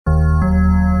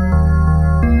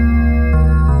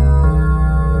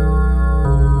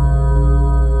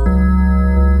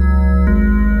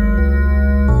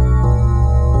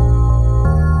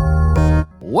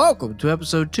welcome to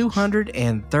episode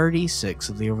 236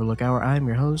 of the Overlook Hour. I'm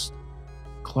your host,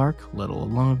 Clark Little.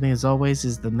 Along with me, as always,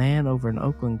 is the man over in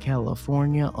Oakland,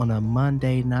 California on a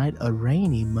Monday night, a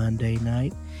rainy Monday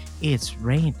night. It's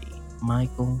Randy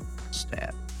Michael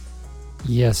Stat.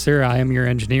 Yes, sir. I am your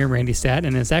engineer, Randy Stat,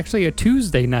 and it's actually a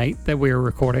Tuesday night that we are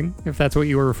recording, if that's what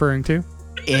you were referring to.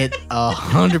 It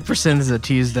 100% is a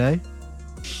Tuesday.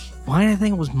 Why did I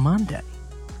think it was Monday?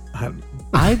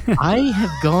 I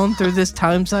have gone through this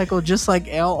time cycle just like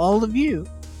all of you.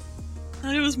 I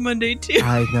thought it was Monday too.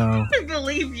 I know. I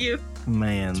believe you.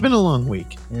 Man. It's been a long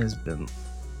week. It has been.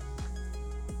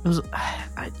 It was.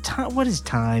 What is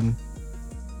time?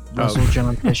 Russell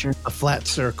John Fisher. A flat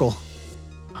circle.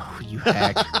 Oh, you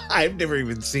hack. I've never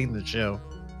even seen the show.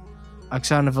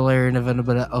 Oksana Valerian of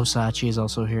Osachi is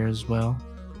also here as well.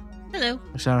 Hello.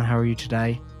 Oksana, how are you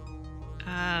today?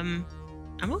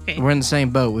 I'm okay. We're in the same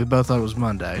boat. We both thought it was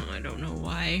Monday. I don't know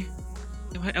why.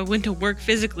 I went to work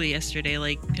physically yesterday,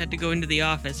 had to go into the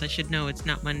office. I should know it's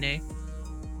not Monday.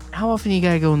 How often you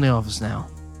gotta go in the office now?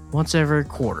 Once every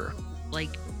quarter. Like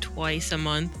twice a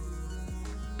month.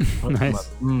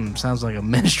 Nice. Sounds like a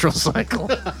menstrual cycle.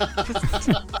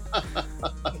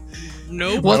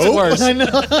 Nope. What's worse? I know.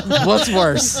 What's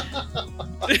worse?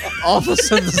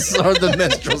 Offices or the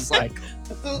menstrual cycle?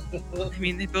 I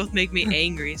mean, they both make me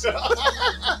angry. So.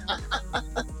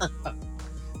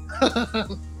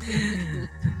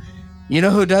 You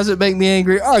know who doesn't make me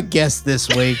angry? Our guest this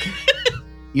week.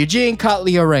 Eugene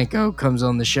Kotlyarenko comes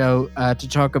on the show to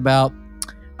talk about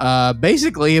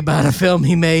basically about a film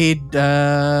he made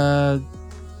over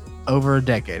a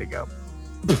decade ago.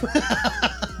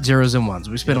 0's and 1's.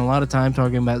 We spent a lot of time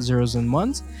talking about 0's and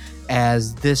 1's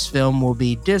as this film will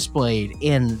be displayed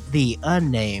in the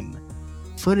Unnamed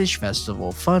Footage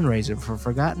Festival fundraiser for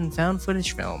Forgotten Found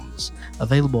Footage Films,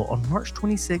 available on March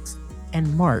 26th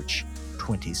and March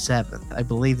 27th. I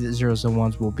believe that 0's and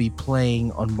 1's will be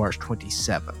playing on March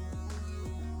 27th.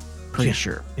 Pretty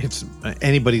sure. It's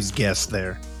anybody's guess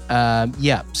there.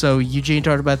 So Eugene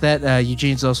talked about that.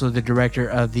 Eugene's also the director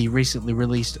of the recently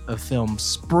released film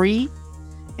Spree,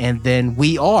 and then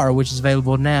We Are, which is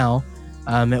available now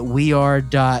at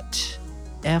weare.fy.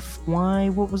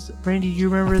 What was it, Randy? Do you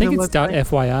remember? I think the it's website?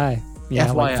 .fyi. Yeah,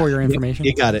 FYI. like for your information.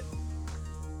 You got it.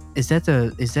 Is that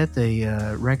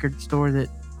the record store that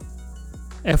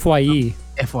FYE.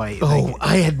 FYE? Oh,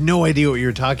 I had no idea what you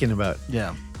were talking about.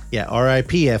 Yeah. Yeah,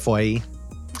 RIP FYE.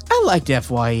 I liked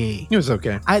FYE. It was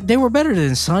okay. They were better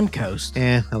than Suncoast.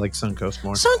 I like Suncoast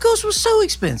more. Suncoast was so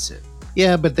expensive.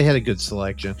 Yeah, but they had a good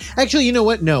selection. Actually, you know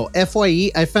what? No,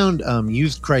 FYE, I found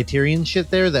used Criterion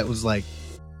shit there that was like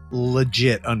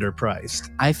legit underpriced.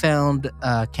 I found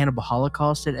Cannibal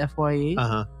Holocaust at FYE.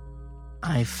 Uh-huh.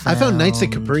 I found Nights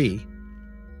at Capri.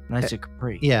 Nights at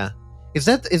Capri. Yeah. Is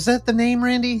that the name,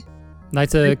 Randy?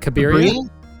 Knights of Cabiria?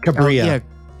 Cabria. Oh, yeah,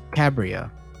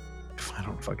 Cabria. I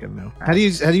don't fucking know. How do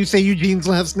you say Eugene's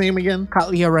last name again?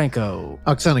 Kotlyarenko.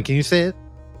 Oksana, can you say it?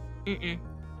 Mm-mm.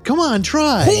 Come on,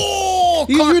 try. Oh,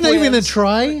 You're not even gonna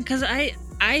try? Because I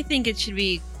think it should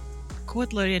be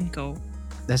Kotlyarenko.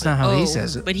 That's not how he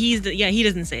says it. But he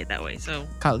doesn't say it that way. So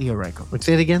Kotlyarenko. Let's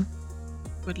say it again.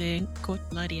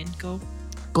 Kotlyarenko.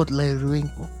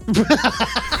 Kotlyarenko.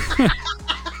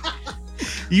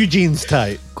 Eugene's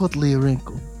tight.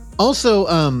 Kotlyarenko. Also,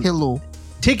 Hello.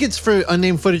 tickets for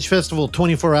Unnamed Footage Festival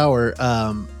 24-hour.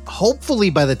 Hopefully,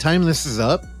 by the time this is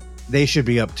up, they should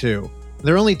be up too.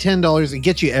 They're only $10. It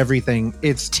gets you everything.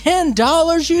 It's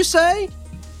 $10, you say?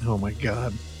 oh my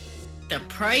god, The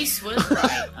price was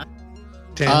right.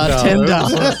 $10.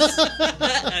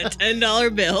 A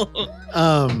 $10 bill.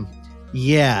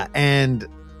 Yeah, and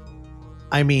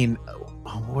I mean,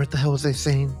 what the hell was I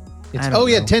saying? I don't know.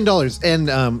 $10,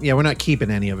 and yeah, we're not keeping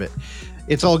any of it.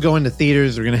 It's all going to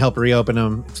theaters. We're going to help reopen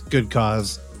them. It's a good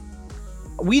cause.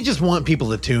 We just want people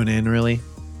to tune in, really.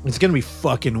 It's going to be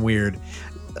fucking weird.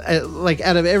 Like,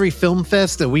 out of every film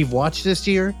fest that we've watched this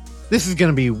year, this is going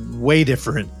to be way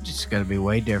different. It's going to be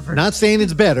way different. Not saying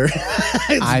it's better.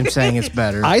 I'm saying it's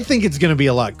better. I think it's going to be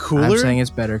a lot cooler. I'm saying it's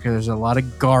better because there's a lot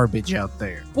of garbage out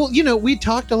there. Well, you know, we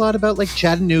talked a lot about, like,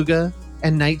 Chattanooga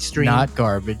and Night Stream. Not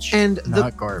garbage. And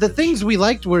not garbage. The things we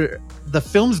liked were the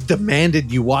films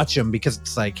demanded you watch them because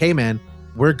it's like, hey, man,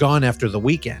 we're gone after the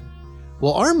weekend.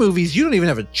 Well, our movies, you don't even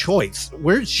have a choice.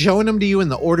 We're showing them to you in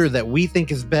the order that we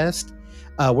think is best.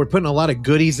 We're putting a lot of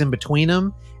goodies in between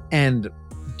them, and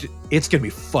it's gonna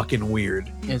be fucking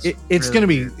weird. It's gonna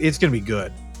be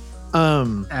good.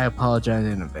 I apologize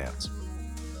in advance.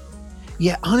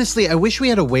 Yeah, honestly, I wish we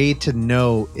had a way to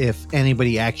know if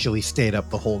anybody actually stayed up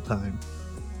the whole time.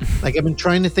 Like, I've been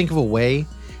trying to think of a way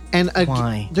And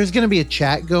Why? there's going to be a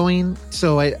chat going.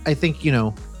 So I think,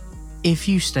 If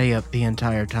you stay up the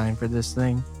entire time for this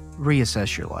thing,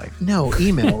 reassess your life. no,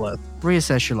 email us.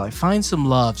 Reassess your life. Find some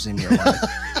loves in your life.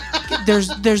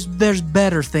 There's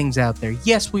better things out there.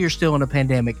 Yes, we are still in a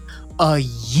pandemic. A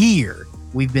year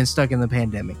we've been stuck in the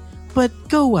pandemic. But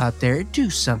go out there, do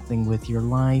something with your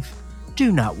life.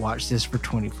 Do not watch this for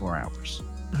 24 hours.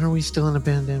 Are we still in a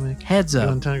pandemic? Heads You up.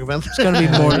 want to talk about that? It's going to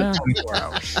be more than 24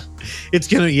 hours. It's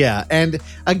going to, yeah. And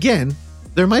again,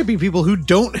 there might be people who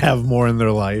don't have more in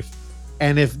their life.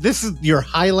 And if this is your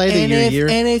highlight of your year.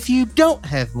 And if you don't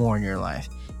have more in your life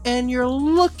and you're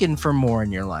looking for more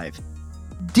in your life,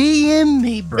 DM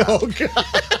me, bro. Oh, God.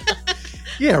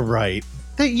 Yeah, right.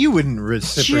 That you wouldn't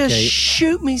reciprocate. Just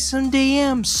shoot me some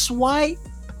DMs. Swipe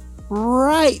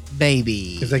right,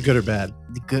 baby. Is that good or bad?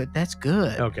 Good? That's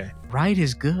good. Okay. Right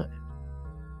is good.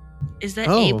 Is that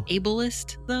Oh.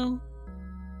 ableist though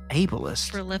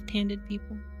Ableist. for left-handed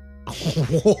people?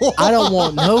 I don't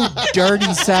want no dirty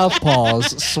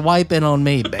southpaws swiping on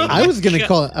me, baby. I was gonna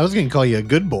call you a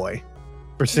good boy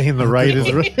for saying the right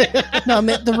is right. No, I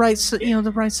meant the right,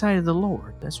 the right side of the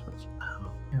Lord. That's what.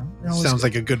 It always, Sounds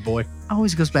like a good boy.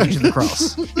 always goes back to the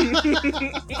cross.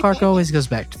 Clark always goes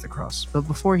back to the cross, but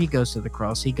before he goes to the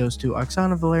cross, he goes to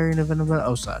Oksana Valerievna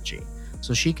Osachi,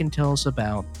 so she can tell us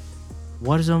about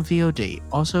what is on VOD.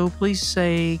 Also, please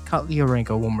say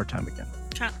Kotlyarenko one more time again.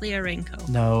 Kotlyarenko.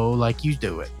 No, like you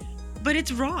do it. But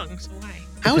it's wrong, so why?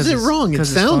 How is Because it it's- wrong? It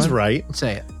because it's sounds fun. right.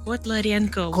 Say it.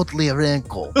 Kotlyarenko.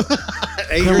 Kotlyarenko.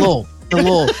 Hey, you're-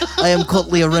 Hello, I am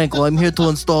Kotlyarenko. I'm here to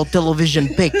install television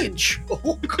package.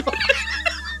 Oh, God.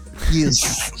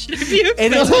 Yes. Should I be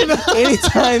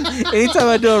anytime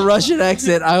I do a Russian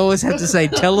accent, I always have to say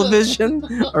television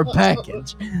or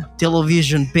package.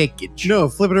 Television package. No,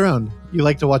 flip it around. You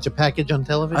like to watch a package on I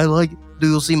television? like. Do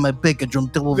you see my package on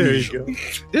television? There you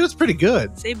go. It was pretty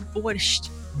good. Say borscht.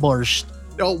 Borscht.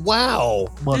 Oh, wow.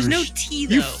 There's no Borscht. T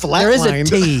though. You There is a flatlined.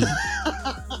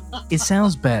 T. It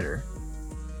sounds better.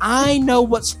 I know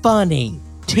what's funny.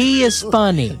 T is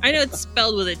funny. I know it's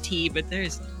spelled with a T, but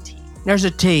there's no T. There's a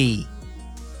T.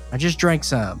 I just drank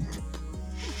some.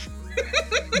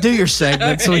 Do your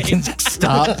segment so we can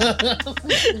stop.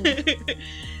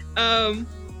 All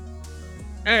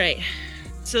right.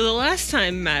 So the last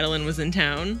time Madeline was in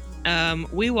town,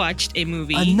 we watched a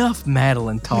movie Enough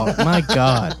Madeline talk. My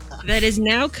God. that is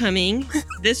now coming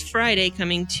this Friday,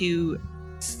 coming to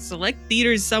select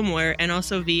theaters somewhere and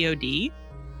also VOD.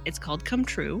 It's called Come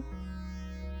True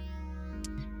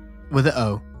With an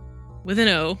O. with an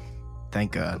O.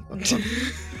 Thank God.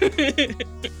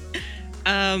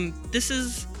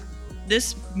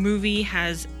 This movie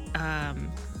has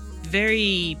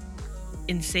very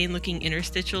insane looking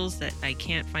interstitials that I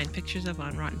can't find pictures of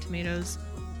on Rotten Tomatoes.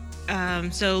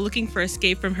 So looking for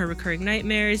escape from her recurring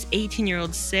nightmares,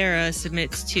 18-year-old Sarah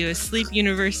submits to a sleep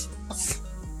universe.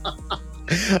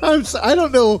 I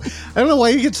don't know why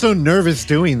you get so nervous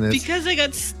doing this. Because I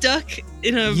got stuck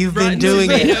in a You've Rotten been doing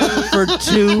it Tomato- for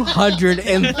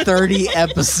 230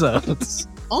 episodes.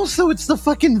 Also, it's the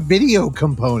fucking video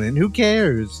component. Who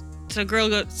cares? So a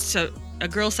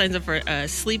girl signs up for a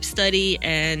sleep study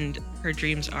and her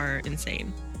dreams are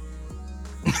insane.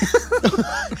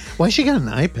 Why she got an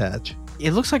eye patch?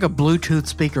 It looks like a Bluetooth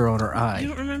speaker on her You eye.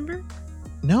 don't remember?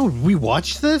 No, we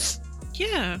watched this?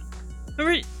 Yeah.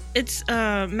 Remember, it's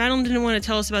Madeline didn't want to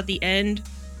tell us about the end.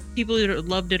 People either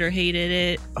loved it or hated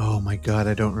it. Oh my God,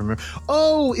 I don't remember.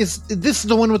 Oh, is this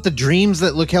the one with the dreams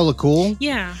that look hella cool?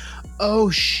 Yeah.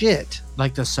 Oh shit.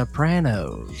 Like The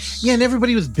Sopranos. Yeah, and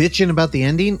everybody was bitching about the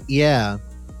ending. Yeah.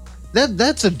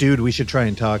 That's a dude we should try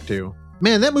and talk to.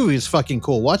 Man, that movie is fucking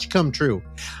cool. Watch Come True.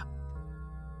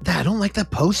 I don't like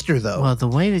that poster though. Well, the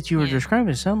way that you were Yeah. describing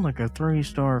it sounded like a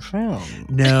 3-star film.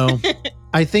 No.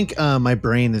 I think my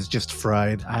brain is just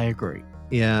fried. I agree.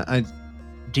 Yeah,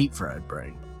 Deep fried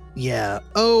brain. yeah.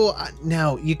 Oh,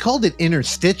 now you called it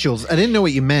interstitials. I didn't know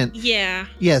what you meant. Yeah.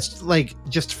 Yes, like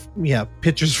just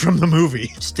pictures from the movie.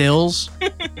 Stills.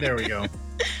 There we go.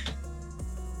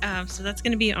 So that's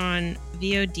going to be on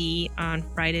VOD on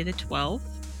Friday the 12th.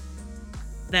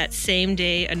 That same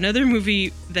day, another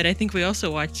movie that I think we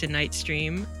also watched in Night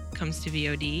Stream comes to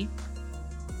VOD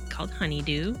called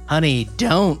Honeydew. Honey,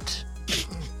 don't.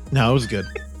 No, it was good.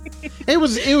 It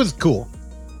was cool.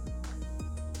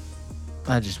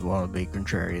 I just want to be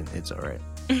contrarian. It's all right.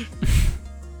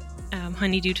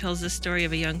 Honeydew tells the story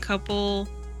of a young couple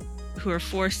who are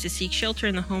forced to seek shelter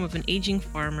in the home of an aging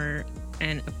farmer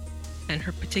and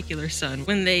her particular son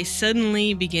when they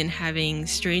suddenly begin having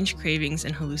strange cravings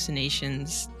and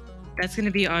hallucinations. That's going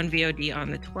to be on VOD on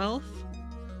the 12th.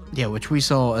 Yeah, which we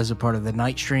saw as a part of the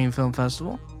Night Stream Film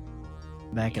Festival.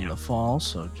 back in the fall,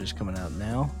 so just coming out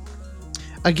now.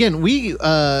 Again, we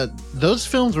those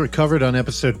films were covered on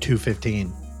episode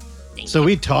 215. So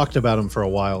we talked about them for a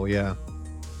while, yeah.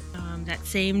 That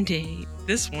same day,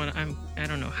 this one, I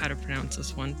don't know how to pronounce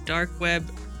this one. Dark Web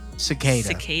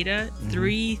Cicada.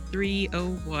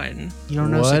 3301. You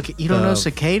don't know you don't know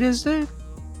cicadas, dude?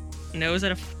 No, is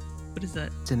that what is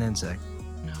that? It's an insect.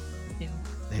 No.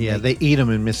 Ew. They eat them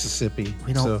in Mississippi.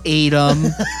 We don't eat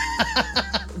them.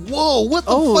 Whoa, what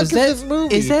the fuck is this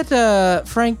movie? Is that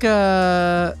Frank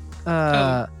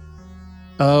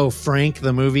Frank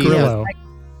the movie? Grillo.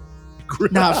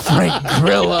 Not Frank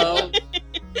Grillo.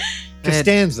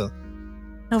 Costanza.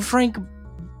 No, Frank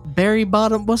Barry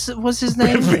Bottom. What's his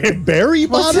name? Barry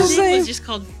What's Bottom? his name? It was just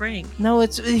called Frank. No,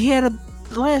 he had a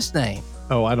last name.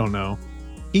 Oh, I don't know.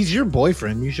 He's your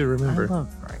boyfriend. You should remember. I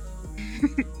love Frank.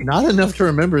 Not enough to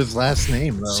remember his last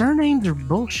name, though. Surnames are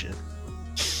bullshit.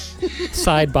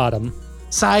 Side bottom.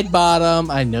 Side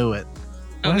Bottom. I knew it.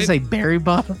 Oh, What did I say? Barry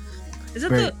Bottom? Is that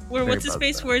Barry- where Barry what's his Bottom.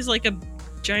 face wears like a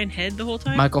giant head the whole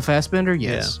time? Michael Fassbender?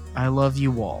 Yes. I love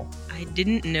you all. I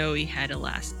didn't know he had a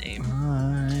last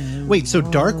name. Wait, so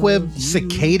Dark Web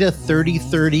Cicada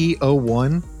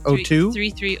 303001 02?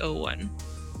 3301.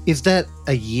 Is that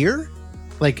a year?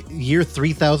 Like year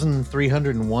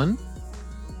 3301?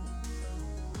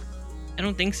 I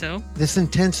don't think so. This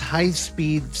intense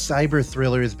high-speed cyber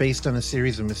thriller is based on a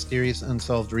series of mysterious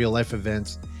unsolved real-life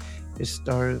events. It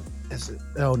stars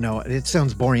oh no, it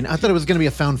sounds boring. I thought it was going to be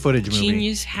a found footage movie.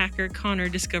 Genius hacker Connor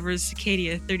discovers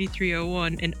Cicada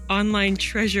 3301, an online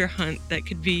treasure hunt that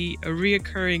could be a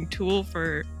reoccurring tool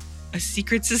for a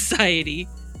secret society.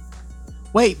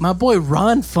 Wait, my boy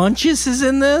Ron Funches is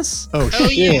in this? Oh, Oh,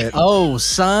 shit. yeah. Oh,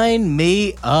 sign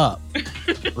me up.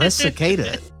 Let's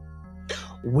cicada it.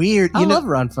 Weird. I love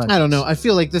Ron Funches. I don't know. I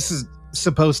feel like this is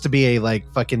supposed to be a like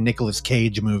fucking Nicolas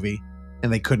Cage movie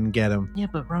and they couldn't get him. Yeah,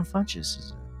 but Ron Funches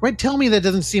is Right? Tell me that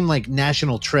doesn't seem like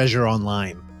National Treasure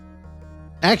Online.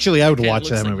 Actually, I would Kinda watch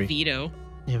looks that like movie. Vito.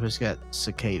 Yeah, but it's got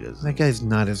cicadas. That guy's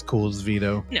not as cool as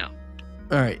Vito. No.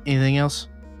 All right, anything else?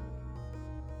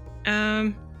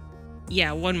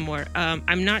 Yeah, one more.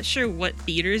 I'm not sure what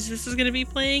theaters this is going to be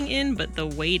playing in, but The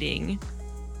Waiting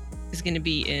is going to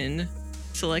be in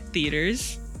select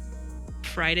theaters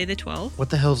Friday the 12th. What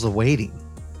the hell's The Waiting?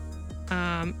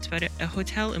 It's about a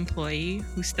hotel employee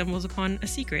who stumbles upon a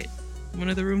secret. One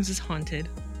of the rooms is haunted.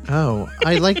 Oh,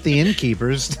 I like the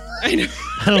innkeepers. I know.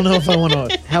 I don't know if I want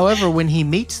to. However, when he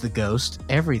meets the ghost,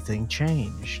 everything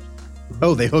changed.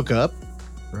 Oh, they hook up?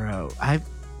 Bro,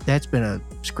 that's been a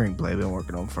screenplay I've been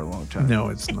working on for a long time. No,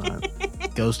 it's not.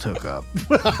 Ghost hook up.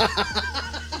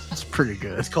 It's pretty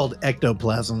good. It's called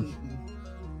ectoplasm.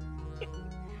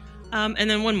 And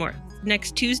then one more.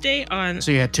 Next Tuesday on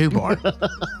So you had two bar.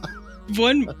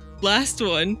 last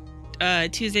one,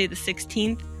 Tuesday the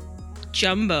 16th,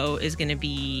 Jumbo is going to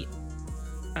be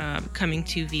coming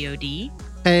to VOD.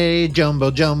 Hey,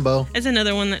 Jumbo. It's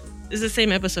another one that is the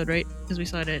same episode, right? Because we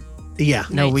saw it at Yeah.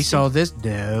 No, we Nice. saw this.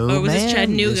 No, Oh, was this man.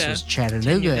 Chattanooga? This was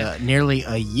Chattanooga nearly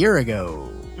a year ago.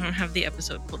 I don't have the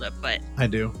episode pulled up, but I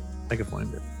do. I can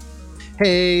find it.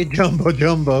 Hey, Jumbo.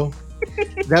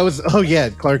 That was, oh yeah,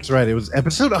 Clark's right. It was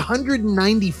episode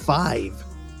 195.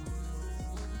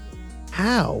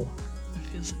 How?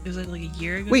 is it like a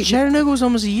year ago? Wait, Chattanooga was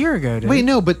almost a year ago, dude. Wait,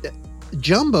 no, but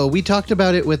Jumbo, we talked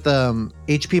about it with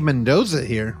HP Mendoza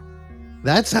here.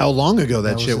 That's how long ago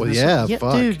that shit was. this- Yeah,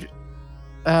 fuck. dude.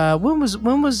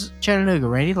 When was Chattanooga,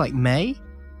 Randy? Like May?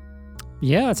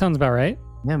 Yeah, that sounds about right.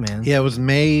 Yeah, man. Yeah, it was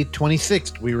May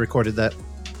 26th we recorded that.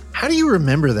 How do you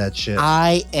remember that shit?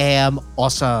 I am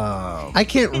awesome. I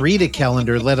can't read a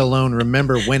calendar, let alone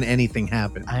remember when anything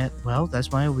happened. Well,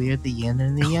 that's why we're the yin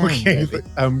and the yang. Okay, baby.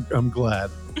 I'm glad.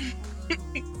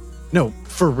 No,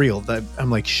 for real. That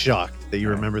I'm like shocked that you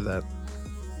remember that.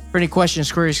 For any questions,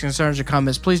 queries, concerns, or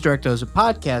comments, please direct those at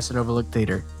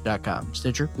podcast@overlooktheater.com.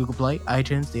 Stitcher, Google Play,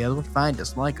 iTunes, the other one. Find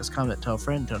us, like us, comment, tell a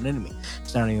friend, tell an enemy.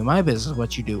 It's not even my business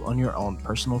what you do on your own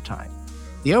personal time.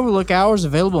 The Overlook Hour is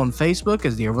available on Facebook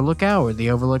as The Overlook Hour. The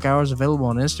Overlook Hour is available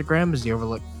on Instagram as The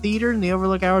Overlook Theater, and The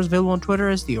Overlook Hour is available on Twitter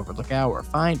as The Overlook Hour.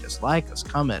 Find us, like us,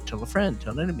 comment, tell a friend,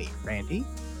 tell an enemy. Randy?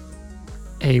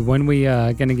 Hey, when we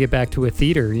gonna get back to a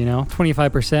theater?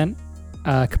 25%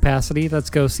 capacity. Let's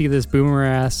go see this boomer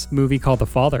ass movie called The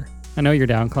Father. I know you're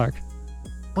down, Clark.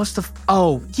 What's the...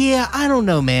 Oh, yeah, I don't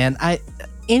know, man.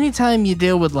 Anytime you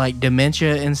deal with, like,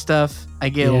 dementia and stuff, I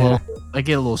get a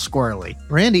little squirrely.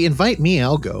 Randy, invite me.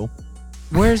 I'll go.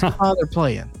 Where's the father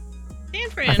playing? San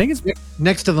Fran. I think it's,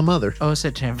 Next to the mother. Oh, it's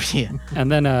at Tampa. Yeah.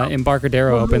 and then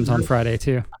Embarcadero opens on Friday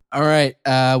too. All right.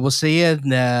 We'll see you.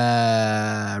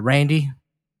 Randy,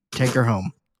 take her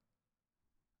home.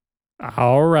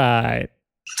 All right.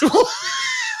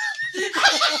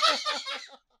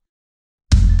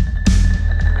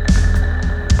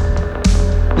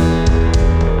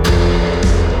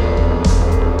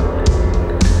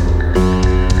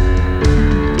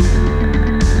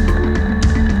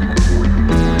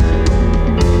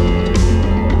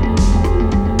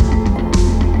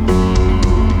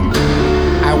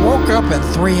 Up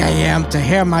at 3 a.m. to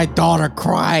hear my daughter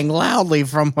crying loudly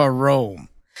from her room.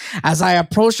 As I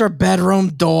approached her bedroom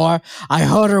door, I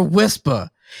heard her whisper,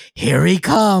 "Here he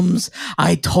comes.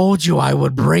 I told you I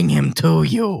would bring him to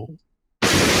you."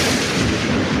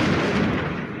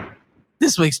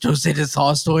 This week's Tuesday This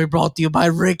Horror Story brought to you by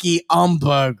Ricky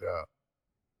Umberger.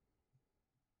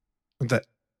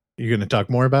 You're going to talk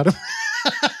more about him?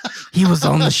 He was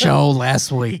on the show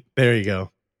last week. There you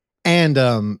go.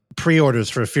 And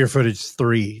pre-orders for Fear Footage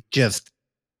 3 just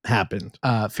happened.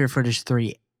 Fear Footage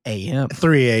 3 a.m.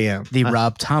 3 a.m. The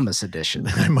Rob Thomas edition.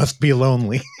 I must be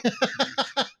lonely.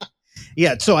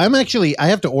 Yeah, so I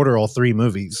have to order all 3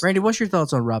 movies. Randy, what's your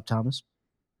thoughts on Rob Thomas?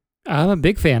 I'm a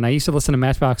big fan. I used to listen to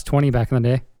Matchbox 20 back in the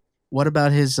day. What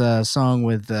about his song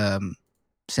with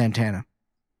Santana?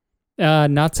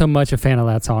 Not so much a fan of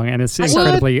that song, and it's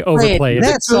incredibly overplayed.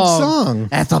 That's a good song.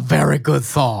 That's a very good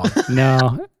song.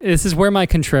 No, this is where my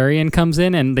contrarian comes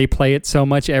in, and they play it so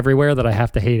much everywhere that I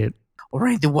have to hate it. Well,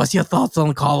 Randy, what's your thoughts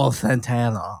on Carlos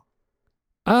Santana?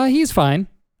 He's fine.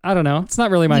 I don't know. It's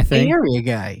not really my thing. Bay Area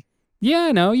guy. Yeah,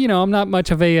 I know. I'm not much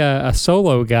of a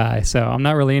solo guy, so I'm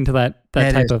not really into that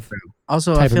type of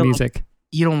also type of music.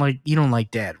 Like you don't like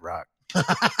dad rock.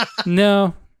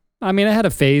 No. I mean, I had a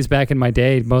phase back in my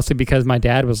day, mostly because my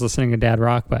dad was listening to dad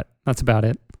rock, but that's about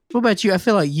it. What about you? I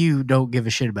feel like you don't give a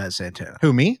shit about Santana.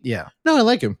 Who, me? Yeah. No, I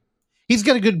like him. He's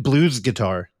got a good blues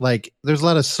guitar. Like, there's a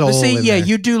lot of soul. But see, in yeah, there.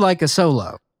 you do like a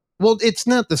solo. Well, it's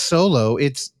not the solo;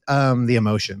 it's the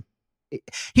emotion.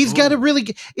 He's got a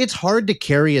really. It's hard to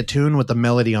carry a tune with a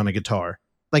melody on a guitar.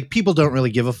 Like, people don't really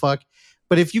give a fuck.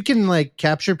 But if you can like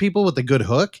capture people with a good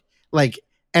hook, like.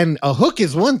 And a hook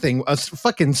is one thing, a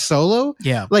fucking solo.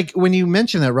 Yeah. Like when you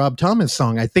mention that Rob Thomas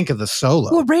song, I think of the solo.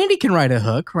 Well, Randy can write a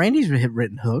hook. Randy's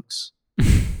written hooks.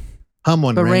 Hum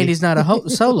one, but Randy. Randy's not a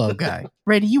solo guy.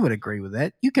 Randy, you would agree with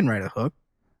that. You can write a hook.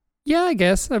 Yeah, I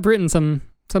guess. I've written some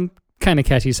kind of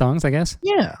catchy songs, I guess.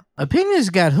 Yeah. Opinion's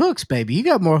got hooks, baby. You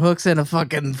got more hooks than a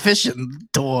fucking fishing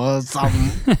tour or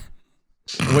something.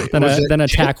 than a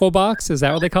tackle box? Is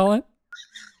that what they call it?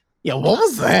 Yeah, what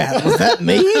was that? Was that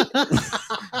me?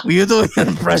 Were you doing an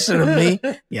impression of me?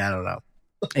 Yeah, I don't know.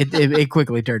 It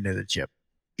quickly turned into Chip.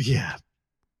 Yeah.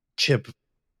 Chip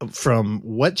from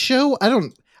what show?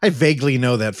 I vaguely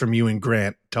know that from you and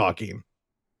Grant talking.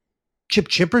 Chip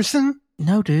Chipperson?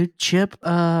 No, dude. Chip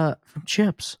from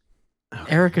Chips.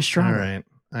 Okay. Eric Estrada. All right.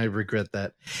 I regret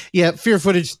that. Yeah, Fear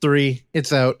Footage 3.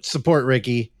 It's out. Support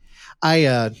Ricky.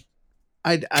 I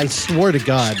swore to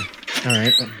God. All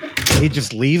right. He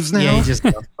just leaves now? Yeah, he just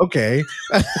okay.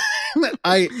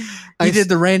 I did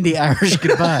the Randy Irish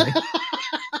goodbye.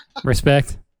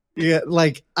 Respect. Yeah,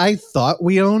 like I thought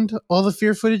we owned all the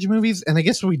Fear Footage movies, and I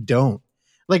guess we don't.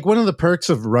 Like one of the perks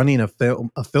of running a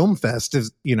film fest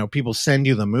is, people send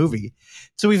you the movie.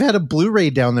 So we've had a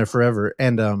Blu-ray down there forever,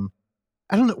 and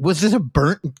I don't know, was it a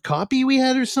burnt copy we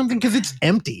had or something? Because it's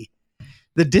empty.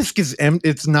 The disc is empty.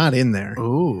 It's not in there.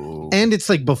 Ooh. And it's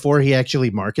like before he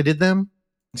actually marketed them.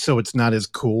 So it's not as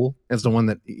cool as the one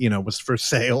that, was for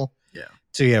sale. Yeah.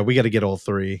 So yeah, we got to get all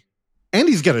 3. And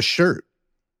he's got a shirt.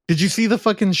 Did you see the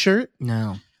fucking shirt?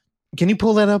 No. Can you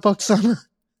pull that up, Oksana?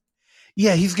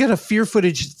 Yeah, he's got a Fear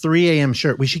Footage 3 a.m.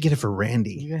 shirt. We should get it for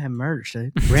Randy. You gotta have merch,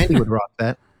 dude. Randy would rock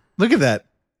that. Look at that.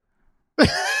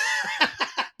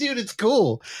 Dude, it's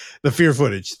cool. The Fear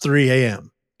Footage 3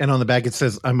 a.m. And on the back it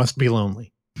says, "I must be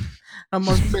lonely." I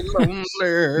must be lonely.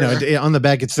 No, on the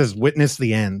back it says, "Witness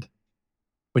the end."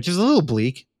 Which is a little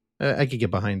bleak. I could get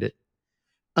behind it.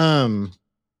 Man,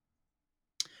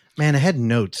 I had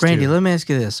notes. Randy, too. let me ask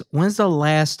you this. When's the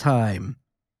last time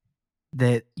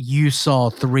that you saw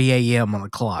 3 a.m. on the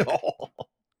clock?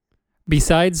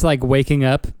 Besides like waking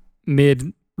up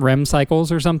mid REM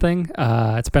cycles or something,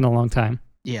 it's been a long time.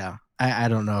 Yeah. I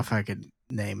don't know if I could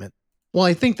name it. Well,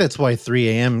 I think that's why 3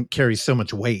 a.m. carries so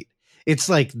much weight. It's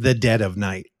like the dead of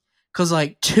night. Because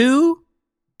like 2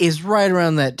 is right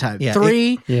around that time. Yeah,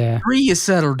 3, yeah. 3 you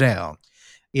settle down.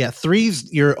 Yeah,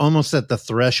 3's you're almost at the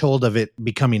threshold of it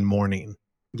becoming morning.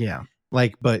 Yeah.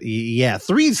 Like, but yeah,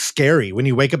 3's scary when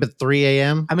you wake up at 3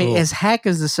 a.m. I mean, as hack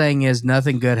as the saying is,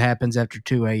 nothing good happens after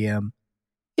 2 a.m.,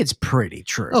 it's pretty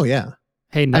true. Oh, yeah.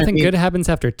 Hey, nothing good happens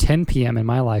after 10 p.m. in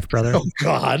my life, brother. Oh,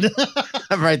 God.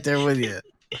 I'm right there with you.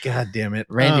 God damn it.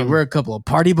 Randy, we're a couple of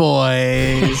party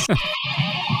boys.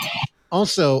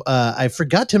 Also, I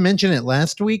forgot to mention it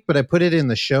last week, but I put it in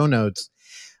the show notes.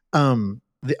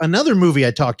 Another movie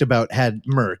I talked about had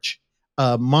merch.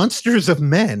 Monsters of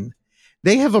Men.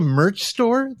 They have a merch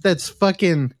store that's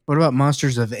fucking... What about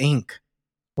Monsters of Inc?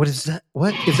 What is that?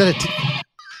 What is that?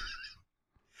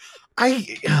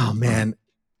 Oh man.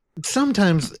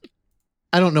 Sometimes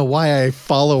I don't know why I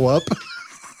follow up.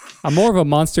 I'm more of a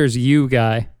Monsters U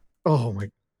guy. Oh my.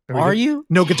 Are you?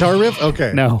 No guitar riff?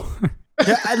 Okay. No.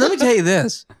 Let me tell you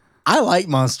this. I like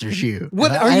Monsters U.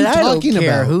 What are you talking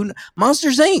about?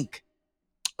 Monsters Inc.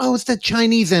 Oh, it's that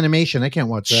Chinese animation. I can't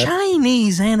watch that.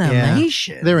 Chinese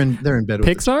animation. Yeah. They're in bed with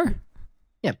Pixar?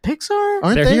 Yeah, Pixar.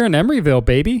 Aren't They're they? here in Emeryville,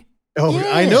 baby. Oh,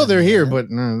 Yeah, I know they're here, man. but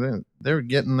no, they're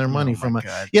getting their money from my us.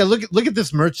 God. Yeah, look at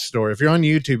this merch store. If you're on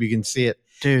YouTube, you can see it.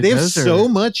 Dude, They have those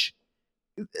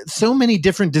so many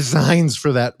different designs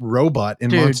for that robot in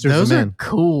Monsters of those Men. are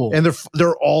cool. And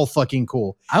they're all fucking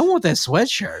cool. I want that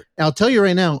sweatshirt. I'll tell you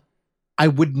right now, I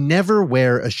would never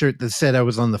wear a shirt that said I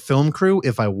was on the film crew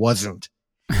if I wasn't.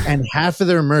 And half of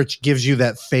their merch gives you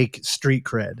that fake street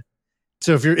cred.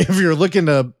 So if you're looking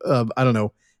to I don't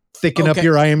know, thicken up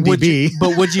your IMDb.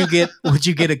 Would you get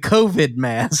a COVID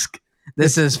mask that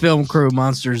says Film Crew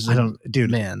Monsters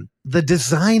dude. Men? The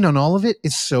design on all of it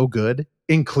is so good,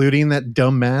 including that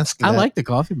dumb mask. I like the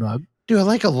coffee mug. Dude, I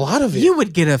like a lot of it. You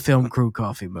would get a Film Crew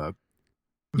coffee mug.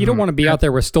 You don't want to be out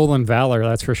there with stolen valor,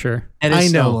 that's for sure. That is I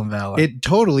know. stolen valor.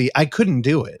 I couldn't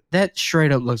do it. That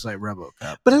straight up looks like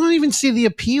RoboCop. But I don't even see the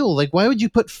appeal. Like, why would you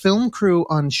put film crew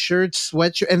on shirts,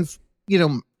 sweatshirt, and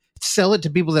sell it to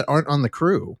people that aren't on the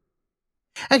crew?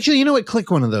 Actually, you know what? Click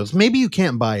one of those. Maybe you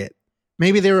can't buy it.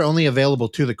 Maybe they were only available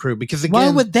to the crew because again, Why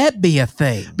would that be a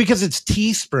thing? because it's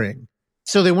Teespring.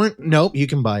 So they weren't. Nope, you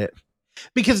can buy it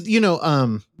because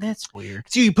That's weird.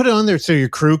 So you put it on there so your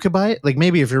crew could buy it. Like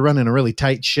maybe if you're running a really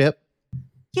tight ship.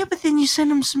 Yeah, but then you send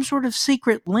them some sort of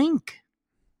secret link.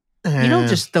 You don't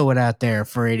just throw it out there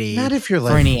for any. Not if you're for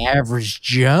like any average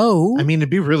Joe. I mean, it'd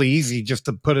be really easy just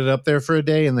to put it up there for a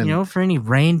day and then for any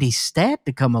Randy Stat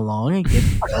to come along and get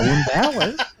stolen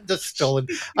valor. the stolen.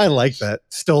 I like that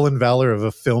stolen valor of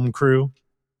a film crew.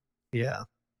 Yeah.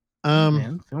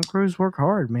 Man, film crews work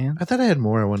hard, man. I thought I had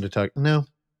more I wanted to talk. No.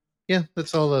 Yeah,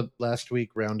 that's all the last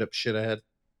week roundup shit I had.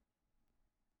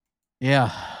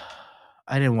 Yeah,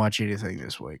 I didn't watch anything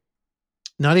this week.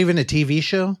 Not even a TV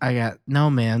show? No,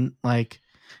 man. Like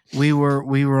we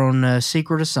were on a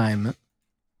secret assignment,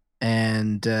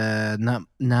 and not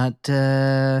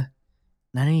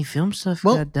any film stuff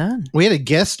got done. We had a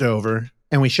guest over,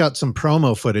 and we shot some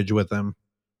promo footage with them.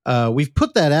 We've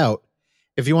put that out.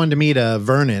 If you wanted to meet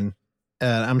Vernon,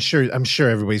 I'm sure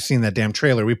everybody's seen that damn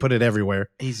trailer. We put it everywhere.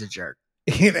 He's a jerk.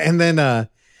 And then,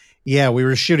 we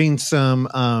were shooting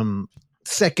some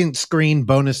second screen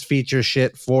bonus feature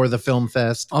shit for the film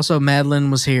fest. Also,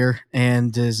 Madeline was here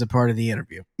and is a part of the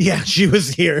interview. Yeah, she was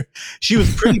here. She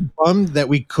was pretty bummed that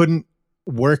we couldn't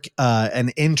work an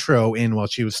intro in while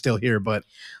she was still here, but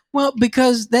well,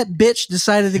 because that bitch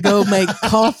decided to go make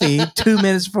coffee 2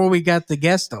 minutes before we got the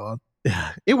guest on.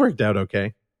 it worked out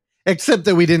okay. Except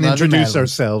that we didn't Love you, introduce Madeline.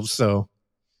 ourselves, so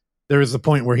there was a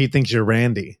point where he thinks you're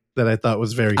Randy that I thought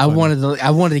was very funny. I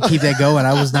wanted to keep that going.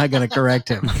 I was not going to correct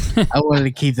him. I wanted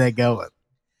to keep that going.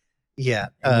 Yeah.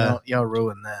 Y'all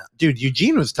ruined that. Dude,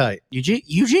 Eugene was tight.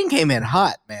 Eugene came in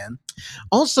hot, man.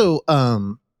 Also,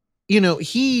 there's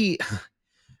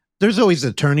always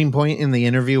a turning point in the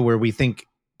interview where we think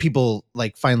people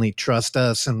like finally trust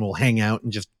us and will hang out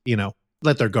and just,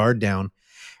 let their guard down.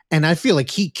 And I feel like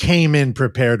he came in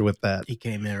prepared with that. He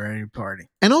came in ready to party.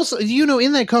 And also,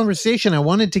 in that conversation, I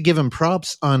wanted to give him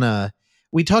props on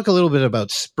we talk a little bit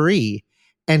about Spree,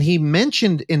 and he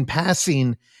mentioned in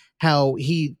passing how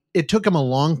it took him a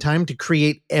long time to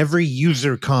create every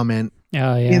user comment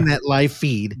in that live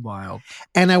feed. Wild.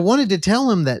 And I wanted to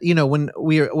tell him that,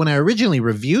 when I originally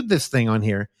reviewed this thing on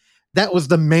here, that was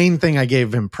the main thing I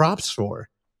gave him props for,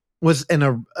 was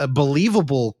a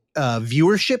believable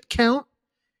viewership count.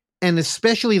 And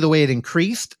especially the way it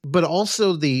increased, but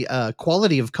also the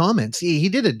quality of comments. He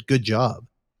did a good job,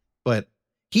 but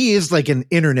he is like an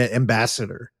internet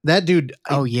ambassador. That dude.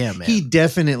 Oh yeah, man. He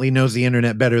definitely knows the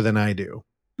internet better than I do.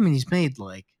 I mean, he's made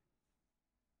like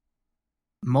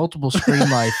multiple Screen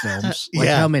Life films. Like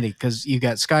Yeah. how many? Because you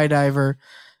got Skydiver,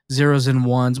 0's and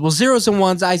 1's. Well, 0's and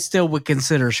 1's I still would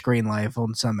consider Screen Life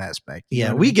on some aspect. You know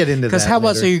Yeah, what I we mean? get into that. Because how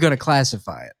else later. are you going to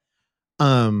classify it?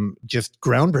 Just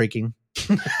groundbreaking.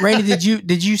 Randy, did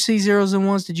you see 0's and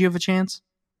 1's? Did you have a chance?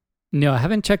 No, I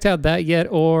haven't checked out that yet,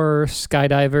 or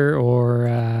Skydiver,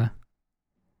 or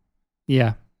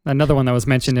Another one that was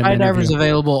mentioned in the Skydiver's interview.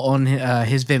 available on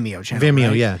his Vimeo channel. Vimeo,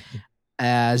 right?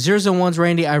 yeah. Zeros and Ones,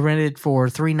 Randy, I rented for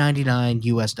 $3.99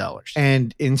 US.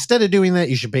 And instead of doing that,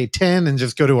 you should pay 10 and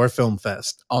just go to our film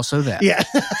fest. Also that. Yeah.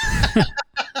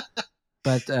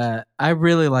 But I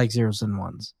really like Zeros and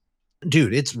Ones.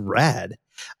 Dude, it's rad.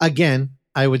 Again,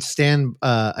 I stand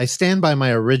by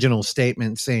my original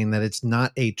statement saying that it's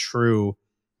not a true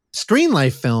screen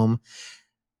life film.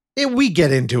 We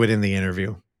get into it in the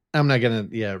interview. I'm not going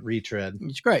to, retread.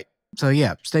 It's great. So,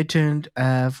 yeah, stay tuned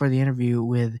for the interview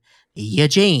with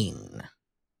Eugene.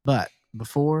 But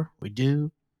before we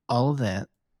do all of that,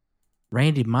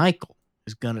 Randy Michael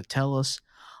is going to tell us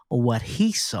what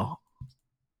he saw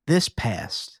this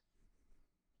past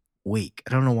week.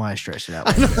 I don't know why I stretched it out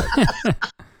like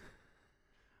that.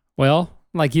 Well,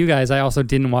 like you guys, I also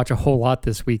didn't watch a whole lot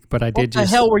this week, but I did What the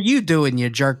hell were you doing, you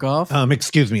jerk off?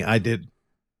 Excuse me, I did.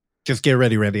 Just get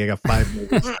ready, Randy. I got 5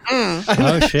 movies.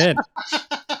 Oh, shit.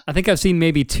 I think I've seen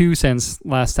maybe 2 since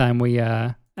last time we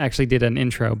actually did an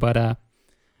intro, but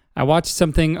I watched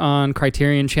something on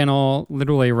Criterion Channel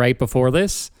literally right before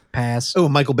this. Pass. Oh,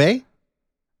 Michael Bay?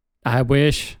 I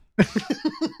wish.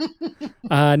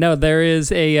 No, there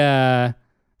is a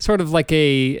sort of like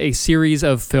a series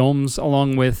of films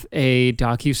along with a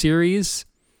docuseries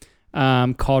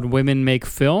called Women Make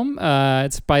Film.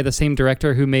 It's by the same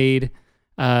director who made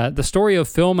The Story of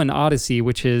Film and Odyssey,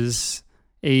 which is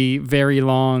a very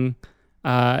long,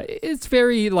 it's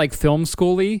very like film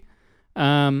schooly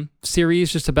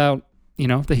series just about,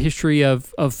 the history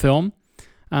of film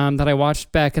that I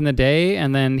watched back in the day.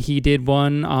 And then he did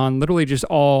one on literally just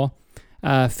all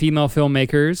female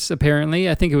filmmakers, apparently.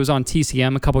 I think it was on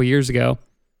TCM a couple years ago.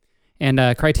 And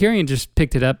Criterion just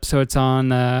picked it up, so it's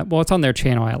on, it's on their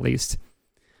channel at least.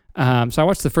 So I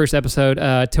watched the first episode.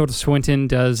 Tilda Swinton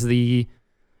does the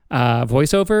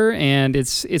voiceover, and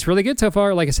it's really good so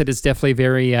far. Like I said, it's definitely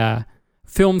very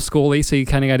film schooly, so you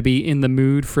kind of got to be in the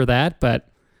mood for that. But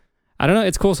I don't know,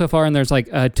 it's cool so far, and there's like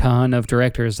a ton of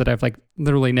directors that I've like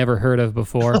literally never heard of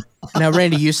bore. Now,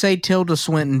 Randy, you say Tilda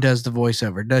Swinton does the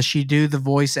voiceover. Does she do the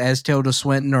voice as Tilda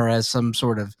Swinton or as some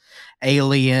sort of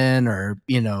alien or,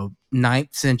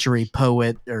 9th century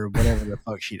poet or whatever the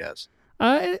fuck she does?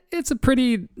 It's a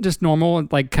pretty just normal,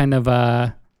 like kind of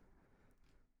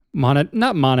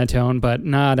not monotone, but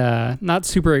not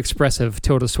super expressive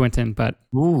Tilda Swinton, but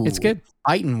Ooh, it's good.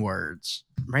 Fighting words.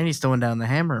 Randy's throwing down the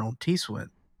hammer on T-Swint.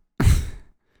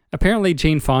 Apparently,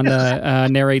 Jane Fonda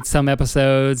narrates some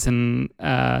episodes, and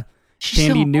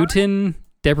Sandy Newton,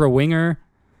 Deborah Winger,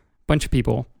 bunch of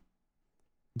people.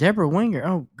 Deborah Winger.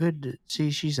 Oh, good to see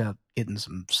she's out getting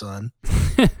some sun.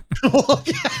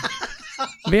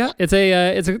 But yeah,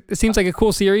 it seems like a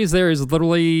cool series. There is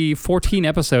literally 14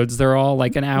 episodes. They're all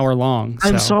like an hour long.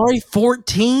 I'm sorry,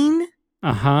 14?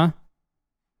 Uh-huh.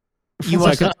 You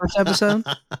watched the first episode?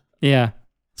 Yeah.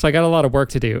 So I got a lot of work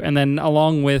to do. And then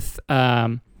along with,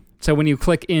 so when you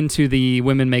click into the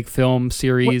Women Make Film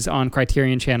series on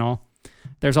Criterion Channel,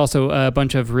 there's also a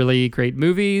bunch of really great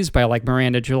movies by like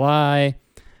Miranda July,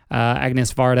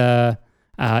 Agnes Varda,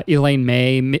 Elaine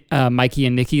May, Mikey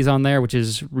and Nikki's on there, which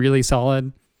is really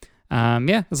solid.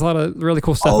 Yeah, there's a lot of really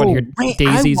cool stuff on here.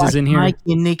 Daisy's is in here.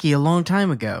 Mikey and Nikki a long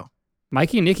time ago.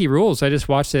 Mikey and Nikki rules. I just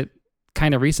watched it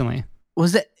kind of recently.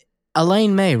 Was it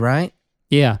Elaine May, right?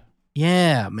 Yeah.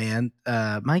 Yeah, man.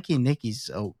 Mikey and Nikki's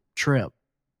a trip.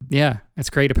 Yeah,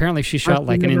 it's great. Apparently she shot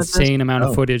like an insane amount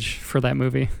of footage for that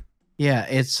movie. Yeah,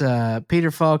 it's Peter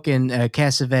Falk and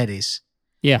Cassavetes.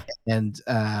 Yeah. And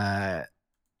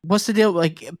what's the deal?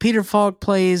 Like, Peter Falk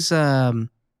plays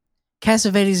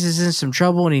Cassavetes is in some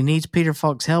trouble and he needs Peter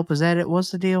Falk's help. Is that it?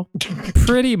 What's the deal?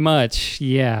 Pretty much,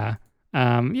 yeah.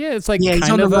 Yeah, it's like he's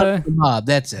kind on of the mob.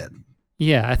 That's it.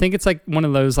 Yeah, I think it's like one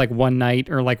of those like one night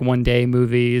or like one day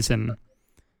movies, and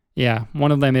yeah,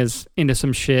 one of them is into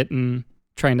some shit and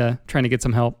trying to get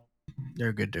some help. They're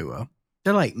a good duo.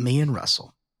 They're like me and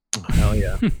Russell. Oh, hell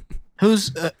yeah.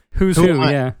 Who's who?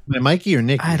 Yeah, Mikey or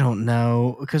Nicky? I don't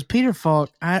know, because Peter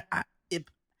Falk.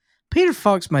 Peter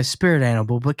Falk's my spirit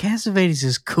animal, but Cassavetes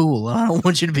is cool. I don't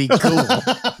want you to be cool.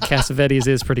 Cassavetes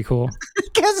is pretty cool.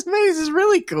 Cassavetes is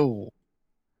really cool.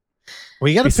 Well,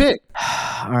 you got to pick.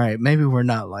 All right, maybe we're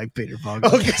not like Peter Falk.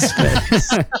 Okay.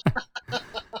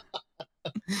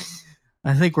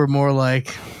 I think we're more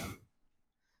like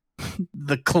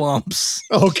the Clumps.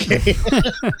 Okay.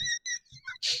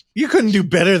 You couldn't do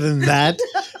better than that.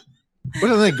 What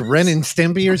are they, like Ren and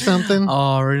Stimpy or something?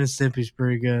 Oh, Ren and Stimpy's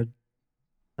pretty good.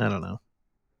 I don't know.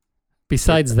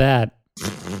 Besides that,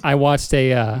 I watched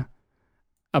a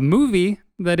movie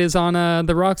that is on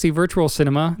the Roxy Virtual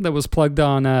Cinema that was plugged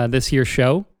on this year's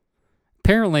show.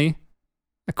 Apparently,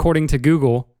 according to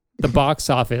Google, the box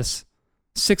office,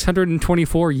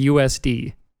 $624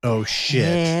 USD. Oh shit!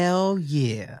 Hell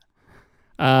yeah.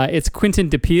 It's Quentin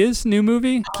Dupieu's new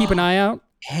movie. Keep an eye out.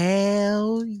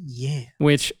 Hell yeah.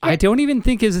 Which I don't even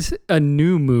think is a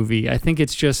new movie. I think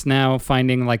it's just now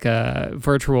finding like a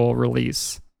virtual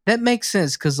release. That makes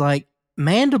sense because, like,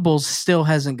 Mandibles still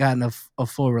hasn't gotten a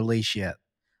full release yet.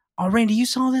 Oh, Randy, you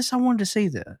saw this? I wanted to see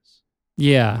this.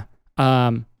 Yeah.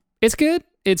 It's good.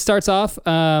 It starts off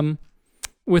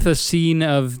with a scene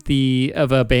of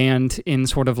a band in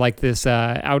sort of like this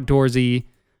outdoorsy,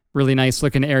 really nice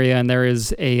looking area, and there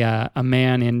is a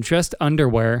man in just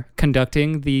underwear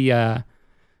conducting the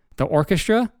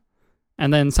orchestra,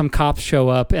 and then some cops show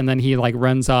up, and then he like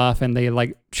runs off, and they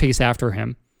like chase after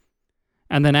him,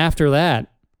 and then after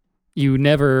that, you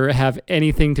never have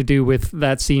anything to do with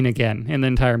that scene again in the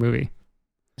entire movie.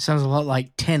 Sounds a lot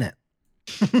like Tenet.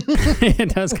 It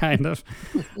does kind of,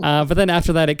 but then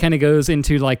after that, it kind of goes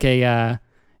into like a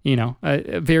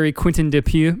very Quentin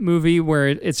Dupieux movie where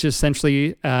it's just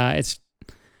essentially it's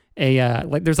a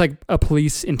like there's like a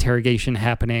police interrogation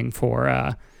happening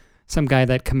for some guy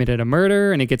that committed a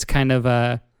murder, and it gets kind of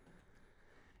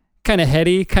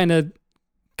heady, kind of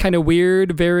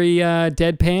weird, very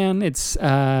deadpan. It's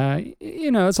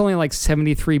it's only like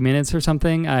 73 minutes or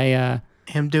something.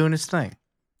 Him doing his thing.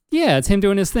 Yeah, it's him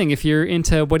doing his thing. If you're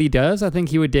into what he does, I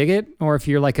think you would dig it. Or if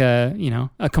you're like a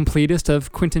completist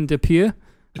of Quentin Dupieux,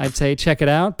 I'd say check it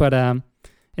out. But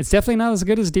it's definitely not as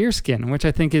good as Deerskin, which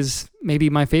I think is maybe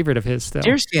my favorite of his still.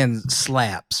 Deerskin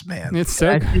slaps, man. It's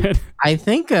so good. I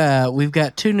think we've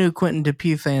got two new Quentin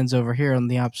Dupieux fans over here on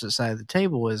the opposite side of the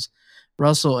table. Is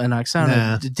Russell and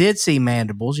Oksana did see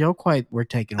Mandibles. Y'all were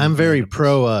taking. I'm very Mandibles.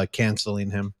 pro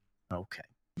canceling him. Okay.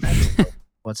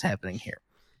 What's happening here?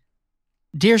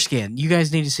 Deerskin. You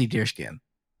guys need to see Deerskin.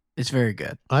 It's very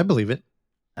good. I believe it.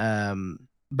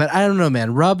 But I don't know,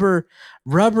 man. Rubber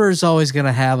is always going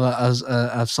to have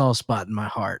a soft spot in my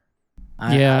heart.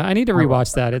 I need to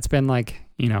rewatch that. It's been like,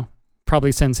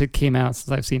 probably since it came out,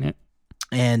 since I've seen it.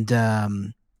 And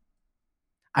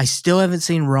I still haven't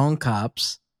seen Wrong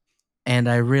Cops, and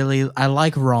I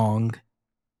like Wrong.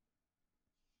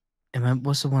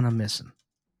 What's the one I'm missing?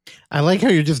 I like how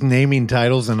you're just naming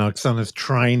titles and Oksana's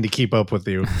trying to keep up with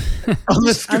you. On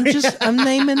the screen. I'm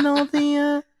naming all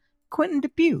the Quentin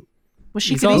Dupieux. Well,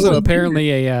 He's also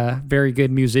apparently a very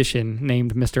good musician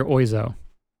named Mr. Oizo.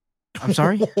 I'm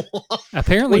sorry?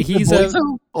 Apparently he's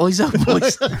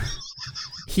Oizo.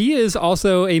 He is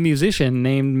also a musician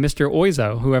named Mr.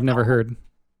 Oizo, who I've never heard.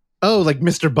 Oh, like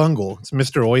Mr. Bungle. It's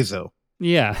Mr. Oizo.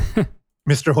 Yeah.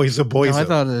 Mr. Oizo Boizo. No, I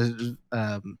thought it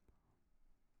was,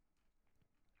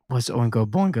 what's Oingo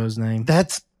Boingo's name?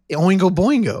 That's Oingo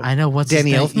Boingo. I know. What's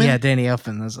Danny his name? Elfman? Yeah, Danny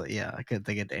Elfman. I couldn't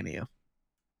think of Danny Elfman.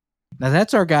 Now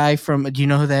that's our guy from. Do you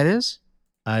know who that is?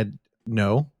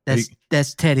 No.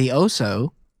 That's Teddy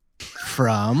Oso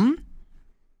from.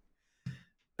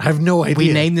 I have no idea.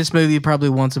 We name this movie probably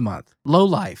once a month. Low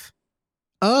Life.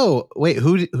 Oh wait,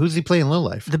 who's he playing Low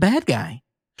Life? The bad guy.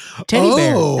 Teddy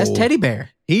Bear. That's Teddy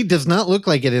Bear. He does not look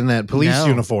like it in that police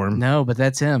uniform. No, but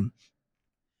that's him.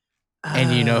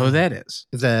 And you know who that is?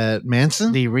 Is that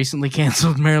Manson? The recently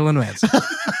canceled Marilyn Manson.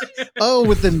 Oh,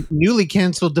 with the newly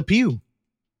canceled Dupieux.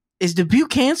 Is Dupieux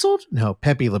canceled? No,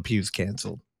 Pepe Le Pew's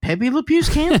canceled. Pepe Le Pew's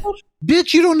canceled?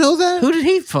 Bitch, you don't know that? Who did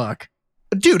he fuck?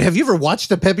 Dude, have you ever watched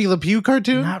the Pepe Le Pew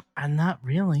cartoon? Not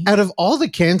really. Out of all the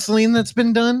canceling that's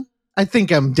been done, I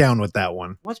think I'm down with that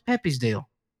one. What's Pepe's deal?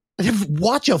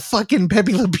 Watch a fucking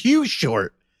Pepe Le Pew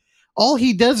short. All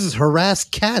he does is harass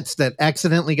cats that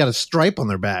accidentally got a stripe on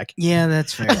their back. Yeah,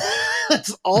 that's fair.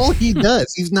 That's all he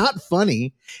does. He's not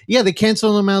funny. Yeah, they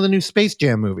canceled him out of the new Space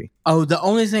Jam movie. Oh, the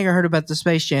only thing I heard about the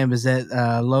Space Jam is that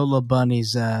Lola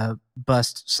Bunny's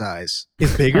bust size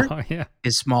is bigger. Oh, yeah.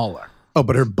 Is smaller. Oh,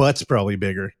 but her butt's probably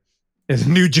bigger. It's a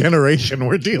new generation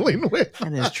we're dealing with.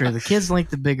 That is true. The kids like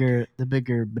the bigger.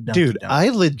 Dude, I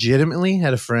legitimately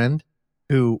had a friend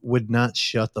who would not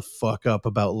shut the fuck up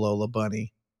about Lola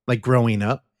Bunny. Like growing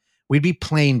up, we'd be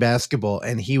playing basketball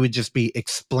and he would just be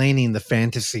explaining the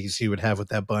fantasies he would have with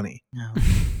that bunny.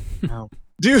 No.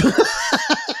 Dude.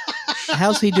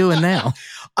 How's he doing now?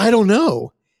 I don't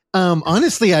know.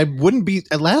 Honestly, I wouldn't be.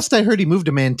 At last I heard he moved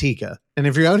to Manteca. And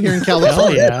if you're out here in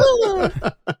California,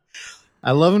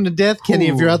 I love him to death. Kenny,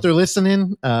 if you're out there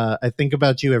listening, I think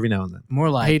about you every now and then.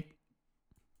 More like.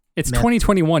 It's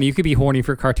 2021. You could be horny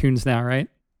for cartoons now, right?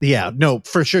 Yeah, no,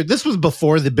 for sure. This was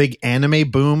before the big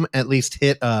anime boom at least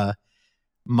hit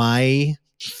my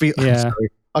feel. Yeah. I'm sorry.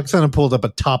 Oksana pulled up a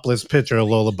topless picture of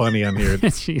Lola Bunny on here.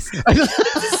 Jesus.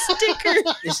 Sticker.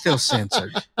 It's still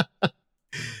censored.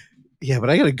 Yeah,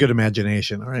 but I got a good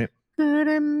imagination, all right? good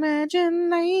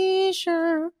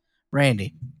imagination.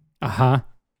 Randy, Uh-huh.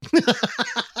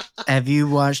 have you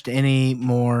watched any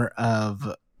more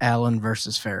of Allen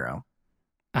versus Pharaoh?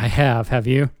 I have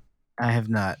you? I have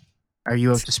not. Are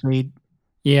you up to speed?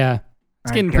 Yeah.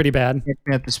 It's All getting right, pretty bad. get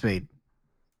me up to speed.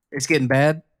 It's getting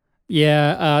bad?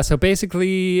 Yeah, so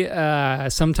basically,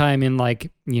 sometime in the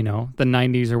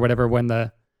 90s or whatever, when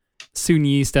the Soon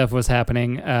Yi stuff was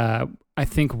happening, I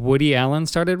think Woody Allen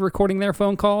started recording their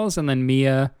phone calls, and then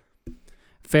Mia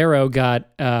Farrow got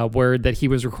word that he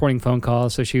was recording phone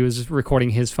calls, so she was recording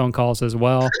his phone calls as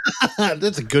well.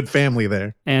 That's a good family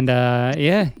there. And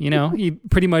he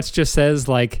pretty much just says,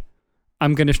 like,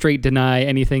 I'm going to straight deny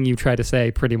anything you try to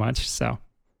say, pretty much, so.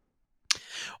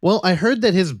 Well, I heard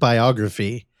that his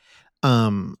biography,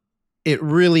 it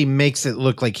really makes it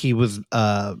look like he was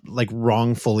like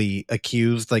wrongfully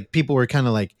accused. Like people were kind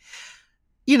of like,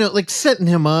 like setting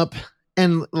him up,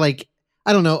 and like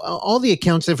I don't know, all the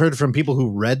accounts I've heard from people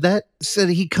who read that said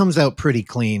he comes out pretty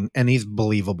clean and he's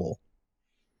believable.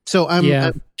 So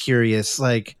I'm curious,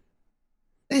 like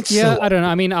I don't know.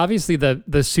 I mean, obviously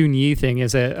the Soon Yi thing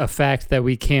is a fact that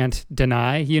we can't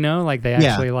deny, like they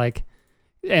actually like,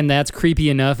 and that's creepy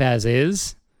enough as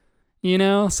is.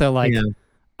 So like,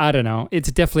 I don't know.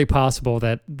 It's definitely possible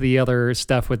that the other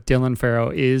stuff with Dylan Farrow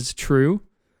is true.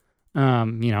 So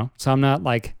I'm not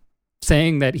like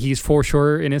saying that he's for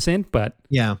sure innocent, but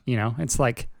it's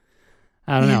like,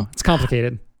 I don't know. It's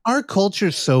complicated. Our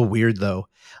culture's so weird though.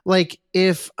 Like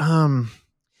if,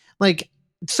 like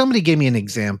somebody gave me an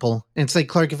example, and it's like,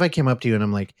 Clark, if I came up to you and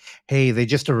I'm like, hey, they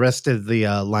just arrested the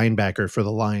linebacker for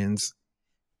the Lions.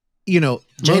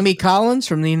 Jamie Collins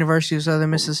from the University of Southern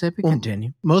Mississippi.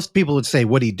 Continue. Most people would say,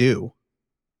 what'd he do?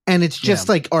 And it's just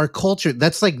like our culture.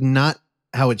 That's like not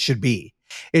how it should be.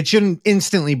 It shouldn't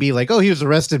instantly be like, oh, he was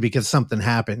arrested because something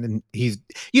happened. And he's,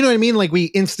 you know what I mean? Like we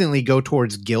instantly go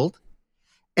towards guilt.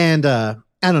 And I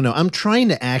don't know. I'm trying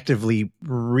to actively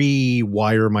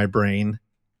rewire my brain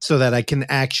so that I can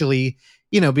actually,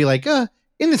 be like,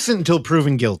 innocent until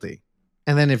proven guilty.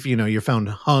 And then if, you're found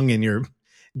hung in your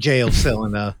jail cell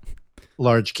in a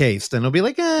large case, then it'll be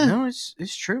like, no,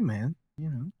 it's true, man.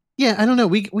 Yeah, I don't know.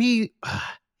 We're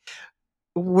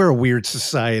a weird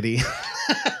society.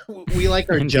 We like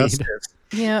our justice.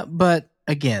 Yeah, but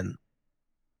again,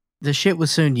 the shit with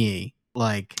Soon Yi,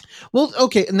 like, well,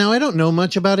 okay. Now I don't know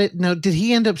much about it. Now, did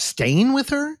he end up staying with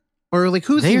her, or like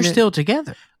who's they are still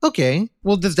together? Okay,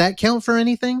 well, does that count for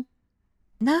anything?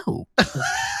 No,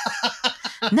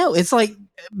 no. It's like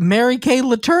Mary Kay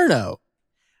Letourneau.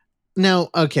 Now,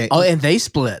 okay. Oh, and they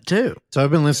split too. So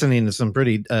I've been listening to some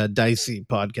pretty dicey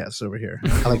podcasts over here.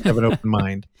 I like to have an open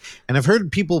mind. And I've heard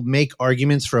people make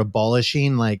arguments for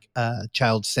abolishing like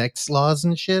child sex laws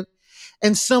and shit.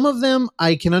 And some of them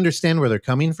I can understand where they're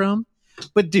coming from.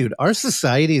 But dude, our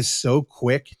society is so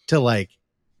quick to like,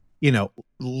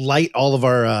 light all of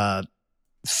our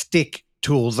stick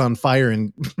tools on fire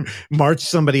and march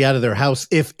somebody out of their house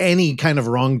if any kind of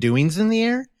wrongdoings in the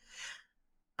air.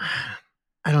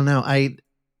 I don't know. I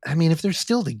mean, if they're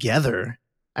still together,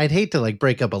 I'd hate to like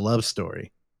break up a love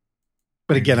story.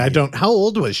 But again, I don't. How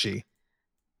old was she?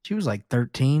 She was like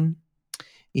 13.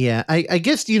 Yeah, I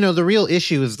guess, the real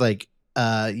issue is like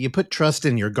you put trust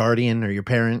in your guardian or your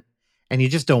parent, and you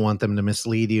just don't want them to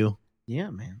mislead you.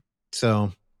 Yeah, man.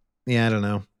 So, yeah, I don't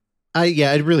know.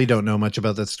 I really don't know much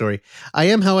about that story. I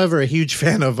am, however, a huge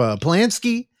fan of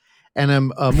Polanski, and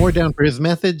I'm more down for his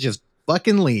method. Just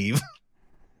fucking leave.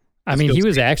 I mean, he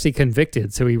was actually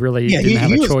convicted, so he really didn't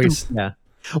have a choice. Yeah.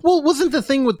 Well, wasn't the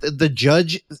thing with the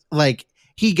judge, like,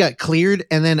 he got cleared,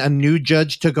 and then a new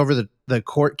judge took over the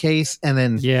court case, and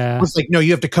then was like, no,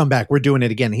 you have to come back. We're doing it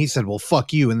again. He said, well,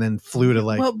 fuck you, and then flew to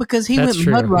like... Well, because he went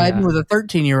mud riding with a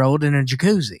 13-year-old in a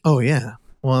jacuzzi. Oh, yeah.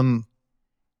 Well,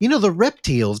 the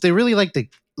reptiles, they really like to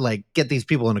like get these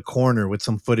people in a corner with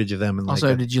some footage of them. And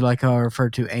also, did you like how I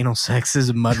referred to anal sex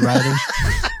as mud riding?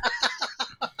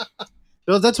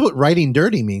 Well, that's what riding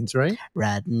dirty means, right?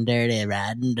 Riding dirty,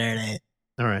 riding dirty.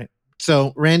 All right.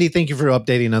 So, Randy, thank you for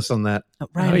updating us on that.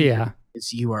 Oh, yeah.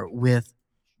 You are with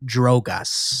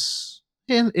Drogas.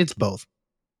 And it's both.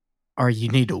 Or you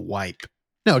need to wipe.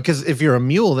 No, because if you're a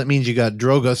mule, that means you got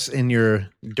Drogas in your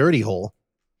dirty hole.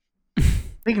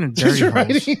 Speaking of dirty holes.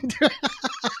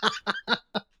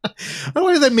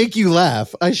 Why did that make you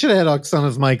laugh? I should have had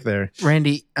Oksana's mic there.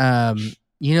 Randy,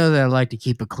 you know that I like to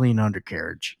keep a clean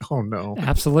undercarriage. Oh, no.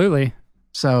 Absolutely.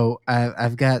 So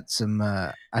I've got some,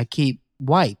 I keep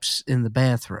wipes in the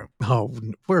bathroom. Oh,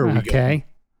 where are we going?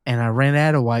 And I ran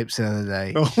out of wipes the other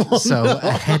day. Oh, so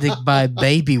I had to buy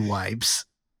baby wipes.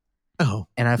 Oh.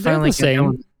 And I finally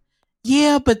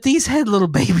Yeah, but these had little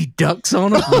baby ducks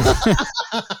on them.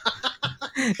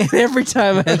 And every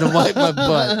time I had to wipe my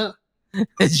butt,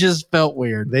 it just felt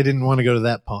weird. They didn't want to go to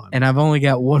that pond. And I've only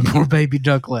got one more baby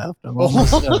duck left. I'm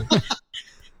almost done.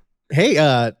 Hey,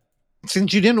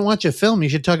 since you didn't watch a film, you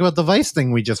should talk about the Vice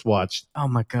thing we just watched. Oh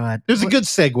my God. There's a good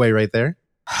segue right there.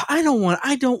 In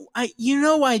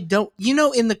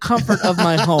the comfort of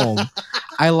my home,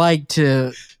 I like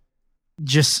to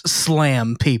just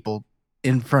slam people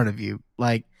in front of you.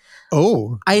 Like,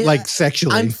 like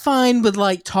sexually. I'm fine with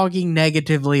like talking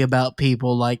negatively about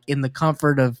people, like in the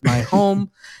comfort of my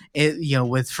home,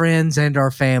 with friends and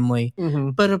our family.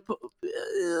 Mm-hmm. But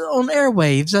on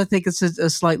airwaves, I think it's a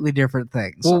slightly different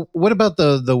thing. So, Well, what about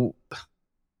the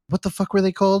what the fuck were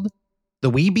they called?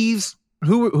 The Weebies?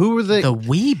 Who were the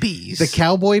Weebies, the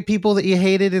cowboy people that you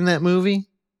hated in that movie?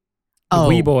 The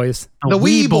Wee Boys. The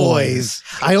Wee Boys.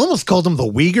 I almost called them the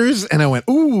Uyghurs, and I went,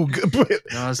 ooh,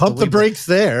 pump the brakes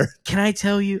there. Can I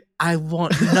tell you, I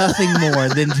want nothing more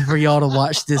than for y'all to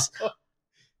watch this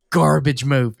garbage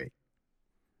movie.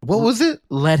 What was it?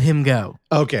 Let Him Go.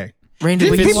 Okay. Randy,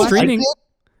 If will you it's watch it? streaming,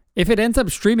 if it ends up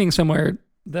streaming somewhere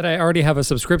that I already have a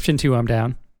subscription to, I'm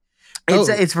down.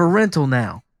 It's for rental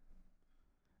now.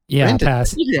 Yeah, Rented.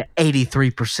 pass. You get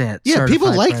 83%. Yeah, people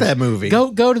certified like friends. that movie.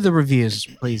 Go to the reviews,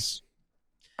 please,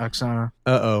 Oksana.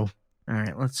 Uh-oh. All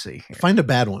right, let's see here. Find a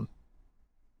bad one.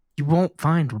 You won't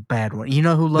find a bad one. You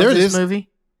know who There loved it this is. movie?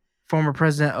 Former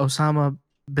President Osama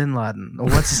bin Laden. Or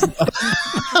what's his name?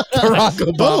 Barack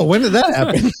Obama. Oh, when did that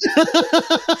happen?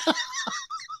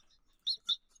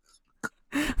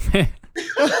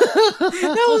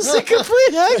 That was a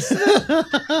complete accident.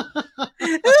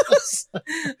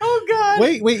 Oh God!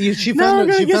 Wait! She Now I'm found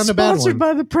gonna she get found a bad sponsored one.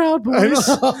 by the Proud Boys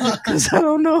I because I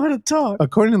don't know how to talk.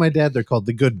 According to my dad, they're called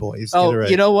the Good Boys. Get it Oh, right.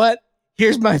 you know what?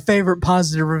 Here's my favorite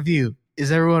positive review.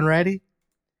 Is everyone ready?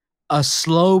 A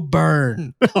Slow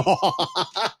Burn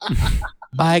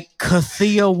by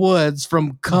Kathia Woods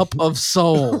from Cup of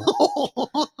Soul.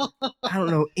 I don't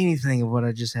know anything of what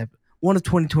I just happened. One of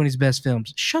 2020's best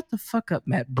films. Shut the fuck up,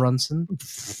 Matt Brunson.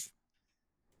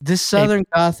 This Southern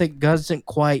Gothic doesn't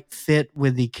quite fit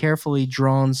with the carefully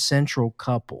drawn central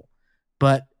couple,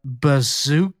 but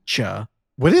Bazoocha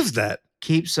What is that?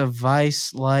 keeps a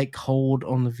vice-like hold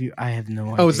on the view. I have no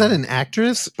idea. Oh, is that an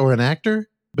actress or an actor?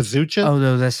 Bazoocha? Oh,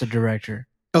 no, that's the director.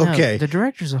 No, okay. the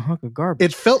director's a hunk of garbage.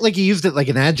 It felt like he used it like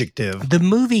an adjective. The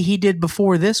movie he did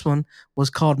before this one was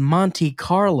called Monte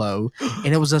Carlo,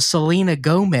 and it was a Selena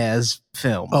Gomez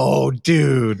film. Oh,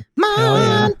 dude.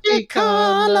 Monte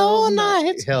Carlo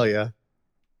Nights. Hell yeah.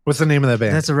 What's the name of that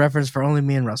band? That's a reference for only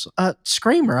me and Russell.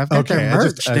 Screamer. I've got Okay, their I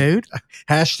merch, just- dude.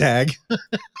 Hashtag.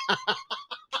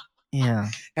 Yeah.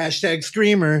 Hashtag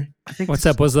Screamer. I think What's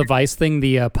up? Was the Vice thing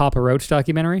the Papa Roach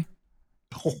documentary?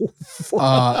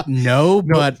 no,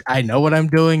 but I know what I'm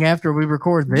doing after we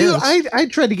record this. Dude, I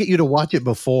tried to get you to watch it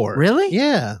before. Really?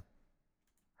 Yeah.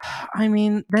 I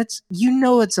mean, it's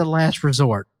a last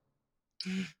resort.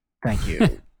 Thank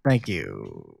you. Thank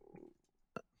you.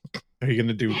 Are you going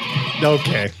to do...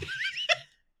 Okay.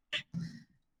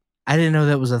 I didn't know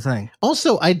that was a thing.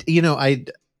 Also, I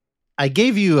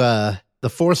gave you the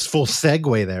forceful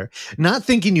segue there, not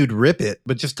thinking you'd rip it,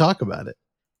 but just talk about it.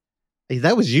 Hey,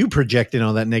 that was you projecting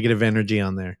all that negative energy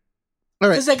on there. All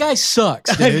right. Because that guy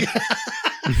sucks, dude.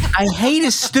 I hate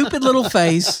his stupid little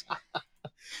face.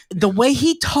 The way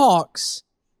he talks,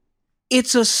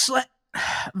 it's a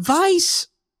Vice.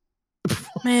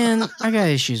 Man, I got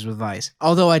issues with Vice.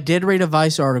 Although I did read a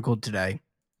Vice article today.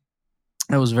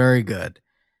 That was very good.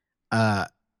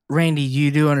 Randy,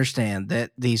 you do understand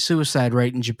that the suicide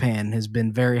rate in Japan has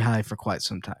been very high for quite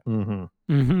some time.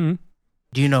 Mm-hmm. Mm-hmm.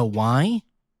 Do you know why?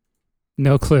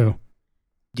 No clue.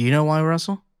 Do you know why,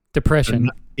 Russell?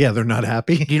 Depression. Yeah, they're not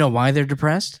happy Do you know why they're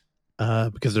depressed?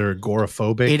 because they're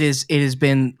agoraphobic. It has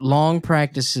been long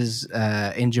practices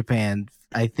in Japan,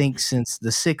 I think since the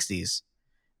 60s,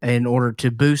 in order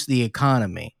to boost the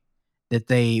economy, that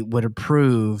they would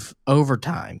approve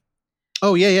overtime.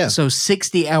 Oh, yeah. So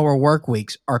 60-hour work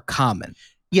weeks are common.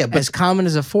 Yeah, but As common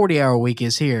as a 40-hour week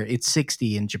is here, it's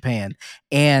 60 in Japan.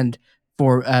 And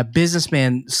for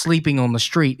businessmen, sleeping on the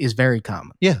street is very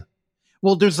common.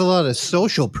 well, there's a lot of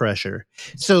social pressure.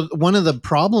 So one of the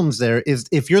problems there is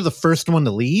if you're the first one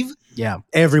to leave, Yeah,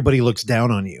 everybody looks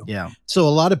down on you. yeah. So a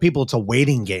lot of people, it's a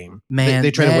waiting game. Man, They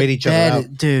try to wait each other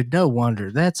out. Dude, no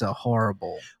wonder. That's a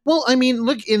horrible. Well, I mean,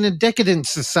 look, in a decadent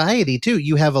society, too,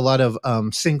 you have a lot of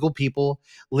single people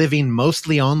living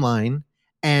mostly online,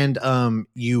 and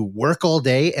you work all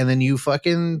day, and then you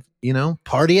fucking,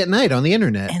 party at night on the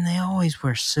internet. And they always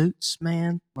wear suits,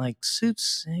 man. Like,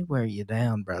 suits, they wear you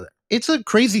down, brother. It's a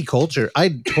crazy culture.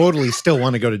 I totally still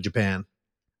want to go to Japan.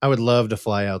 I would love to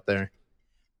fly out there.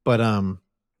 But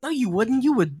No, you wouldn't.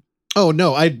 You would. oh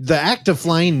no, the act of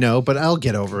flying, no, but I'll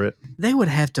get over it. They would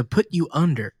have to put you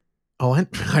under. Oh, I've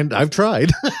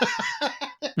tried.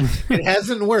 It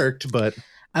hasn't worked, but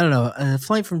I don't know. A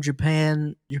flight from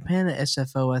Japan to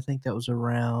SFO, I think that was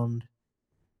around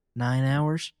 9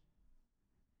 hours.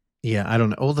 yeah, I don't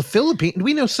know. Well, the Philippines,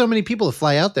 we know so many people that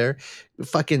fly out there.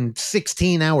 Fucking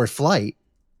 16-hour flight.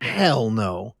 Hell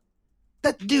no.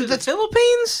 That's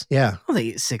Philippines? Yeah. I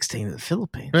think it's 16 to the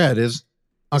Philippines. Yeah, it is.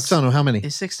 Oksana, how many?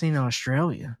 It's 16 in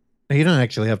Australia. You don't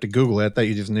actually have to Google it. I thought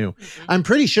you just knew. I'm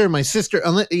pretty sure my sister,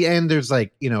 and there's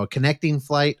like, a connecting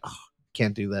flight. Oh,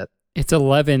 can't do that. It's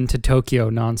 11 to Tokyo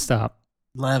nonstop.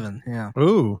 11, yeah.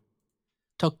 Ooh.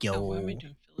 Tokyo. Oh, why am I doing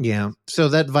Philippines? Yeah. So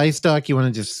that Vice doc, you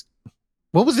want to just,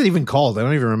 what was it even called? I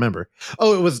don't even remember.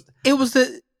 Oh, it was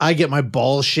the I get my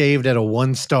balls shaved at a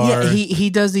 1-star. Yeah, he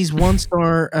does these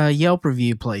 1-star Yelp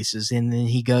review places, and then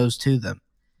he goes to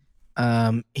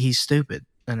them. He's stupid,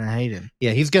 and I hate him.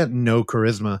 Yeah, he's got no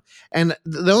charisma. And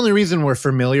the only reason we're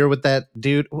familiar with that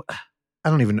dude, I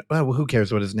don't even know. Who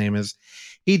cares what his name is?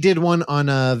 He did one on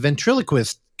a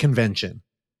ventriloquist convention.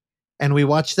 And we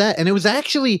watched that. And it was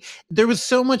actually, there was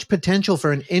so much potential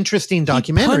for an interesting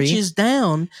documentary. He punches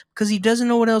down because he doesn't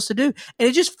know what else to do. And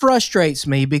it just frustrates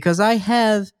me because I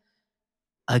have,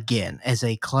 again, as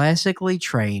a classically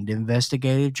trained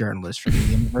investigative journalist from the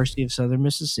University of Southern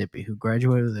Mississippi who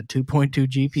graduated with a 2.2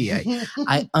 GPA,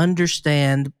 I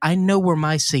understand, I know where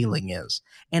my ceiling is.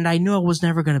 And I knew I was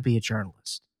never going to be a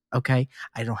journalist. Okay?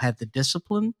 I don't have the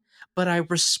discipline, but I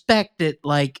respect it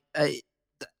like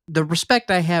the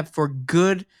respect I have for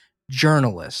good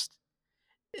journalists.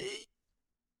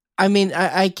 I mean,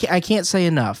 I can't say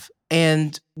enough.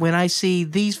 And when I see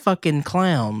these fucking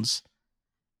clowns,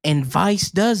 and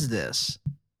Vice does this,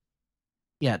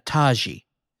 yeah, Taji,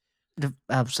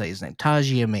 I'll say his name,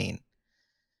 Taji Amin.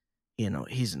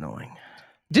 He's annoying.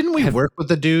 Didn't we work with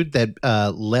the dude that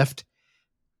left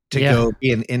to go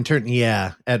be an intern?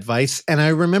 Yeah, at Vice. And I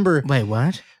remember. Wait,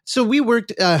 what? So we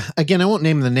worked, again, I won't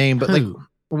name the name, but Who? like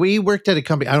we worked at a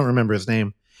company. I don't remember his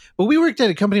name, but we worked at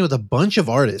a company with a bunch of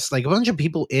artists, like a bunch of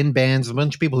people in bands, a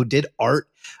bunch of people who did art,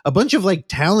 a bunch of like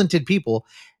talented people.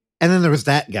 And then there was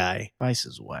that guy. Vice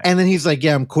is whack. And then he's like,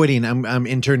 yeah, I'm quitting. I'm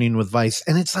interning with Vice.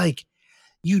 And it's like,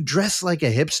 you dress like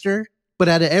a hipster, but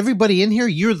out of everybody in here,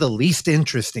 you're the least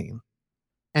interesting.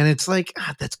 And it's like,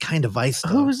 that's kind of Vice, though.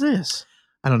 Who is this?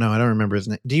 I don't know. I don't remember his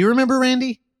name. Do you remember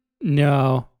Randy?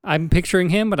 No, I'm picturing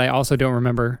him, but I also don't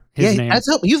remember his name.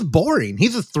 He's boring.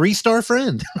 He's a 3-star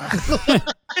friend.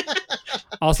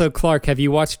 Also, Clark, have you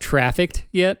watched Trafficked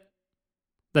yet?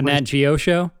 The Nat Geo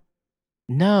show?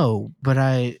 No, but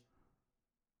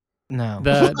No.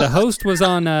 The host was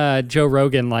on Joe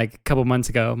Rogan like a couple months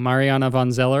ago, Mariana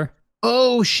von Zeller.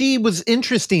 Oh, she was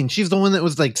interesting. She's the one that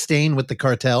was like staying with the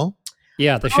cartel.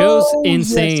 Yeah, the show's Oh,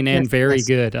 insane yes, and very yes.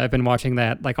 good. I've been watching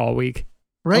that like all week.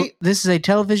 Right? Oh, this is a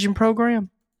television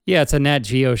program? Yeah, it's a Nat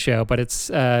Geo show, but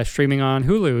it's streaming on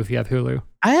Hulu if you have Hulu.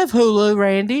 I have Hulu,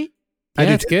 Randy.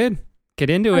 Yeah, it's good. Get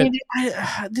into it. Randy,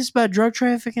 this is about drug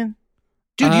trafficking?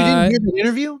 Dude, you didn't hear the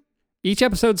interview? Each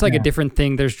episode's like Yeah. a different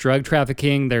thing. There's drug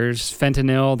trafficking, there's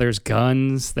fentanyl, there's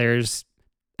guns, there's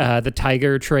the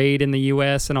tiger trade in the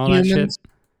U.S. and all that Humans? shit.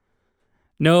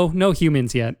 No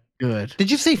humans yet. Good. Did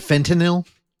you say fentanyl?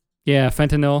 Yeah,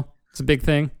 fentanyl. It's a big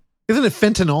thing. Isn't it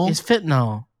fentanyl? It's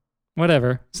fentanyl.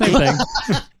 Whatever. Same thing.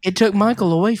 It took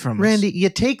Michael away from us. Randy, you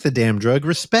take the damn drug,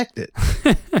 respect it.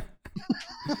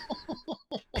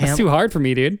 It's too hard for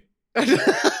me, dude. I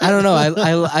don't know.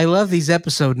 I love these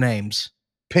episode names.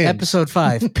 Pimps. Episode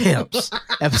 5, pimps.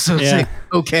 Episode Yeah. 6,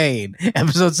 cocaine.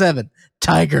 Episode 7,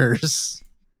 tigers.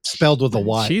 Spelled with a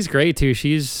Y. She's great too.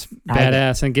 She's Tiger.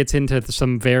 badass and gets into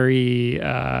some very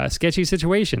sketchy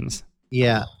situations.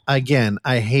 Yeah. Again,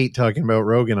 I hate talking about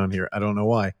Rogan on here. I don't know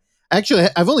why. Actually,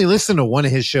 I've only listened to one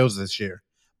of his shows this year,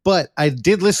 but I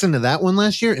did listen to that one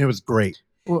last year, and it was great.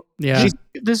 Well, Yeah.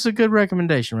 this is a good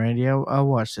recommendation, Randy. I'll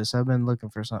watch this. I've been looking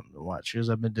for something to watch because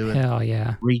I've been doing Hell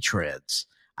yeah. retreads.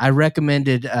 I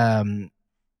recommended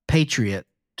Patriot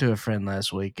to a friend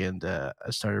last week, and I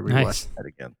started rewatching Nice. that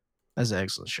again. That's an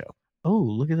excellent show. Oh,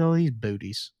 look at all these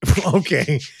booties.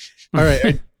 Okay. All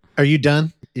right. Are you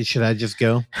done? Should I just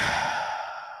go?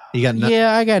 You got nothing?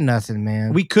 Yeah, I got nothing,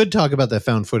 man. We could talk about that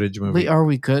found footage movie.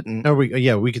 We couldn't.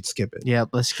 Yeah, we could skip it. Yeah,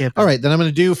 let's skip it. All right, then I'm going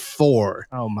to do 4.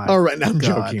 Oh my. All right, I'm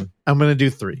God. joking. I'm going to do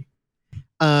 3.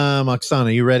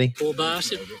 Oksana, you ready? Poor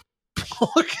bastard.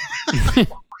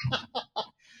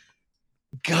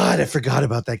 God, I forgot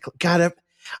about that. God,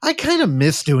 I kind of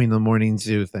miss doing the morning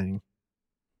zoo thing.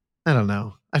 I don't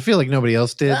know. I feel like nobody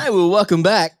else did. Hi, well, welcome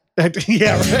back.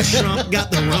 Yeah, right. Trump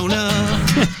got the Rona.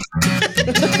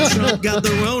 Trump got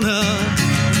the Rona.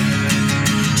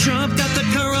 Trump got the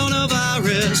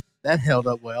coronavirus. That held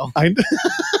up well. It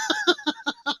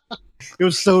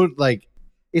was so like,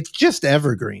 it's just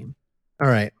evergreen. All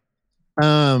right.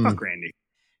 Fuck Randy.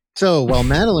 So while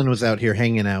Madeline was out here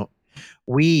hanging out,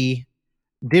 we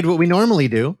did what we normally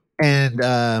do. And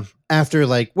after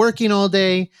like working all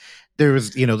day, there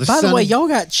was, the By sun. the way, y'all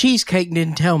got cheesecake and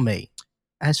didn't tell me.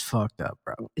 That's fucked up,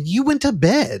 bro. You went to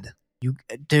bed.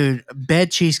 Dude,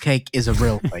 bed cheesecake is a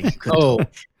real thing. You couldn't Oh, tell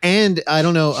me. and I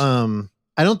don't know.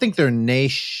 I don't think they're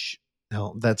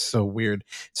No, that's so weird.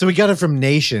 So we got it from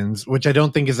Nations, which I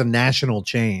don't think is a national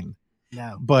chain.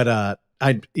 No. But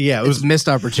it It was was missed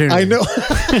opportunity. I know.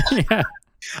 Yeah.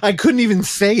 I couldn't even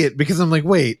say it because I'm like,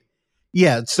 wait.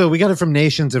 Yeah, so we got it from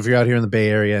Nations if you're out here in the Bay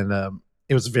Area, and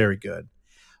it was very good.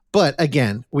 But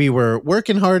again, we were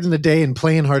working hard in the day and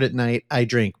playing hard at night. I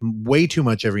drank way too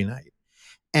much every night.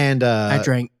 And I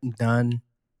drank none.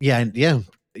 Yeah.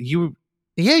 You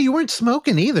weren't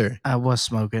smoking either. I was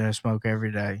smoking. I smoke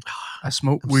every day. I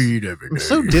smoke weed every day. I'm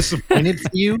so disappointed for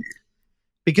you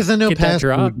because I know Get that past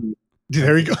drop. movies-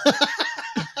 There you go.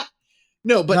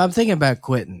 No, but No, I'm thinking about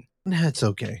quitting. that's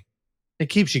okay. It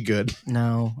keeps you good.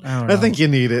 No, I don't know. I think you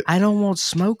need it. I don't want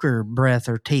smoker breath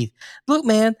or teeth. Look,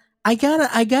 man, I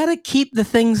gotta keep the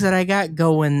things that I got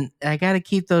going. I gotta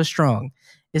keep those strong.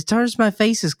 As far as my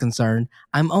face is concerned,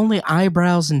 I'm only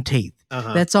eyebrows and teeth.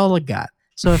 Uh-huh. That's all I got.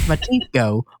 So if my teeth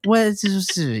go,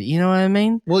 you know what I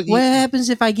mean? Well, What happens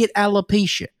if I get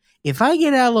alopecia? If I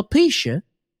get alopecia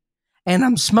and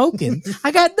I'm smoking,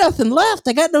 I got nothing left.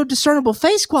 I got no discernible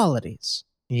face qualities.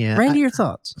 yeah. Randy, your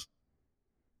thoughts?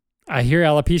 I hear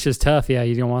alopecia's tough. Yeah,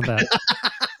 you don't want that.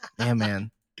 Yeah,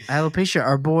 man. Alopecia,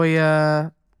 our boy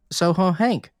Soho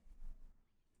Hank.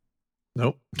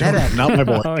 Nope. That Not my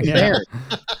boy. Oh, yeah. There.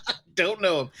 Don't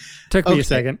know him. Took me Okay. a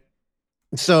second.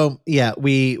 So yeah,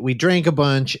 we drank a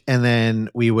bunch and then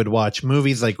we would watch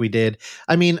movies like we did.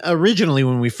 I mean, originally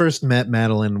when we first met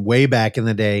Madeline way back in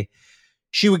the day,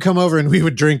 she would come over and we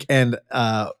would drink. And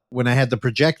when I had the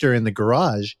projector in the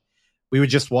garage, we would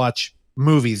just watch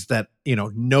movies that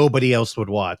nobody else would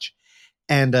watch.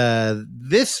 And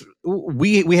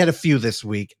we had a few this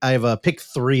week. I've picked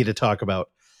 3 to talk about.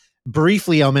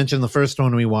 Briefly, I'll mention the first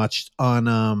one we watched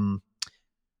on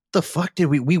the fuck did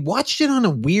we watched it on a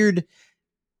weird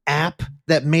app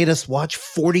that made us watch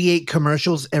 48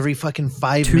 commercials every fucking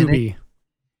 5 minutes.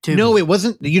 Tubi. No, it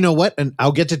wasn't. You know what? And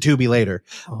I'll get to Tubi later.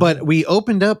 Oh. But we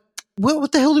opened up.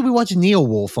 What the hell did we watch Neo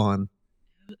Wolf on?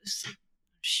 It was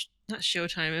not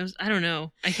Showtime. It was, I don't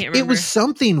know. I can't remember. It was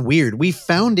something weird. We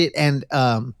found it, and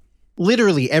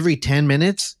literally every 10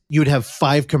 minutes, you'd have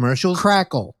 5 commercials.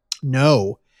 Crackle.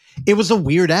 No, it was a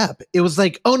weird app. It was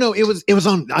like, oh no, it was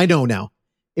on. I know now.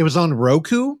 It was on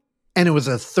Roku, and it was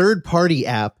a third-party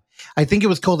app. I think it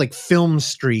was called like Film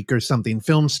Streak or something.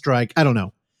 Film Strike. I don't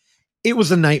know. It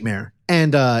was a nightmare,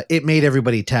 and it made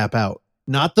everybody tap out.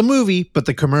 Not the movie, but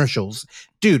the commercials.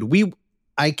 Dude,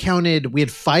 I counted. We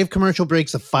had 5 commercial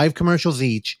breaks of 5 commercials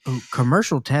each. Ooh,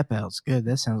 commercial tap out's good.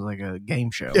 That sounds like a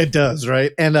game show. It does,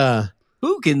 right? And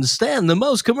Who can stand the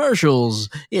most commercials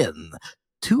in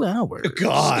 2 hours?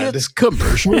 God. It's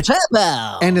commercial tap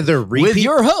out. and they're repeat. with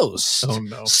your host, Oh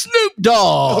no. Snoop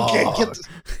Dogg.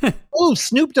 Okay,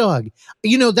 Snoop Dogg.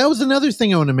 That was another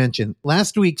thing I want to mention.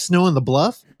 Last week, Snow on the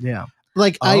Bluff. Yeah.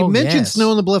 Like I Oh, mentioned yes.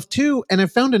 Snow on the Bluff too, and I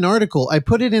found an article. I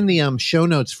put it in the show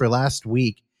notes for last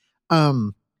week.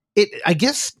 I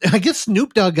guess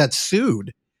Snoop Dogg got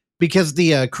sued because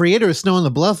the creator of Snow on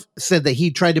the Bluff said that he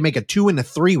tried to make a 2 and a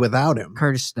 3 without him.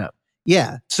 Curtis Snow.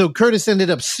 Yeah, so Curtis ended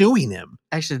up suing him.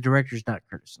 Actually, the director's not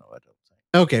Curtis Snow, I don't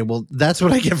think. Okay, well that's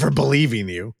what I get for believing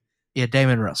you. Yeah,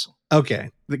 Damon Russell. Okay.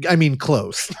 I mean,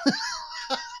 close.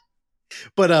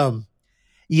 But,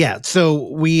 yeah, so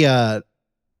we, I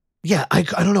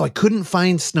don't know. I couldn't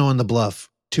find Snow on the Bluff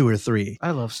 2 or 3,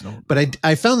 I love Snow. but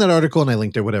I found that article and I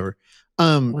linked it, whatever.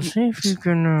 Well, see if you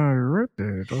can rip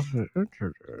it off the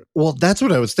internet. Well, that's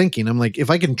what I was thinking. I'm like,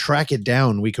 if I can track it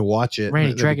down, we could watch it. Randy,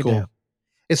 That'd track be it down.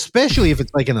 Especially if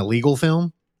it's like an illegal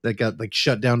film that got like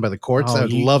shut down by the courts. I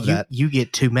would love that. You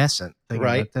get too messing. Think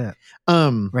Right. about that.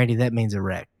 Um, Randy, that means a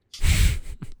wreck.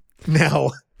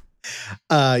 now,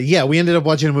 yeah, we ended up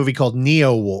watching a movie called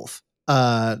Neo Wolf.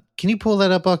 Can you pull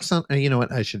that up, Oxon? You know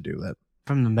what? I should do that.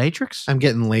 From The Matrix? I'm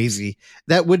getting lazy.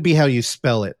 That would be how you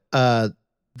spell it.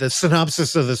 The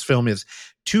synopsis of this film is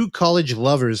 2 college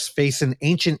lovers face an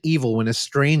ancient evil when a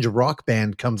strange rock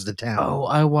band comes to town. Oh,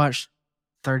 I watched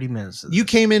 30 minutes of You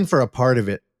this. came in for a part of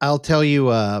it. I'll tell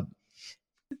you,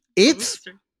 it's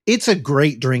It's a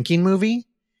great drinking movie.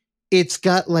 It's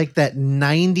got like that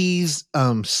 90s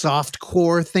soft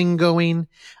core thing going.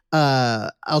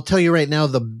 I'll tell you right now,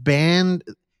 the band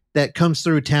that comes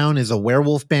through town is a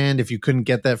werewolf band, if you couldn't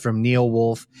get that from Neil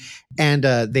Wolf. And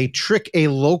they trick a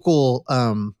local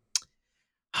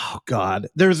oh God,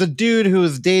 there's a dude who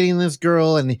was dating this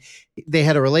girl and they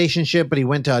had a relationship, but he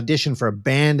went to audition for a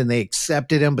band and they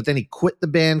accepted him, but then he quit the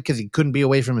band because he couldn't be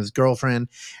away from his girlfriend,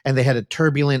 and they had a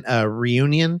turbulent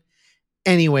reunion.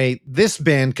 Anyway, this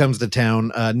band comes to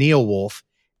town, Neil Wolf,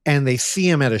 and they see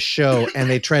him at a show and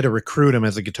they try to recruit him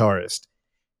as a guitarist.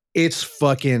 It's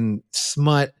fucking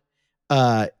smut.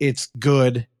 It's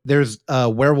good. There's a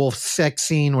werewolf sex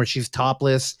scene where she's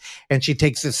topless and she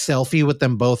takes a selfie with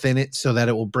them both in it so that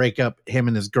it will break up him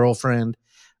and his girlfriend.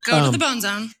 Go to the Bone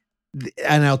Zone.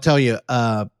 And I'll tell you,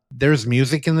 there's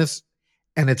music in this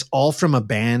and it's all from a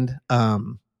band.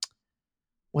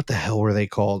 What the hell were they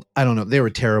called? I don't know. They were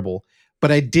terrible.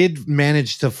 But I did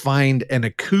manage to find an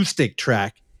acoustic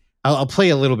track. I'll play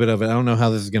a little bit of it. I don't know how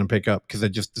this is going to pick up because I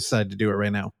just decided to do it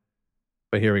right now.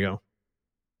 But here we go.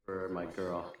 For my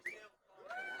girl.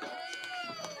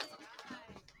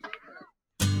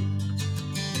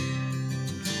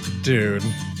 Dude.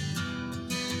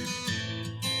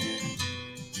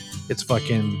 It's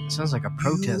fucking... Sounds like a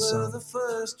protest song. The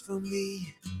first for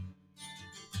me.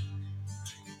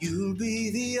 You'll be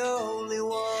the only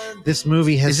one. This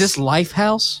movie has... Is this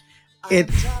Lifehouse?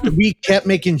 We kept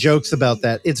making jokes about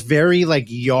that. It's very like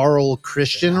Jarl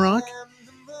Christian rock.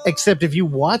 Except if you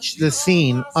watch the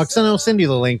scene... Oksana, I'll send you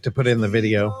the link to put in the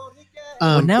video.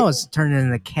 Well, now it's turning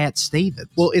into Cat Stevens.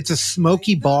 Well, it's a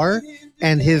smoky bar,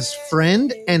 and his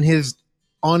friend and his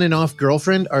on and off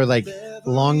girlfriend are like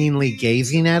longingly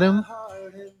gazing at him.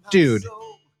 Dude,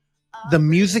 the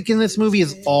music in this movie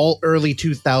is all early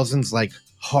 2000s, like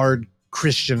hard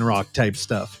Christian rock type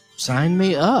stuff. Sign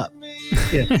me up.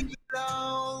 Yeah,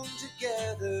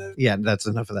 yeah, that's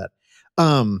enough of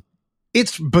that.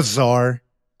 It's bizarre.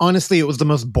 Honestly, it was the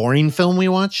most boring film we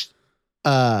watched.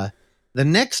 The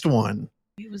next one.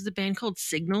 Was the band called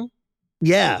Signal?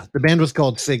 Yeah, the band was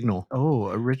called Signal. Oh,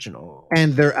 original.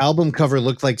 And their album cover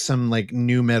looked like some like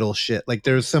new metal shit. Like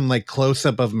there was some like close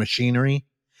up of machinery.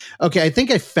 Okay, I think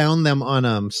I found them on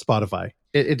Spotify.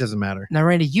 It doesn't matter. Now,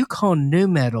 Randy, you call new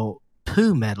metal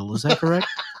poo metal. Is that correct?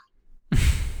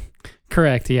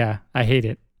 Correct. Yeah, I hate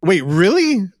it. Wait,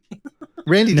 really?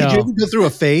 Randy, No. did you ever go through a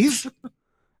phase?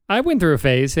 I went through a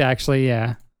phase, actually.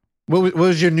 Yeah. What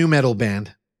was your new metal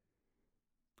band?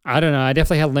 I don't know. I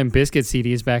definitely had Limp Bizkit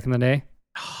CDs back in the day.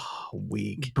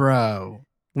 Weak. Bro.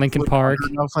 Linkin Park.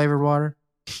 No flavored water?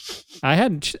 I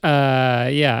had,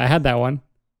 I had that one.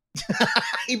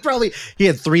 He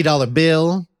had $3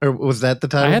 bill, or was that the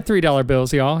title? I had $3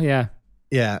 bills, y'all. Yeah.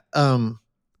 Yeah.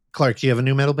 Clark, do you have a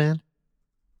new metal band?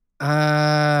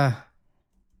 I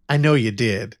know you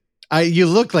did. You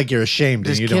look like you're ashamed.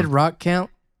 Does and you Kid don't. Rock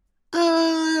count?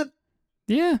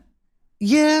 Yeah.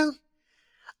 Yeah.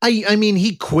 I mean,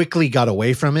 he quickly got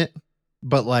away from it,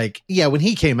 but like, yeah, when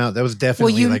he came out, that was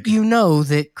definitely Well, you know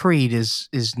that Creed is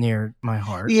near my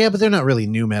heart. Yeah, but they're not really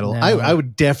new metal. No. I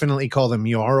would definitely call them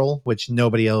Jarl, which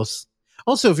nobody else.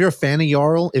 Also, if you're a fan of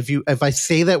Jarl, if I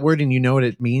say that word and you know what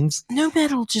it means, New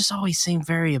metal just always seemed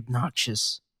very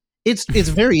obnoxious. it's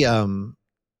very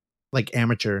like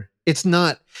amateur. It's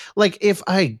not like if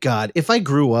I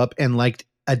grew up and liked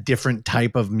a different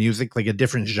type of music, like a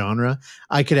different genre,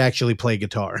 I could actually play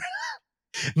guitar.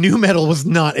 New metal was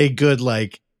not a good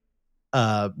like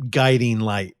guiding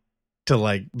light to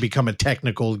like become a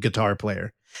technical guitar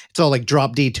player. It's all like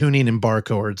drop D tuning and bar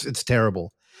chords. It's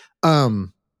terrible.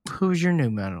 Who's your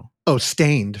new metal? Oh,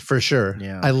 Stained for sure.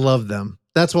 Yeah. I love them.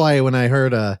 That's why when I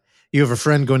heard you have a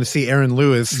friend going to see Aaron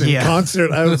Lewis in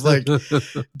concert, I was like,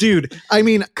 dude, I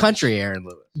mean, country Aaron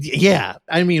Lewis. Yeah.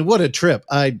 I mean, what a trip.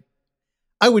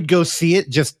 I would go see it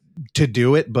just to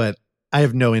do it, but I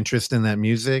have no interest in that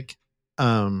music. I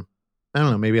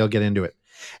don't know. Maybe I'll get into it.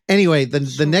 Anyway,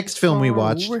 the next film we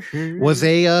watched was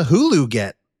a Hulu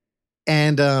get.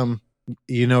 And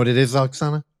you know what it is,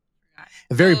 Oksana?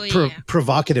 A very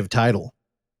provocative title.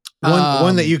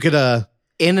 One that you could...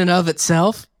 In and of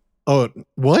itself? Oh,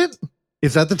 what?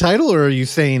 Is that the title, or are you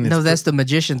saying... No, that's the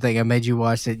magician thing I made you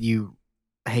watch that you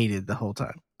hated the whole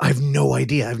time. I have no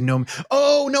idea.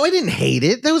 Oh, no, I didn't hate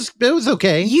it. That was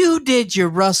okay. You did your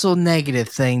Russell negative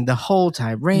thing the whole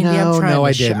time. Randy,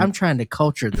 I'm trying to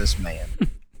culture this man.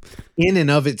 In and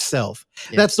of itself.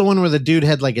 Yeah. That's the one where the dude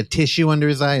had like a tissue under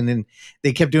his eye and then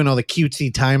they kept doing all the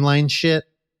cutesy timeline shit.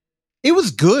 It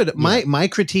was good. My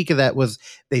critique of that was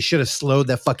they should have slowed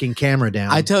that fucking camera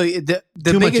down. I tell you, the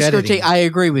Too much biggest editing. critique, I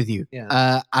agree with you.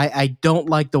 Yeah. I don't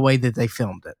like the way that they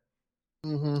filmed it.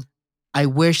 Mm-hmm. I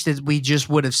wish that we just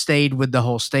would have stayed with the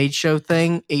whole stage show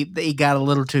thing. It got a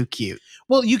little too cute.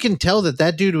 Well, you can tell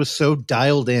that dude was so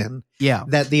dialed in Yeah.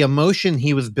 that the emotion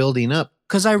he was building up.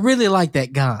 Because I really like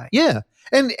that guy. Yeah.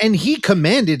 And he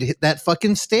commanded that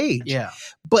fucking stage. Yeah.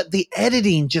 But the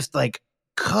editing just like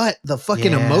cut the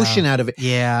fucking emotion out of it.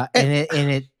 Yeah. And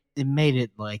it made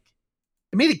it like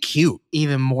It made it cute.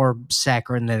 even more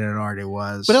saccharine than it already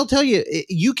was. But I'll tell you,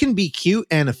 you can be cute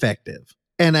and effective.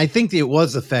 And I think it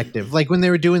was effective. Like when they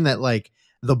were doing that, like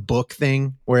the book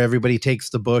thing where everybody takes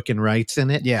the book and writes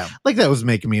in it. yeah. Like that was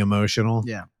making me emotional.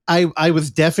 Yeah. I was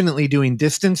definitely doing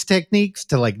distance techniques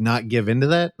to like not give into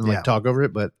that and like Yeah. talk over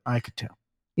it. But I could tell.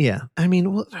 yeah, I mean,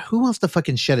 who wants to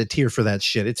fucking shed a tear for that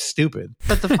shit? It's stupid.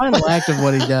 But the final act of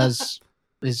what he does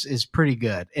is pretty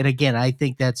good. And again, I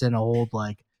think that's an old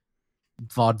like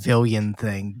vaudevillian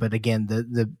thing. But again,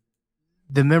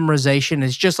 the memorization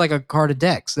is just like a card of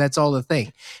decks. That's all the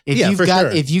thing. If Yeah, you've for got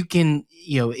sure. if you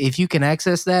can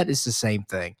access that, it's the same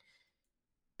thing.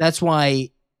 That's why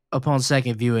upon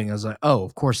second viewing, I was like, oh,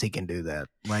 of course he can do that.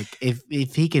 Like if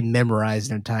he can memorize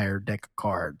an entire deck of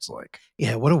cards, like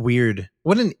Yeah, what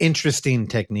an interesting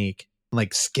technique,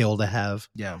 like skill to have.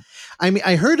 yeah. I mean,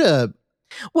 I heard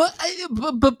Well,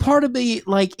 but part of me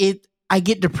like it. I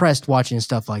get depressed watching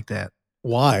stuff like that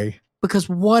why? because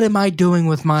what am I doing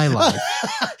with my life?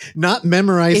 Not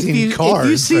memorizing cards.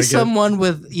 If you see I guess. someone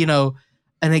with,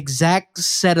 an exact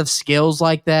set of skills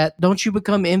like that, don't you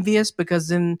become envious? Because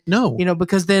then, No.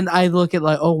 because then I look at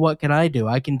like, oh, what can I do?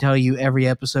 I can tell you every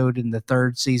episode in the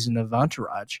 3rd season of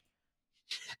Entourage.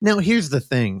 Now, here's the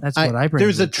thing. That's what I bring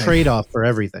There's to a the table. trade-off for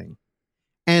everything.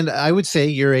 And I would say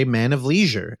you're a man of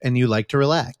leisure and you like to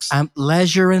relax. I'm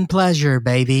leisure and pleasure,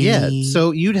 baby. Yeah,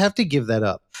 so you'd have to give that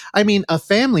up. I mean, a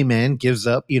family man gives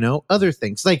up, other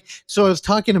things. Like, so I was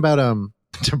talking about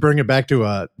to bring it back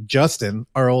to Justin,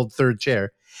 our old third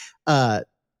chair.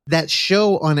 That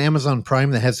show on Amazon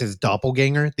Prime that has his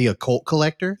doppelganger, the occult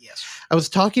collector. Yes. I was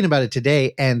talking about it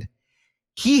today, and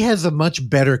he has a much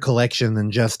better collection than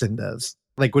Justin does.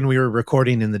 Like when we were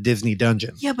recording in the Disney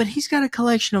dungeon. Yeah, but he's got a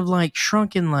collection of like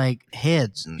shrunken like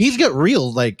heads. And He's got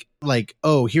real like,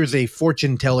 oh, here's a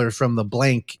fortune teller from the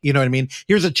blank. You know what I mean?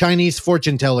 Here's a Chinese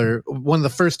fortune teller, one of the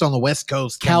first on the West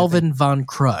Coast. kind of thing. Calvin Von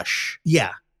Crush.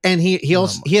 Yeah. And he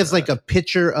also my he has God. like a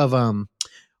picture of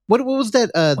what was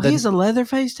that He has a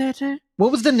Leatherface tattoo?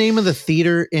 what was the name of the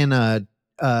theater in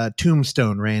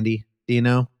Tombstone, Randy? Do you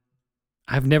know?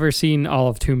 I've never seen all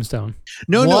of Tombstone.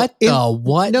 No, what no.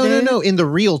 what? No, dude? no, in the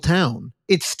real town.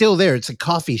 It's still there. It's a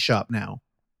coffee shop now.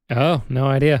 Oh, no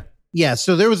idea. Yeah,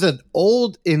 so there was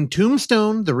in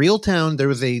Tombstone, the real town, there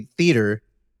was a theater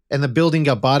and the building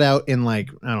got bought out in like,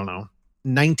 I don't know,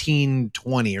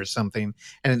 1920 or something.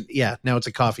 And yeah, now it's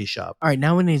a coffee shop. All right,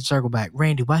 now we need to circle back.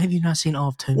 Randy, why have you not seen all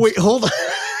of Tombstone? Wait, hold on.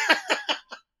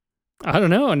 I don't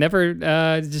know.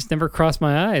 Just never crossed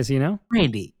my eyes,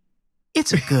 Randy,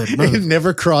 it's a good It movie.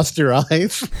 never crossed your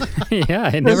eyes.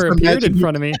 Yeah, it never appeared in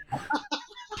front of me.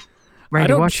 Randy, I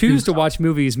don't watch choose to Tombstone. watch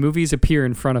movies. Movies appear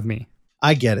in front of me.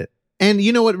 I get it. And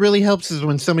you know what really helps is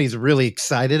when somebody's really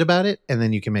excited about it and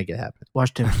then you can make it happen.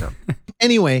 Watch Tombstone.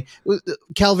 Anyway,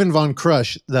 Calvin Von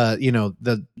Crush,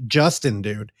 the Justin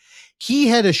dude, he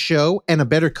had a show and a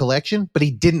better collection, but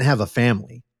he didn't have a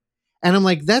family. And I'm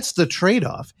like, that's the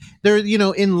trade-off. There,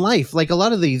 in life, like a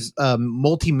lot of these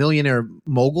multimillionaire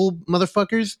mogul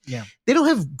motherfuckers, Yeah. they don't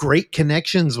have great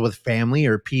connections with family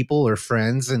or people or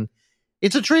friends, and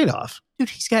it's a trade-off. Dude,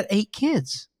 he's got 8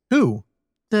 kids. Who?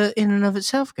 The in and of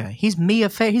itself guy. He's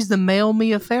he's the male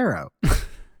Mia Farrow.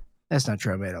 That's not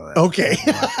true. I made all that. Okay.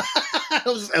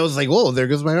 I was like, whoa, there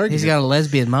goes my argument. He's got a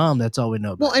lesbian mom. That's all we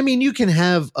know about. Well, I mean, you can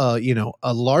have,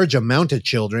 a large amount of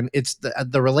children. It's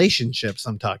the relationships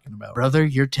I'm talking about. Brother,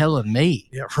 you're telling me.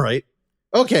 Yeah, right.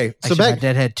 Okay, so Actually, my back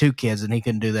dad had 2 kids and he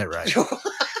couldn't do that right.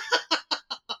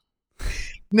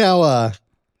 now,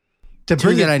 to 2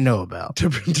 bring that it I know about. to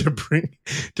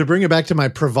bring it back to my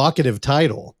provocative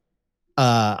title,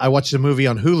 I watched a movie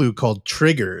on Hulu called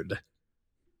Triggered.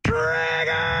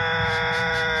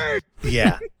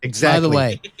 Yeah, exactly. By the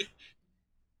way,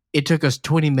 it took us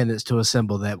 20 minutes to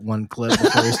assemble that one clip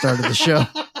before we started the show.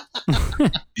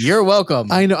 You're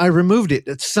welcome. I know I removed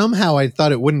it. Somehow I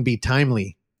thought it wouldn't be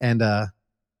timely and or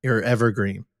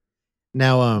evergreen.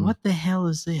 Now, what the hell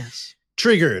is this?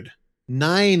 Triggered.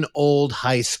 9 old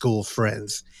high school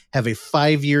friends have a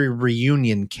 5-year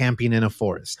reunion camping in a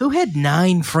forest. Who had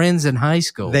 9 friends in high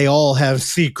school? They all have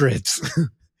secrets.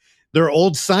 Their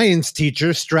old science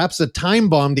teacher straps a time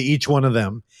bomb to each one of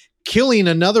them. Killing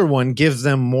another one gives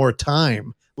them more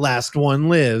time. Last one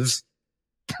lives.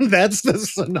 That's the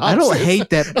synopsis. I don't hate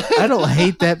that. I don't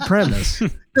hate that premise.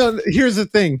 No, here's the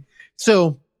thing.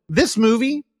 So this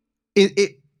movie,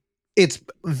 it's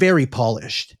very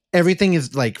polished. Everything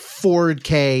is like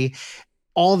 4K.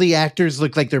 All the actors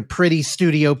look like they're pretty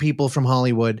studio people from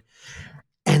Hollywood.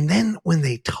 And then when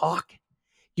they talk,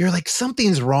 you're like,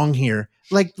 something's wrong here.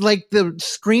 Like the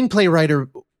screenplay writer,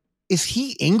 is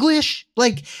he English?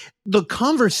 Like the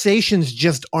conversations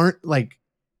just aren't like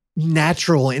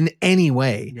natural in any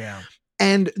way. Yeah.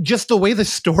 And just the way the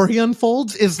story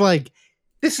unfolds is like,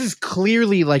 this is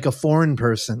clearly like a foreign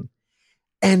person.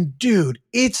 And dude,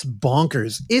 it's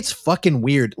bonkers. It's fucking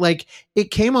weird. Like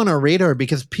it came on our radar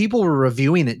because people were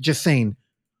reviewing it just saying,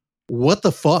 what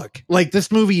the fuck? Like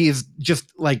this movie is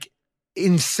just like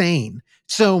insane.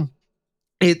 So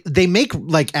they make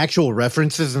like actual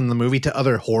references in the movie to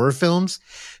other horror films.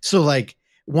 So like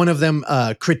one of them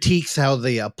critiques how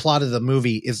the plot of the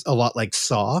movie is a lot like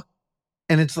Saw.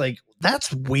 And it's like,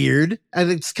 that's weird.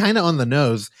 And it's kind of on the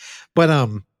nose. But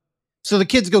so the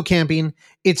kids go camping.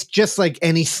 It's just like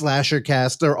any slasher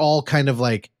cast. They're all kind of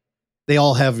like, they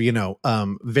all have,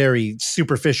 very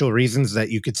superficial reasons that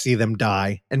you could see them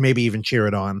die and maybe even cheer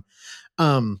it on.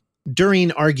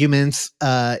 During arguments,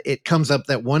 it comes up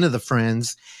that one of the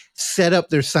friends set up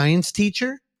their science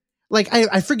teacher. Like,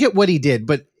 I forget what he did,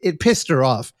 but it pissed her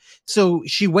off. So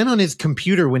she went on his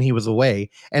computer when he was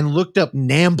away and looked up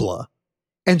Nambla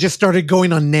and just started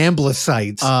going on Nambla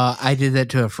sites. I did that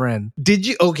to a friend. Did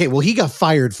you? Okay, well, he got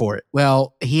fired for it.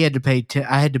 Well, he had to pay.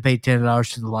 I had to pay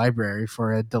 $10 to the library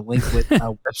for a delinquent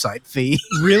website fee.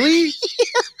 Really?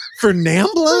 For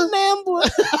Nambla?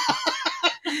 Nambla.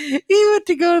 He went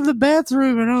to go to the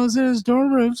bathroom, and I was in his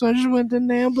dorm room, so I just went to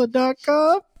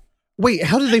Nambla.com. Wait,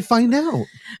 how did they find out?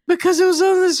 Because it was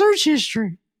on the search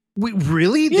history. Wait,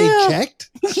 really? Yeah. They checked?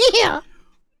 Yeah.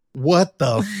 What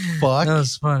the fuck? That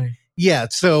was funny. Yeah,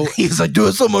 so He's like, do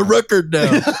us on my record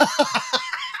now.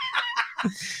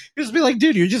 just be like,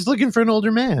 dude, you're just looking for an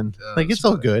older man. Like, it's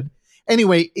all good.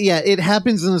 Anyway, yeah, it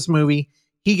happens in this movie.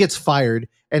 He gets fired,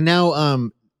 and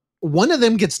now one of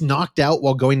them gets knocked out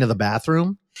while going to the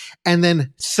bathroom, and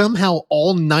then somehow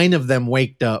all 9 of them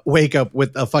wake up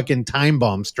with a fucking time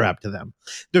bomb strapped to them.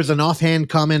 There's an offhand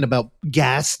comment about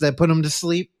gas that put them to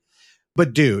sleep.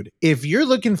 But dude, if you're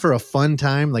looking for a fun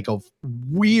time, like a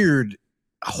weird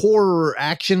horror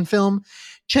action film,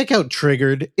 check out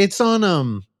Triggered. It's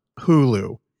on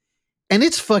Hulu, and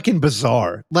it's fucking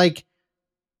bizarre. Like,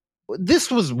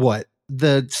 this was what,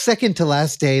 the second to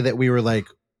last day that we were like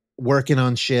working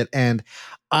on shit, and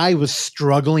I was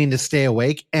struggling to stay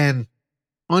awake. And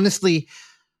honestly,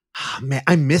 man,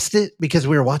 I missed it because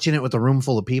we were watching it with a room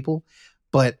full of people.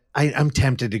 But I'm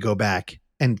tempted to go back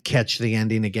and catch the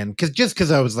ending again,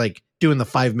 because I was like doing the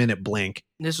 5-minute blink.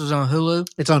 This was on Hulu?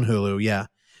 It's on Hulu, yeah.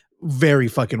 Very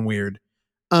fucking weird.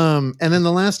 And then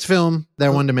the last film that I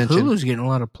wanted to mention. Hulu's getting a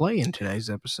lot of play in today's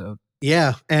episode.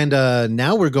 Yeah, and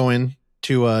now we're going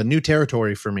to new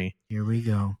territory for me. Here we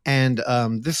go. And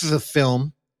this is a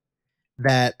film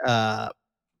that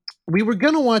we were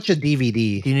going to watch a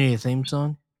DVD. Do you need a theme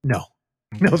song? No,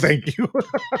 thank you.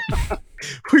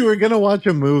 We were going to watch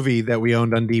a movie that we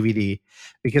owned on DVD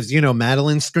because,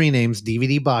 Madeline's Screen Names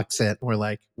DVD box set. We're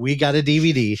like, we got a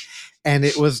DVD, and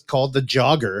it was called The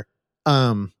Jogger.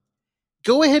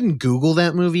 Go ahead and Google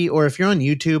that movie, or if you're on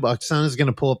YouTube, Oksana's going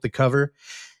to pull up the cover.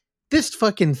 This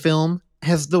fucking film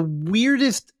has the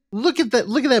weirdest. Look at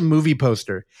that movie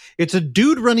poster. It's a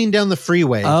dude running down the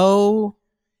freeway. Oh,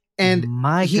 and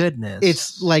my goodness.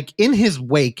 It's like in his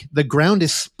wake, the ground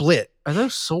is split. Are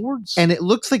those swords? And it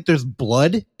looks like there's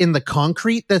blood in the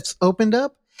concrete that's opened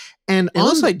up. And it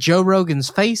looks like Joe Rogan's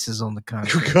face is on the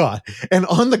concrete. God. And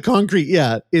on the concrete,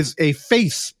 yeah, is a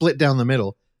face split down the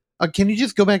middle. Can you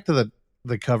just go back to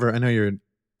the cover? I know you're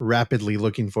rapidly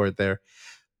looking for it there.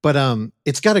 But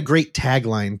it's got a great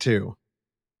tagline too.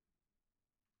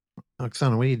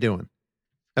 Oksana, what are you doing?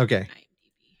 Okay.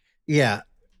 Yeah.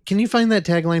 Can you find that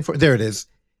tagline for? There it is.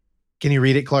 Can you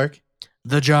read it, Clark?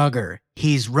 The Jogger.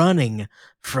 He's running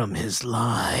from his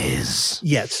lies.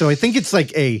 Yeah. So I think it's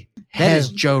like a. That is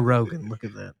Joe Rogan. Look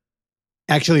at that.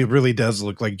 Actually, it really does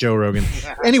look like Joe Rogan.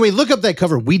 Anyway, look up that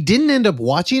cover. We didn't end up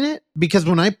watching it because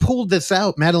when I pulled this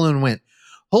out, Madeline went,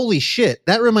 holy shit,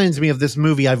 that reminds me of this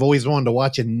movie I've always wanted to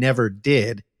watch and never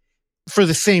did. For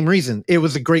the same reason. It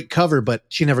was a great cover, but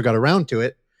she never got around to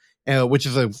it, which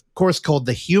is, of course, called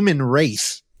The Human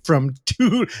Race from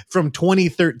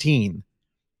 2013.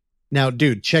 Now,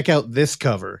 dude, check out this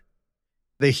cover.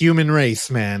 The Human Race,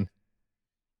 man.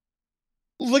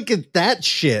 Look at that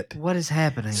shit. What is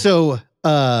happening? So,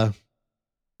 the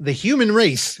human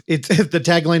race, the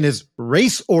tagline is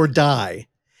race or die.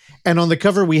 And on the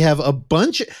cover, we have a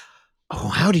bunch. Oh,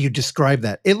 how do you describe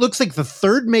that? It looks like the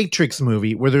third Matrix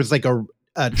movie where there's like a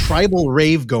tribal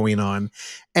rave going on.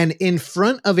 And in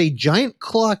front of a giant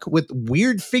clock with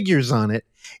weird figures on it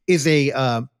is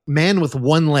a man with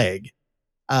one leg.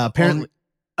 Apparently,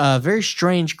 very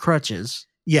strange crutches.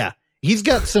 yeah, he's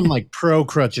got some like pro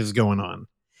crutches going on.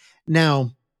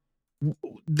 Now,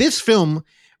 this film,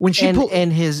 when she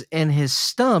and his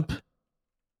stump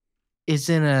is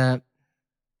in a.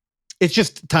 It's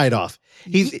just tied off.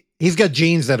 He's got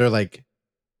jeans that are like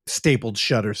stapled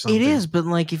shut or something. It is, but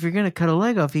like if you're gonna cut a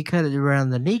leg off, you cut it around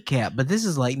the kneecap. But this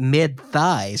is like mid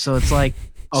thigh, so it's like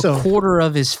a quarter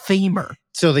of his femur.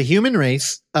 So the human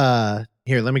race.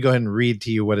 Here, let me go ahead and read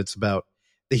to you what it's about.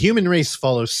 The human race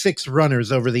follows 6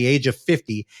 runners over the age of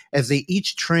 50 as they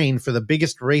each train for the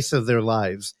biggest race of their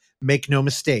lives. Make no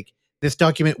mistake. This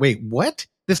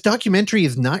documentary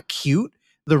is not cute.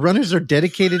 The runners are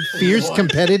dedicated, fierce,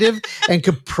 competitive, and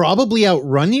could probably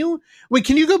outrun you. Wait,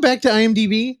 can you go back to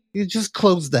IMDb? You just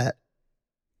close that.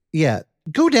 Yeah,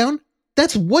 go down.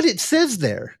 That's what it says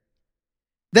there.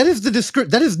 That is the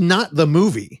that is not the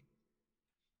movie.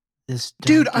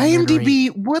 Dude,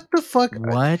 IMDb, what the fuck?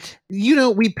 What? You know,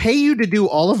 we pay you to do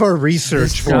all of our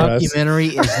research for us. This documentary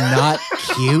is not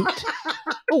cute.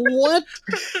 What?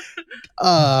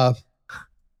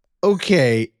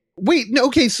 Okay. Wait, no,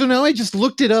 okay, so now I just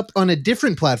looked it up on a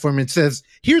different platform. It says,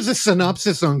 here's a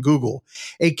synopsis on Google.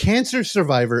 A cancer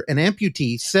survivor, an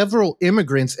amputee, several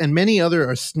immigrants, and many others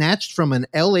are snatched from an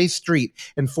LA street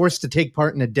and forced to take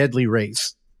part in a deadly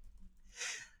race.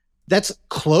 That's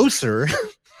closer.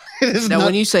 Now,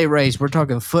 when you say race, we're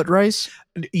talking foot race?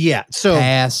 Yeah, so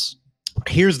pass.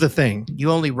 Here's the thing.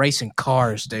 You only race in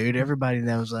cars, dude. Everybody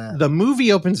knows that. The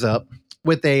movie opens up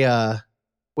with a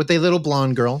little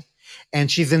blonde girl. And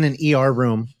she's in an ER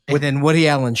room. And then Woody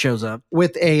Allen shows up.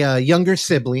 With a younger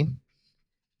sibling.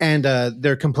 And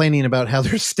they're complaining about how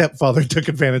their stepfather took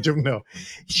advantage of them. No.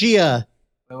 She,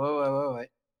 Wait.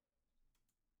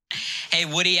 Hey,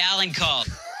 Woody Allen called.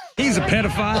 He's a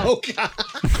pedophile. Oh, God.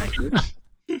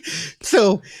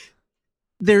 So,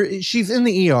 she's in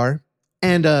the ER.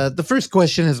 And the first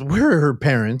question is, where are her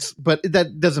parents? But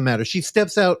that doesn't matter. She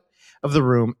steps out of the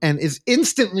room and is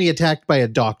instantly attacked by a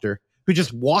doctor. Who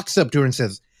just walks up to her and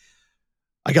says,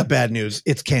 I got bad news.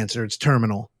 It's cancer. It's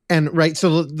terminal. And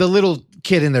so the little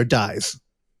kid in there dies.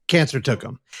 Cancer took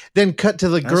him. Then cut to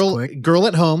the girl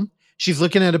at home. She's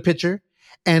looking at a picture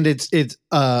and it's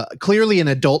clearly an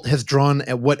adult has drawn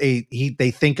at what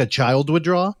they think a child would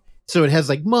draw. So it has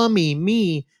like mommy,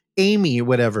 me, Amy,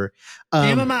 whatever.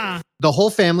 Hey, mama. The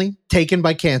whole family taken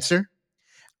by cancer.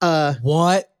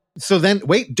 What? So then,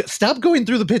 wait, stop going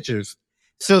through the pictures.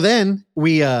 So then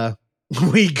we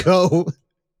go.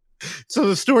 So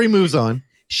the story moves on.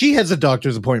 She has a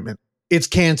doctor's appointment. It's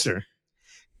cancer.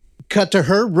 Cut to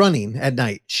her running at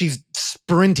night. She's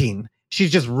sprinting. She's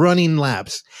just running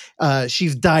laps.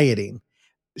 She's dieting.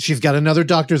 She's got another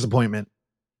doctor's appointment.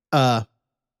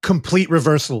 Complete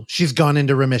reversal. She's gone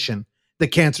into remission. The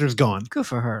cancer's gone. Good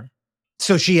for her.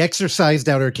 So she exorcised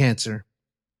out her cancer.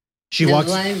 She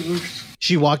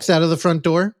walks out of the front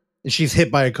door and she's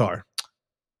hit by a car.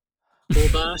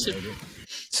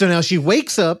 So now she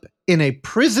wakes up in a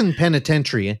prison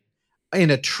penitentiary in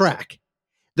a track.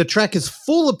 The track is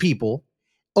full of people.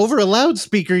 Over a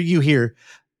loudspeaker, you hear,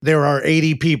 there are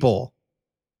 80 people.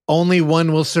 Only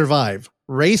one will survive.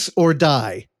 Race or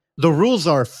die. The rules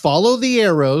are follow the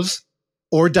arrows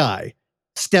or die.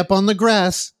 Step on the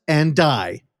grass and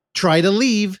die. Try to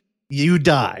leave, you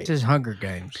die. This is Hunger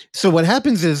Games. So what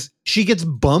happens is she gets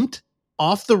bumped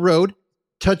off the road,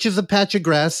 touches a patch of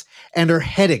grass, and her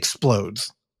head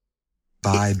explodes.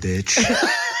 Bye, bitch.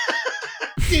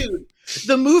 Dude,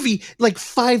 the movie, like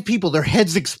 5 people, their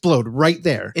heads explode right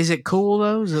there. Is it cool,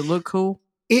 though? Does it look cool?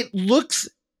 It looks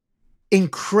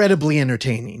incredibly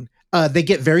entertaining. They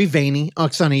get very veiny.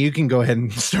 Oksana, you can go ahead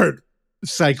and start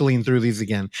cycling through these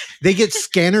again. They get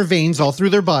scanner veins all through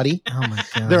their body. Oh my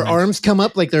God. Their arms come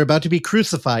up like they're about to be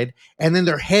crucified, and then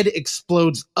their head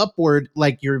explodes upward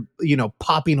like you're,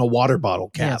 popping a water bottle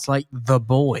cap. Yeah, it's like The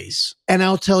Boys. And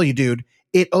I'll tell you, dude,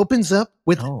 it opens up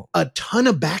with a ton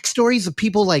of backstories of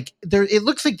people like it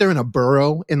looks like they're in a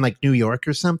borough in like New York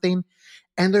or something,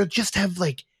 and they just have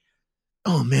like,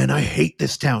 oh man, I hate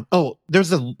this town. Oh,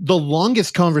 there's the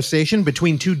longest conversation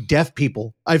between 2 deaf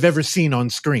people I've ever seen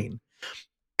on screen.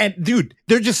 And dude,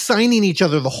 they're just signing each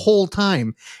other the whole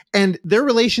time. And their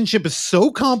relationship is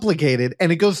so complicated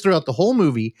and it goes throughout the whole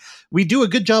movie. We do a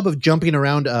good job of jumping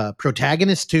around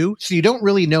protagonists too. So you don't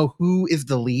really know who is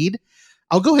the lead.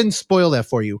 I'll go ahead and spoil that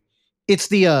for you. It's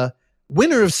the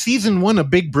winner of season 1 of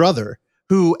Big Brother,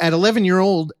 who at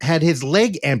 11-year-old had his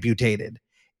leg amputated.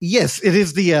 Yes, it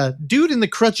is the dude in the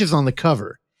crutches on the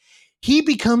cover. He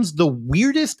becomes the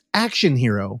weirdest action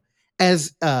hero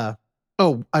as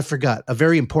oh, I forgot a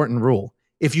very important rule.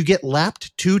 If you get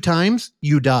lapped 2 times,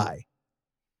 you die.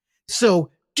 So,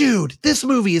 dude, this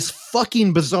movie is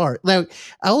fucking bizarre. Now,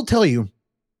 I'll tell you,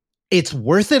 it's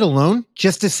worth it alone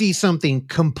just to see something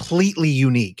completely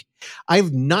unique.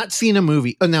 I've not seen a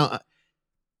movie. Now,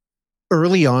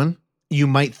 early on, you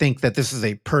might think that this is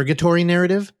a purgatory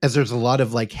narrative, as there's a lot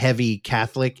of like heavy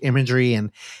Catholic imagery,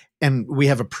 and we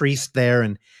have a priest there,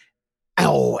 and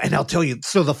I'll tell you,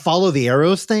 so the follow the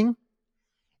arrows thing,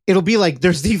 it'll be like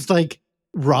there's these like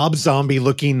Rob Zombie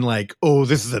looking like, oh,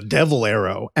 this is a devil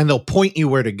arrow, and they'll point you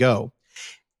where to go.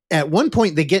 At one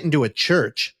point, they get into a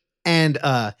church, and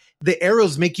the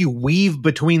arrows make you weave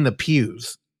between the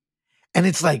pews. And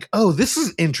it's like, oh, this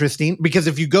is interesting, because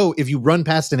if you run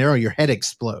past an arrow, your head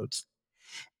explodes.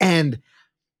 And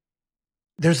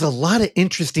there's a lot of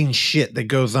interesting shit that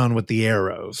goes on with the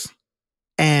arrows.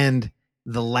 And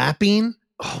the lapping,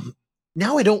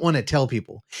 now I don't want to tell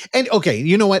people. And okay,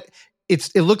 you know what?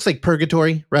 It looks like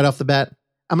purgatory right off the bat.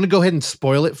 I'm going to go ahead and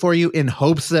spoil it for you in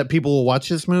hopes that people will watch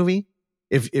this movie.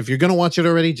 If you're going to watch it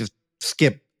already, just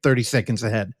skip 30 seconds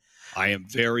ahead. I am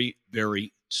very,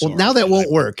 very sorry. Well, now that won't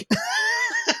work.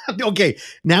 Okay,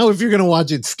 now if you're going to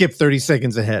watch it, skip 30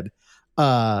 seconds ahead.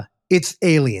 It's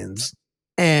aliens.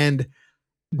 And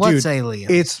What's dude,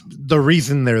 aliens? It's the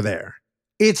reason they're there.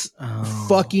 It's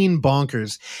fucking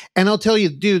bonkers. And I'll tell you,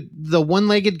 dude, the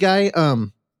one-legged guy,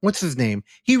 what's his name?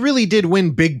 He really did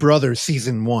win Big Brother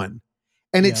season 1.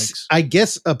 And it's, I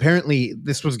guess, apparently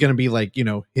this was going to be like,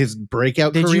 his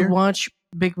breakout career. Did you watch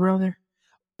Big Brother?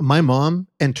 My mom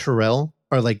and Terrell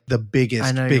are like the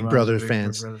biggest Big Brother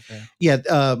fans.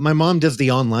 Yeah, my mom does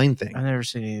the online thing. I've never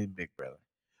seen any Big Brother.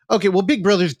 Okay, well, Big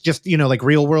Brother's just, like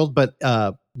real world, but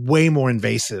way more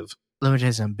invasive. Let me tell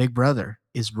you something. Big Brother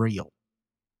is real.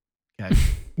 Okay.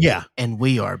 Yeah. And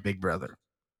we are Big Brother.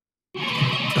 Oh,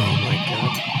 my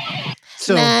God.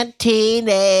 So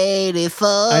 1984.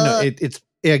 I know. It's,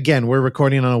 again, we're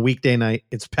recording on a weekday night.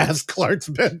 It's past Clark's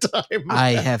bedtime.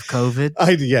 I have COVID.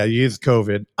 Yeah, you use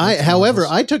COVID. However,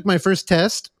 I took my first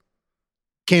test,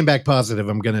 came back positive.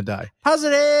 I'm going to die.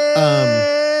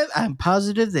 Positive. I'm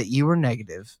positive that you were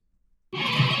negative.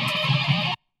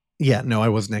 Yeah, no, I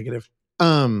was negative.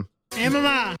 I'm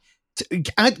going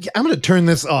to turn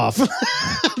this off.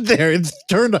 There, it's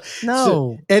turned off. No.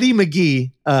 So, Eddie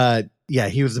McGee, yeah,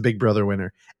 he was the Big Brother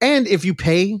winner. And if you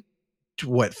pay,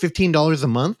 $15 a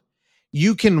month,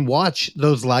 you can watch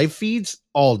those live feeds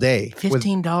all day.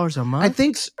 $15 a month? I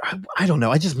think, I don't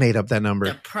know. I just made up that number.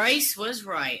 The price was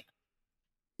right.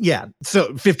 Yeah,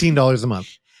 so $15 a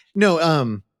month.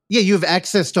 No, yeah, you have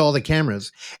access to all the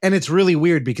cameras. And it's really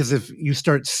weird because if you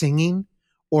start singing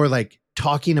or like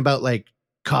talking about like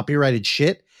copyrighted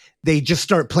shit, they just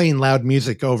start playing loud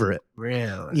music over it.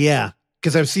 Really? Yeah,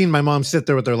 because I've seen my mom sit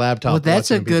there with their laptop. Well,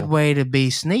 that's a good way to be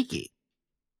sneaky.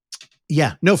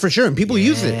 Yeah, no, for sure. And people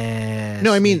use it.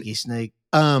 No, I mean, snake.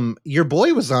 Your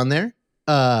boy was on there.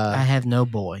 I have no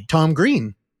boy. Tom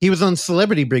Green. He was on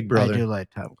Celebrity Big Brother. I do like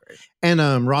Tom Green.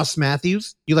 And Ross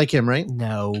Matthews. You like him, right?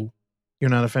 No. You're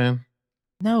not a fan?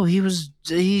 No, he's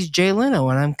Jay Leno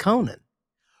and I'm Conan.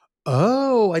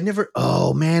 Oh,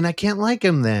 oh man, I can't like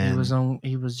him then.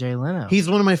 He was Jay Leno. He's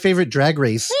one of my favorite Drag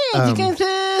Race. Yeah, you came to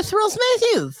Ross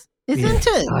Matthews. It's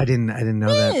into it. I didn't know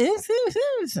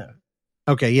that.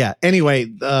 Okay, yeah. Anyway,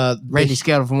 Randy,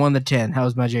 scale from 1 to 10. How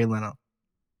was my Jay Leno?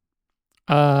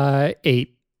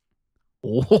 8.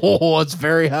 Oh, it's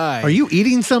very high. Are you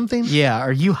eating something? Yeah.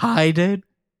 Are you high, dude?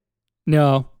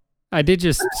 No. I did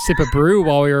just sip a brew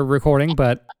while we were recording,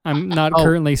 but I'm not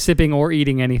currently sipping or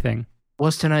eating anything.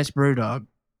 What's tonight's brew, dog?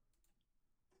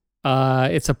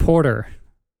 It's a porter.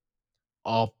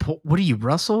 Oh, what are you,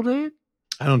 Russell, dude?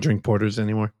 I don't drink porters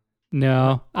anymore.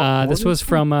 No. This was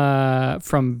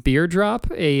from Beer Drop,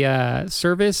 a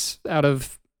service out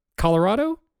of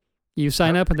Colorado. You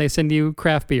sign up and they send you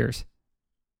craft beers.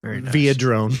 Very nice. Via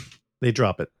drone. They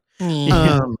drop it.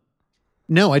 No,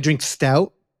 I drink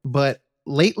stout, but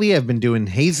lately I've been doing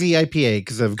hazy IPA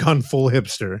because I've gone full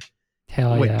hipster.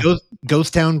 Hell yeah.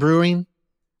 Ghost Town Brewing.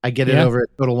 I get it over at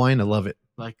Total Wine. I love it.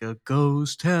 Like a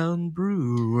ghost town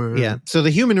brewer. Yeah. So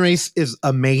the human race is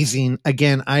amazing.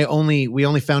 Again, we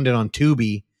only found it on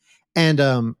Tubi,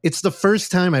 And it's the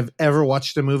first time I've ever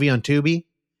watched a movie on Tubi.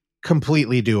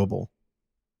 Completely doable.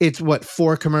 It's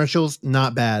 4 commercials?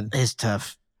 Not bad. It's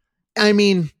tough. I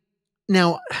mean,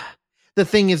 now the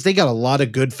thing is they got a lot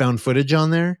of good found footage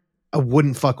on there. I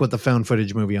wouldn't fuck with the found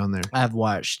footage movie on there. I've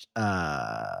watched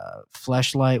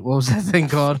Flashlight. What was that thing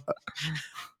called?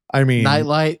 I mean,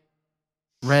 Nightlight,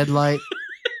 Red Light,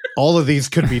 all of these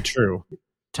could be true.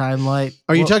 Time Light.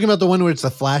 Are you talking about the one where it's the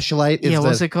flashlight? Yeah,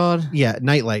 what's it called? Yeah,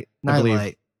 Nightlight. I believe.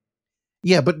 Nightlight.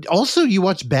 Yeah, but also you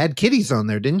watched Bad Kitties on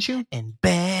there, didn't you? And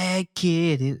Bad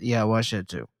Kitties. Yeah, I watched that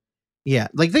too. Yeah,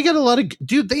 like they got a lot of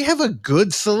dude. They have a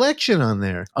good selection on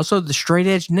there. Also, the Straight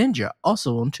Edge Ninja,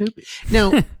 also on Tubi.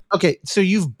 Now, okay, so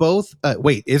you've both.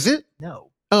 Wait, is it?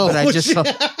 No. Oh, but I just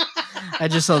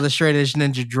saw the Straight Edge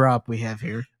Ninja drop we have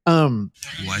here. Why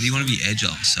do you want to be Edge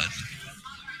all of a sudden?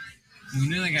 You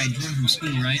know that guy Jordan from school,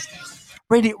 right?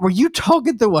 Brady, were you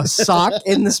talking through a sock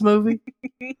in this movie?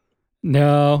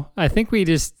 No, I think we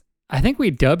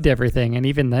dubbed everything, and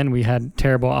even then we had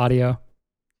terrible audio.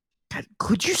 God,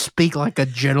 could you speak like a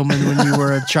gentleman when you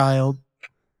were a child?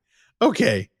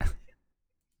 Okay.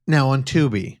 Now on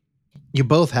Tubi, you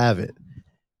both have it.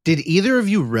 Did either of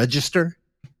you register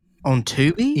on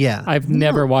Tubi? Yeah, I've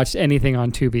never watched anything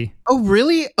on Tubi. Oh,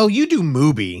 really? Oh, you do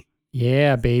Mubi.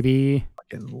 Yeah, baby.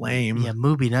 Fucking lame. Yeah,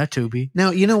 Mubi, not Tubi.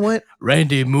 Now, you know what?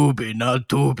 Randy Mubi, not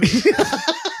Tubi.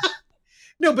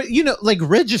 No, but you know, like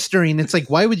registering, it's like,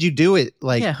 why would you do it?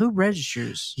 Like, yeah, who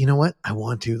registers? You know what? I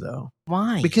want to though.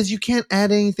 Why? Because you can't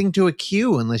add anything to a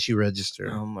queue unless you register.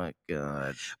 Oh my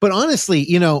god! But honestly,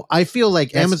 you know, I feel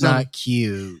like That's Amazon not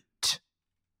cute.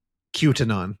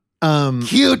 Cutanon.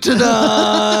 Cutanon.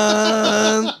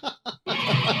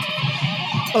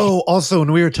 Oh, also,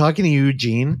 when we were talking to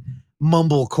Eugene,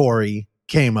 Mumblecore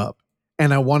came up.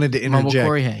 And I wanted to interject.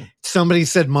 Mumblecore. Somebody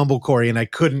said Mumblecore, and I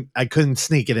couldn't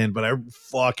sneak it in, but I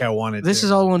wanted This to.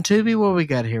 is all on Tubi. What we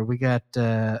got here? We got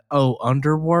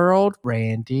Underworld,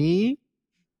 Randy.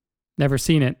 Never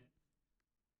seen it.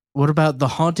 What about The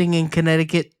Haunting in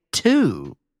Connecticut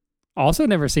 2? Also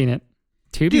never seen it.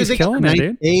 Tubi's killing it,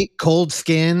 dude. 8, Cold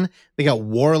Skin. They got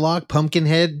Warlock,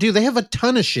 Pumpkinhead. Dude, they have a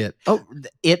ton of shit. Oh,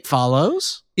 It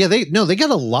Follows? Yeah, they got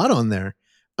a lot on there.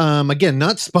 Again,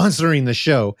 not sponsoring the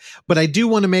show, but I do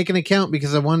want to make an account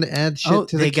because I wanted to add shit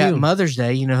to the queue. They got Mother's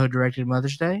Day. You know who directed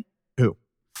Mother's Day? Who?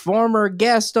 Former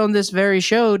guest on this very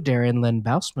show, Darren Lynn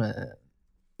Bousman.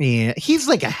 Yeah, he's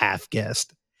like a half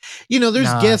guest. You know,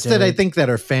 there's guests that I think that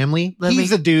are family.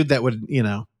 He's a dude that would, you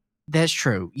know. That's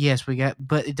true. Yes,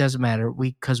 but it doesn't matter.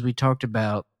 Because we talked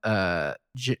about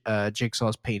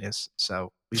Jigsaw's penis,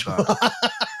 so we thought.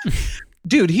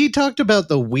 Dude, he talked about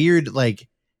the weird, like,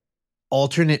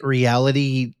 alternate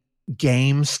reality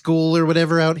game school or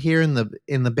whatever out here in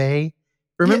the Bay.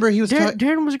 Remember, he was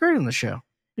Darren was great on the show.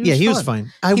 He was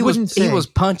fine. He was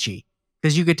punchy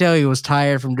because you could tell he was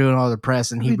tired from doing all the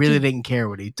press, and he really didn't care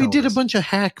what he told We did us. a bunch of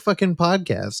hack fucking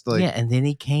podcasts. Like, yeah, and then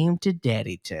he came to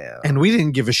Daddy Town, and we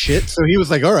didn't give a shit. So he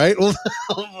was like, "All right, well,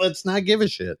 let's not give a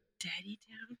shit." Daddy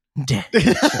Town.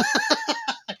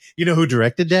 You know who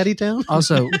directed Daddy Town?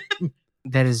 Also,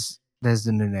 that's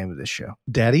the new name of this show.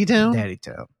 Daddy Town? Daddy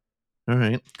Town. All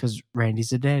right. Because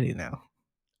Randy's a daddy now.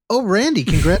 Oh, Randy,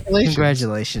 congratulations.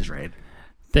 Congratulations, Randy.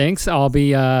 Thanks. I'll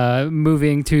be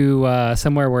moving to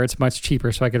somewhere where it's much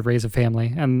cheaper so I could raise a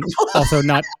family and also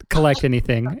not collect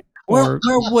anything. Where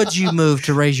would you move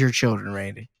to raise your children,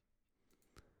 Randy?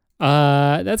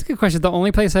 That's a good question. The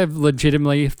only place I've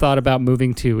legitimately thought about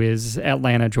moving to is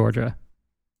Atlanta, Georgia.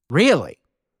 Really?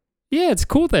 Yeah, it's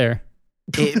cool there.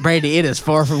 Brady, it is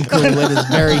far from cool. It is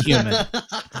very humid.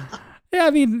 Yeah,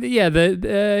 I mean, yeah,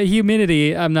 the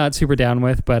humidity I'm not super down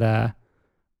with, but I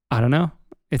don't know.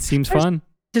 It seems fun.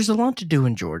 There's a lot to do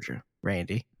in Georgia,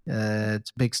 Randy. It's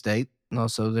a big state. And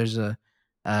also, there's the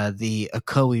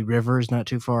Ocoee River is not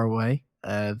too far away.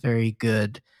 Very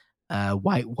good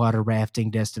whitewater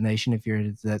rafting destination if you're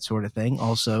into that sort of thing.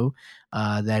 Also,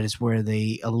 that is where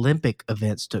the Olympic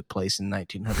events took place in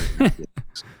 1900.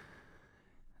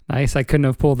 Nice. I couldn't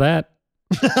have pulled that.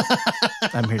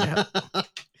 I'm here to help.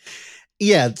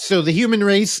 Yeah, so The Human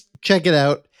Race, check it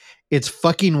out. It's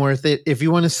fucking worth it. If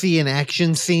you want to see an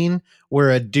action scene where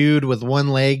a dude with one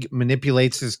leg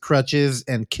manipulates his crutches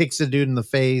and kicks a dude in the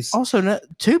face. Also,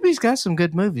 Tubi's got some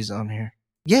good movies on here.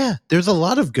 Yeah, there's a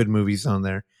lot of good movies on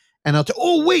there. And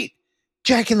oh, wait,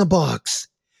 Jack in the Box.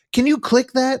 Can you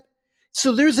click that?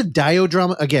 So there's a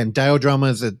diodrama. Again, diodrama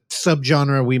is a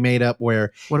subgenre we made up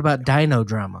where. What about dino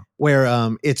drama? Where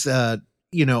it's an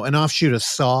offshoot of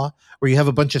Saw, where you have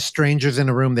a bunch of strangers in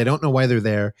a room. They don't know why they're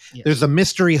there. Yes. There's a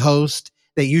mystery host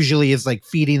that usually is like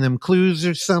feeding them clues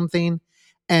or something.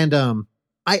 And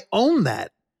I own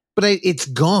that. but it's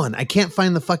gone. I can't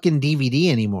find the fucking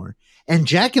DVD anymore. And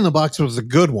Jack in the Box was a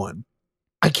good one.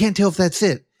 I can't tell if that's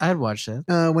it. I'd watch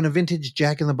that. When a vintage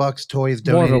Jack in the Box toy is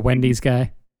More donated, of a Wendy's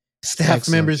guy. staff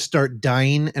Excellent. members start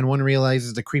dying and one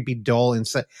realizes the creepy doll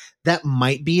inside. That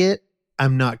might be it.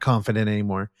 I'm not confident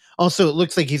anymore. Also, it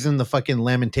looks like he's in the fucking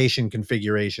lamentation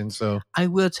configuration. So I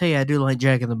will tell you, I do like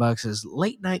Jack in the Box's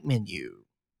late night menu,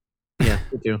 yeah,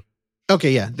 me too.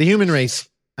 Okay, yeah, the human race.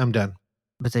 I'm done.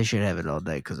 but they should have it all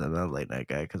day because I'm not a late night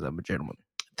guy because I'm a gentleman.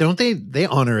 Don't they? They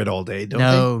honor it all day, don't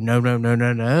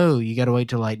No. You got to wait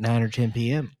till like 9 or 10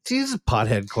 p.m. they? See, this is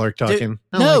pothead Clark talking.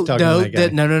 I don't No, like talking to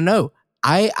that guy. no.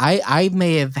 I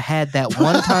may have had that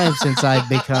one time since I've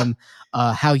become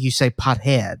how you say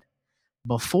pothead.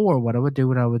 Before, what I would do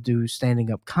when I would do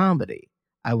standing up comedy,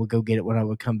 I would go get it when I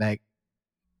would come back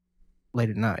late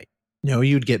at night. No,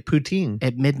 you'd get poutine.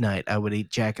 At midnight, I would eat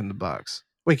Jack in the Box.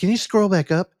 Wait, can you scroll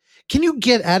back up? Can you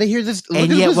get out of here? Look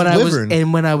And at yet, this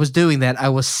when I was doing that, I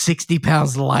was 60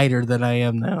 pounds lighter than I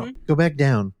am now. Go back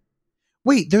down.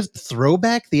 Wait, there's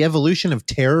Throwback. The Evolution of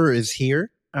Terror is here.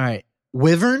 All right,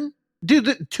 Wyvern, dude.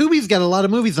 Tubi's got a lot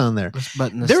of movies on there. let's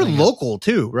button this They're thing up. local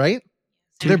too, right?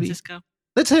 San They're- Francisco.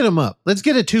 Let's hit them up. Let's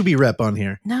get a Tubi rep on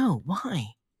here No,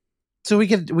 why? so we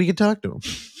could talk to them.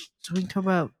 So we can talk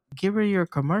about get rid of your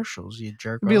commercials, you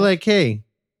jerk. Be off. like, hey,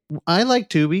 I like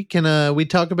Tubi. Can we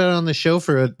talk about it on the show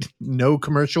for a no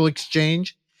commercial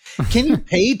exchange? Can you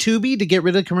pay Tubi to get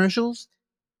rid of commercials?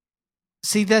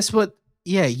 see, that's what.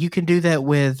 Yeah, you can do that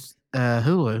with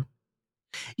Hulu.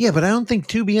 Yeah, but I don't think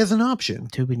Tubi has an option.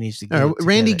 Tubi needs to. All Get right, it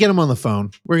Randy, together. get him on the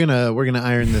phone. We're gonna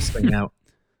iron this thing out.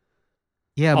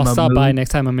 Yeah, I'll my stop move. by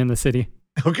next time I'm in the city.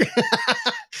 Okay.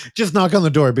 Just knock on the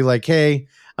door. Be like, hey,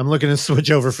 I'm looking to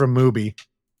switch over from Mubi.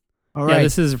 All Yeah, right.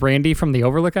 this is Randy from the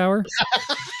Overlook Hour.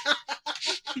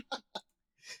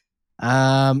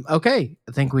 Okay,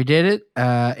 I think we did it.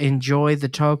 Enjoy the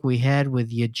talk we had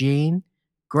with Eugene.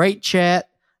 Great chat.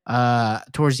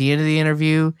 Towards the end of the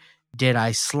interview, did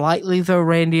I slightly throw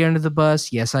Randy under the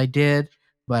bus? Yes, I did.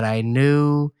 But I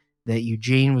knew that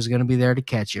Eugene was going to be there to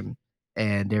catch him,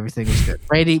 and everything was good.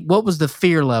 Randy, what was the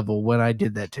fear level when I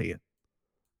did that to you?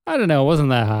 I don't know. It wasn't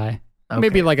that high. Okay.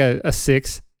 Maybe like a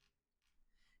 6.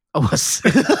 Oh, was-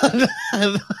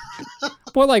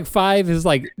 Well, like 5 is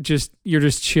like you're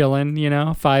just chilling, you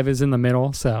know? 5 is in the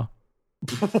middle, so.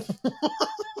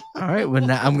 All right, well,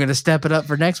 now I'm going to step it up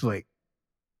for next week.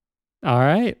 All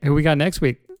right. Who we got next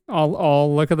week?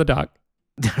 I'll look at the doc.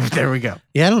 There we go.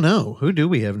 Yeah, I don't know. Who do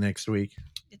we have next week?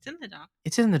 It's in the doc.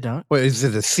 It's in the doc. Wait, is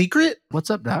it a secret? What's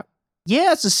up, doc?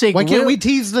 Yeah, it's a secret. Why can't we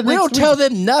tease the We next don't week? tell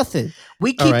them nothing.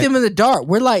 We keep right. them in the dark.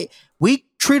 We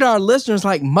treat our listeners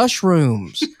like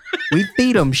mushrooms. We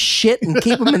feed them shit and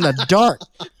keep them in the dark,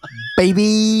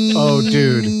 baby. Oh,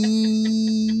 dude.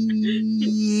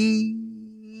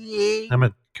 I'm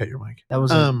going to cut your mic. That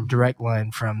was a direct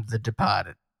line from The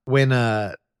Departed. When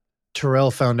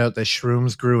Terrell found out that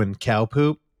shrooms grew in cow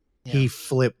poop, he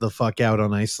flipped the fuck out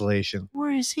on isolation.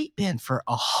 Where has he been for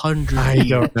 100 I years?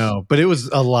 don't know, but it was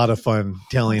a lot of fun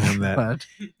telling him that. But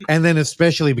And then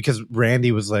especially because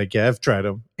Randy was like, yeah, I've tried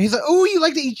them. He's like, oh, you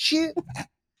like to eat shit?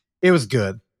 It was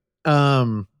good.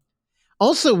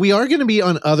 Also, we are going to be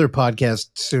on other podcasts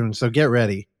soon, so get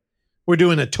ready. We're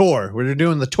doing a tour. We're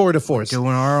doing the tour de force. doing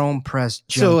our own press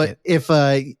So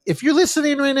junket. if you're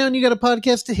listening right now and you got a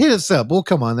podcast, hit us up. We'll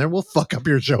come on there. We'll fuck up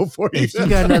your show for you. If you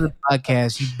got another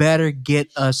podcast, you better get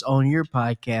us on your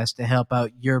podcast to help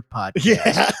out your podcast.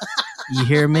 Yeah. You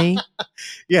hear me?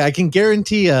 Yeah, I can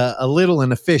guarantee a little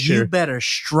and a You Fisher. better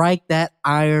strike that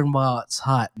iron while it's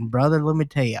hot. And brother, let me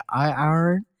tell you, I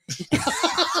iron.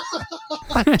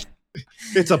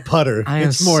 It's a putter. I am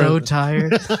it's more so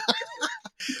tired.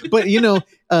 But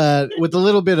with a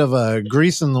little bit of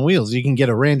grease in the wheels, you can get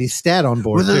a Randy Stat on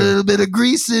board With a too. little bit of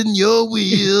grease in your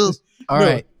wheels. All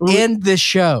right, end the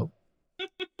show.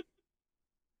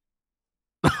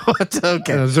 What's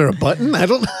okay? Is there a button? I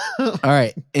don't. All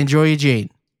right, enjoy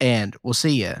Eugene, and we'll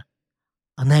see you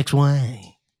the next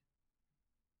way.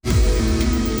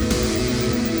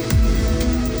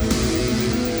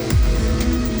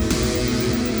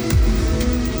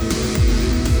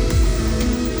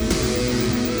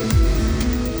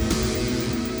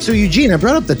 So Eugene, I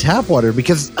brought up the tap water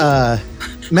because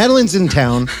Madeline's in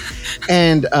town,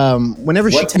 and whenever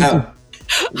What she town?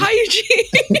 Hi,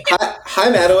 Eugene. Hi,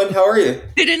 Madeline. How are you?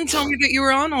 They didn't tell me that you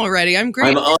were on already. I'm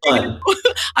great. I'm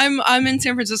on. I'm in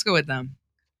San Francisco with them.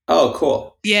 Oh,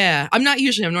 cool. Yeah, I'm not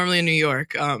usually. I'm normally in New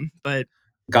York. But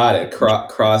Got it.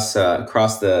 Cross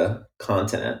the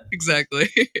continent exactly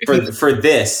for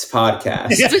this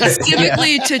podcast.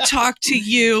 specifically to talk to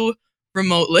you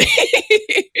remotely.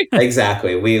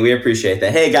 Exactly. We appreciate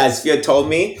that. Hey guys, if you had told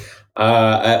me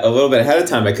a little bit ahead of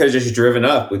time, I could have just driven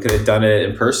up. We could have done it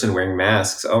in person wearing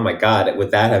masks. Oh my God,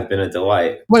 would that have been a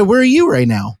delight? Wait, where are you right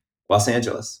now? Los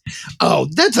Angeles. Oh,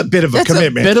 that's a bit of a That's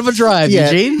commitment. a bit of a drive,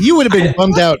 Eugene. You would have been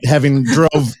bummed out having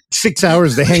drove 6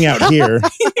 hours to hang out here.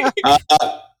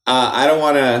 I don't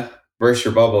want to burst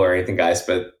your bubble or anything, guys,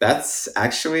 but that's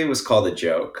actually was called a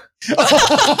joke.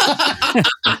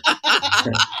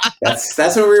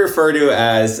 That's what we refer to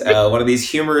as one of these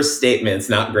humorous statements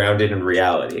not grounded in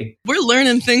reality. We're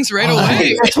learning things right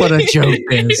away. That's what a joke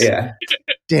is. Yeah.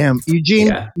 Damn,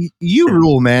 Eugene, you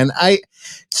rule, man.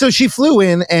 So she flew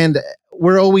in, and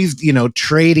we're always,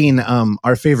 trading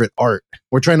our favorite art.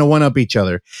 We're trying to one up each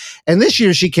other. And this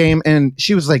year she came and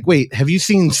she was like, "Wait, have you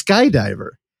seen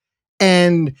Skydiver?"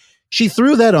 And she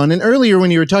threw that on. And earlier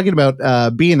when you were talking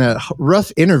about being a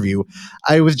rough interview,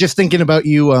 I was just thinking about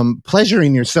you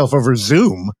pleasuring yourself over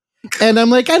Zoom. And I'm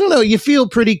like, I don't know, you feel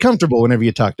pretty comfortable whenever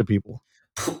you talk to people.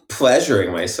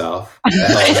 Pleasuring myself. What the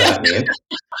hell does that mean?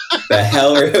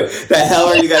 The hell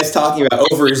are you guys talking about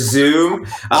over Zoom?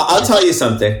 I'll tell you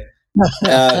something.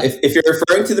 If you're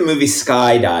referring to the movie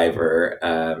Skydiver,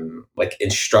 like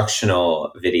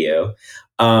instructional video,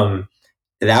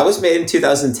 that was made in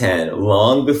 2010,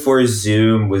 long before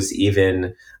Zoom was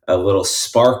even a little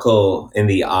sparkle in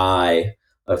the eye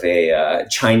of a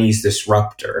Chinese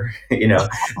disruptor.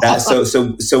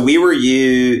 So we were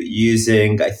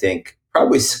using, I think,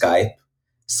 probably Skype.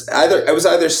 It was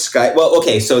either Skype. Well,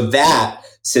 okay, so that,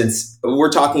 since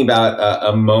we're talking about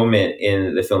a moment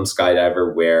in the film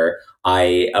Skydiver where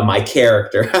my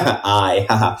character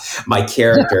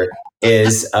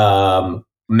is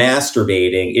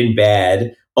masturbating in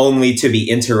bed, only to be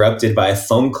interrupted by a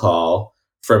phone call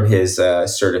from his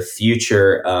sort of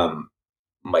future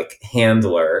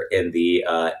handler in the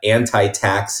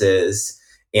anti-taxes,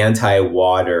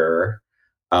 anti-water,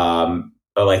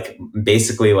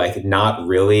 basically not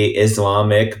really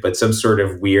Islamic, but some sort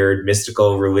of weird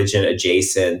mystical religion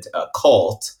adjacent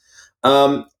cult.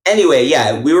 Anyway,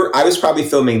 yeah, I was probably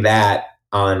filming that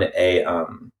on a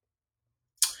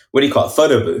what do you call it?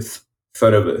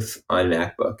 Photo booth on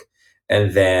MacBook.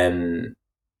 And then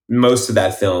most of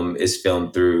that film is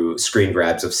filmed through screen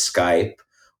grabs of Skype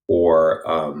or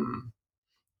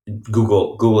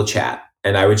Google Chat.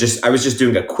 And I was just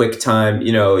doing a QuickTime,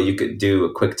 you could do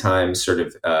a QuickTime sort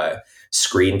of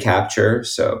screen capture.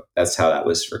 So that's how that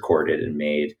was recorded and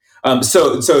made.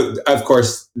 So of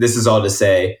course, this is all to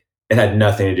say it had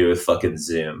nothing to do with fucking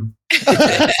Zoom.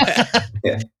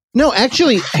 Yeah. No,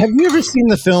 actually, have you ever seen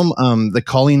the film The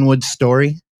Collingwood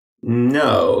Story?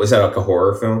 No. Is that like a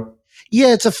horror film?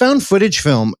 Yeah, it's a found footage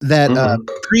film that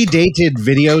predated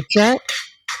video chat.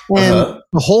 And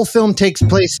the whole film takes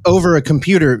place over a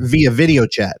computer via video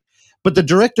chat. But the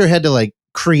director had to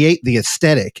create the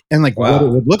aesthetic and what it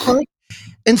would look like.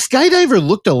 And Skydiver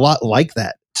looked a lot like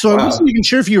that. So I wasn't even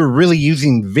sure if you were really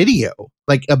using video,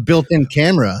 like a built-in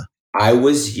camera. I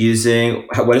was using,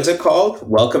 what is it called?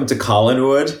 Welcome to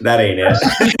Collinwood? That ain't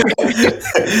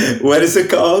it. What is it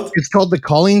called? It's called The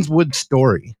Collingswood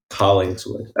Story.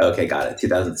 Collingswood. Okay, got it.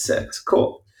 2006.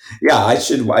 Cool. Yeah, I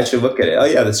should look at it. Oh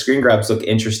yeah, the screen grabs look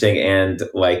interesting and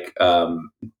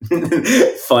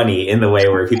funny in the way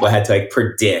where people had to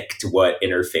predict what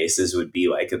interfaces would be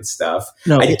like and stuff.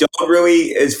 No, I don't really,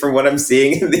 is from what I'm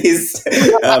seeing in these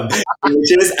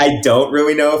images, I don't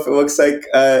really know if it looks like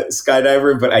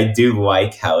Skydiver, but I do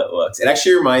like how it looks. It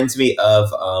actually reminds me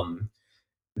of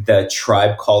the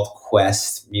Tribe Called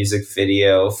Quest music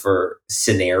video for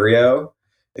Scenario.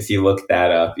 If you look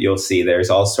that up, you'll see there's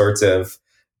all sorts of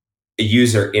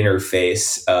user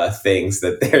interface things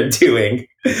that they're doing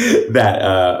that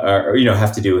are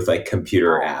have to do with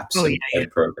computer apps and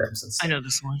programs and stuff. I know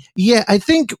this one. Yeah, I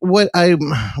think what I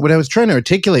was trying to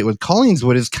articulate with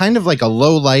Collingswood is kind of like a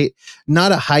low light,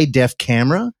 not a high def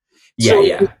camera. Yeah, so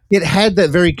yeah. It had that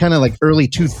very kind of early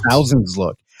 2000s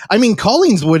look. I mean,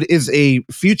 Collingswood is a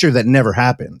future that never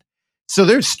happened. So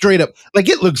they're straight up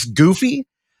it looks goofy,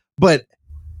 but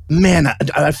man,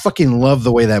 I fucking love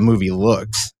the way that movie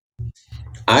looks.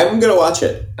 I'm gonna watch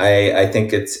it. I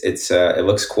think it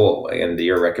looks cool, and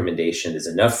your recommendation is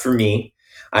enough for me.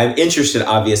 I'm interested,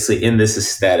 obviously, in this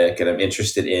aesthetic, and I'm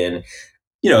interested in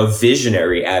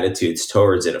visionary attitudes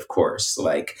towards it. Of course,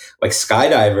 like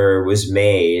Skydiver was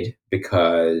made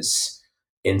because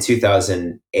in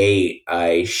 2008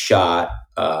 I shot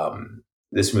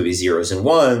this movie 0's and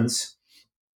 1's.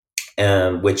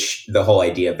 Which the whole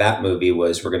idea of that movie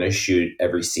was we're going to shoot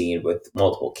every scene with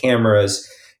multiple cameras,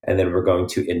 and then we're going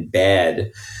to embed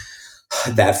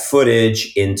that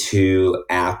footage into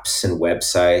apps and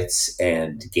websites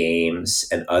and games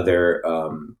and other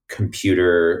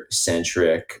computer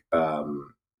centric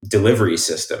delivery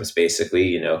systems,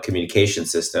 basically, communication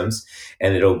systems.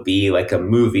 And it'll be like a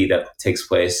movie that takes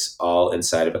place all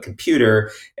inside of a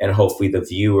computer. And hopefully the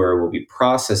viewer will be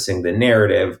processing the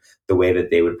narrative the way that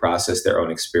they would process their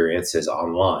own experiences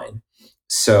online.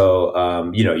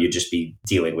 So, you'd just be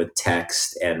dealing with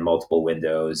text and multiple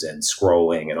windows and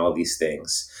scrolling and all these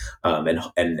things.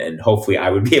 And hopefully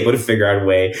I would be able to figure out a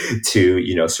way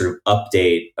to, sort of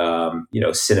update,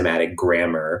 cinematic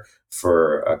grammar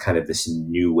for kind of this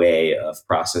new way of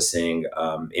processing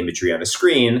imagery on a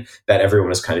screen that everyone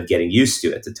was kind of getting used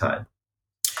to at the time.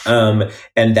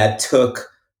 And that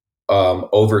took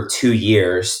over 2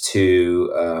 years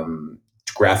to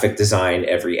graphic design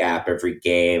every app, every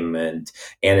game, and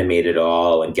animate it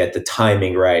all and get the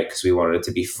timing right, because we wanted it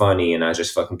to be funny and not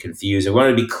just fucking confusing. We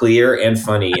wanted to be clear and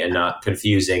funny and not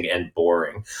confusing and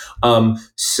boring.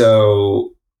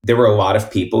 So there were a lot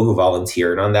of people who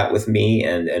volunteered on that with me,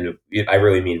 and I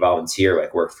really mean volunteer,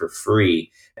 like work for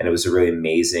free. And it was a really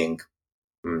amazing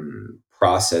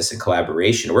process and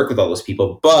collaboration to work with all those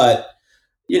people. But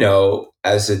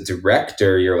as a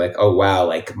director, you're like, oh, wow,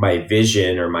 like my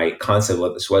vision or my concept of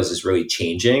what this was is really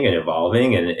changing and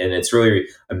evolving. And it's really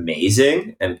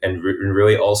amazing. And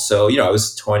really also, I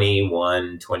was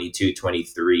 21, 22,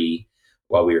 23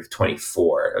 while we were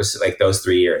 24. It was like those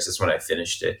 3 years. That's when I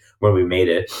finished it, when we made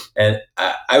it. And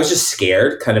I was just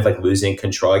scared, kind of like losing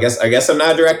control. I guess I'm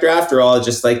not a director after all,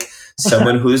 just like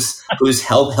someone who's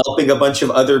helping a bunch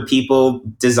of other people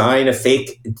design a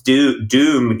fake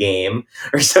Doom game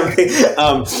or something.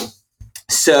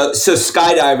 So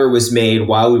Skydiver was made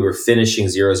while we were finishing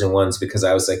 0's and 1's, because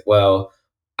I was like, well,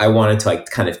 I wanted to like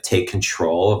kind of take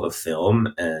control of a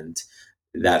film, and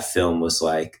that film was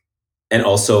like, and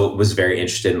also was very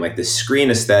interested in like the screen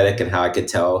aesthetic and how I could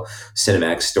tell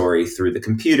cinematic story through the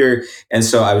computer. And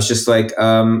so I was just like,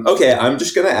 okay, I'm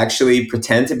just going to actually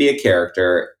pretend to be a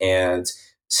character and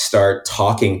start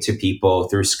talking to people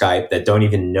through Skype that don't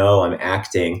even know I'm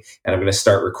acting. And I'm going to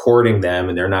start recording them,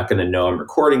 and they're not going to know I'm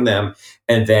recording them.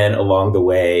 And then along the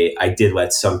way, I did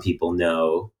let some people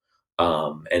know.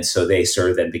 And so they sort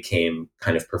of then became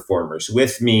kind of performers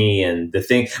with me, and the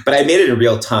thing, but I made it in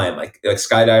real time. Like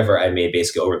Skydiver, I made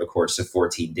basically over the course of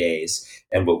 14 days.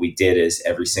 And what we did is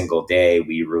every single day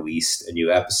we released a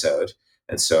new episode.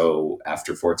 And so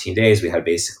after 14 days, we had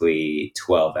basically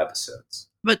 12 episodes.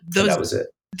 But that was it.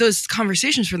 Those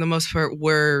conversations for the most part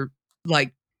were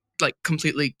like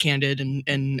completely candid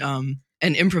and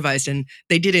improvised, and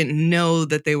they didn't know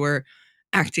that they were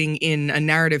acting in a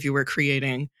narrative you were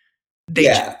creating. They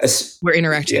were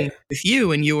interacting with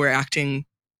you, and you were acting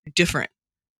different.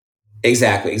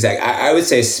 Exactly. I would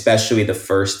say especially the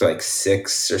first like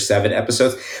 6 or 7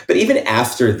 episodes. But even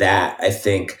after that, I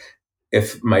think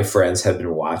if my friends had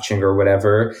been watching or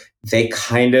whatever, they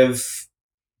kind of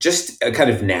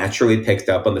naturally picked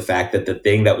up on the fact that the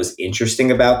thing that was interesting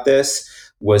about this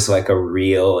was like a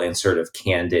real and sort of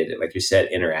candid, like you said,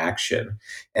 interaction.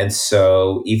 And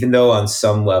so even though on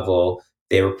some level,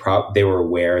 they were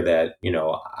aware that,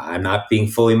 I'm not being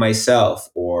fully myself,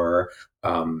 or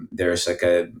there's like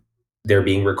they're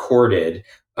being recorded.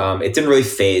 It didn't really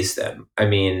faze them. I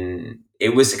mean,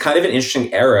 it was kind of an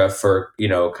interesting era for,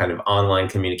 kind of online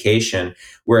communication.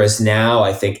 Whereas now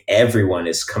I think everyone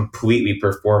is completely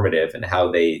performative in how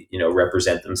they,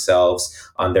 represent themselves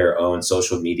on their own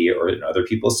social media or in other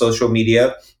people's social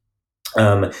media.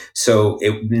 So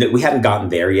we hadn't gotten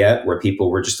there yet, where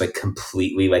people were just like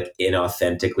completely like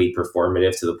inauthentically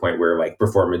performative to the point where like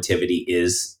performativity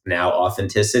is now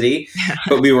authenticity.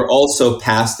 But we were also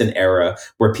past an era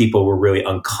where people were really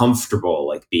uncomfortable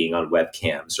like being on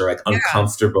webcams or like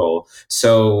uncomfortable.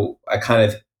 So I kind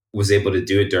of was able to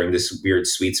do it during this weird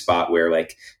sweet spot where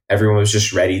like everyone was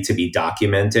just ready to be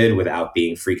documented without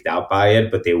being freaked out by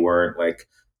it, but they weren't like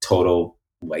total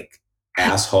like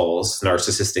assholes,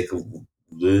 narcissistic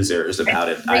losers about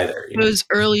it either. Those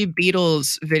early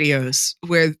Beatles videos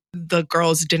where the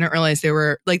girls didn't realize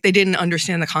they didn't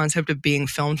understand the concept of being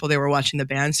filmed while they were watching the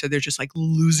band, so they're just like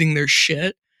losing their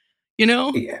shit.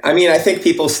 Yeah. I mean, I think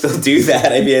people still do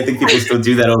that. I think people still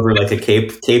do that over like a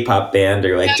K-pop band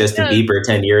or like Justin Bieber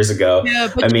 10 years ago. Yeah,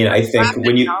 but I mean, I think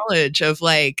when you knowledge of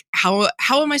like how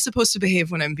am I supposed to behave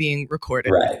when I'm being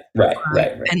recorded? Right.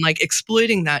 And like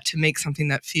exploiting that to make something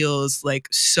that feels like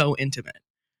so intimate.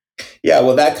 Yeah,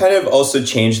 well, that kind of also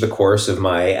changed the course of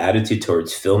my attitude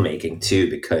towards filmmaking too,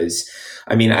 because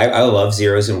I mean, I love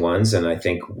 0's and 1's, and I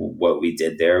think what we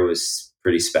did there was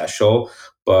pretty special.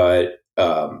 But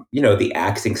the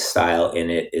acting style in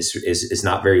it is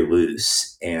not very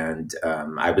loose, and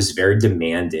I was very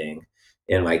demanding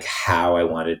in like how I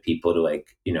wanted people to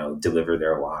like deliver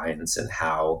their lines and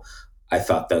how I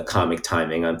thought the comic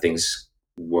timing on things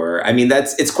were. I mean,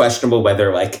 it's questionable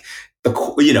whether like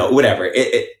whatever.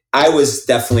 I was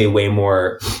definitely way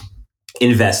more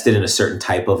invested in a certain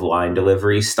type of line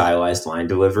delivery, stylized line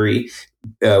delivery,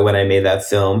 when I made that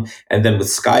film. And then with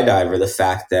Skydiver, the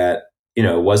fact that,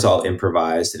 it was all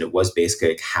improvised and it was basically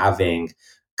like having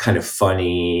kind of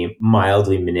funny,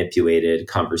 mildly manipulated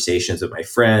conversations with my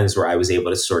friends where I was able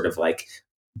to sort of like,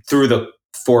 through the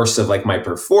force of like my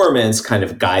performance, kind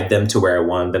of guide them to where I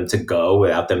wanted them to go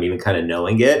without them even kind of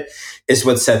knowing it, is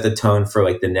what set the tone for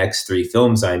like the next 3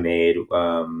 films I made.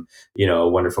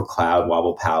 Wonderful Cloud,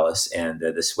 Wobble Palace, and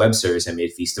this web series I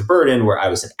made, Feast of Burden, where I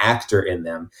was an actor in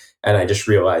them. And I just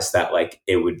realized that like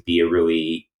it would be a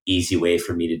really easy way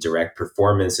for me to direct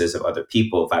performances of other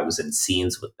people if I was in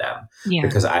scenes with them,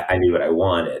 because I knew what I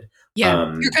wanted.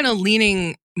 Yeah, you're kind of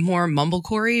leaning more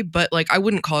mumblecore-y, but like I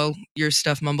wouldn't call your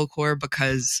stuff mumblecore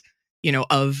because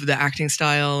of the acting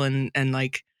style and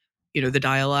like the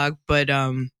dialogue. But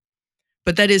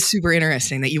that is super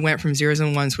interesting that you went from 0's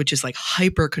and 1's, which is like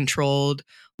hyper controlled,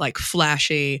 like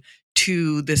flashy,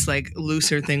 to this like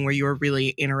looser thing where you're really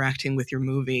interacting with your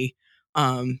movie,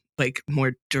 like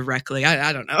more directly.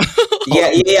 I don't know.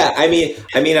 Yeah. I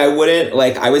mean, I wouldn't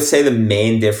like. I would say the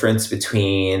main difference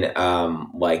between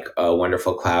like a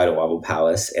Wonderful Cloud, a Wobble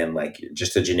Palace, and like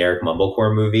just a generic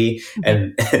mumblecore movie,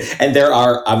 and there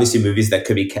are obviously movies that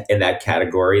could be in that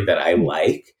category that I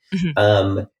like.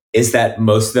 Is that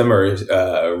most of them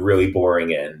are really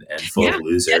boring and full of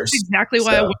losers. That's exactly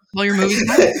why I want to call your movies.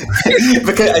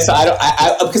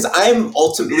 because I'm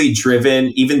ultimately driven.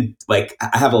 Even like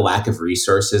I have a lack of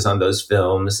resources on those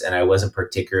films, and I wasn't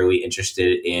particularly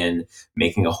interested in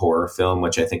making a horror film,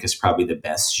 which I think is probably the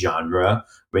best genre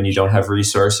when you don't have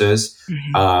resources.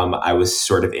 I was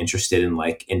sort of interested in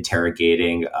like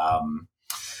interrogating.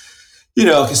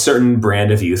 Like a certain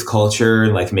brand of youth culture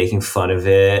and like making fun of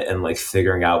it and like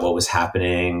figuring out what was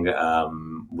happening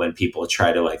when people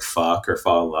try to like fuck or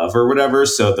fall in love or whatever.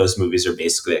 So those movies are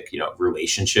basically like,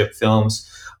 relationship films.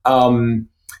 But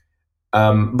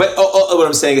what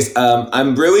I'm saying is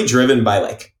I'm really driven by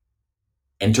like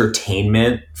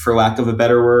entertainment, for lack of a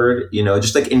better word,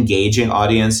 just like engaging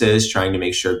audiences, trying to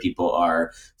make sure people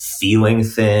are feeling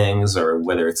things, or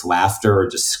whether it's laughter or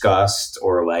disgust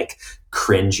or like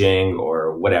cringing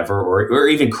or whatever, or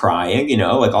even crying,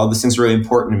 like all these things are really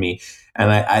important to me.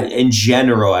 And I in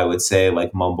general, I would say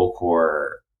like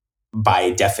mumblecore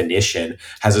by definition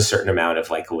has a certain amount of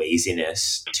like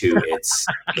laziness to its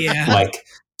like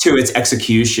to its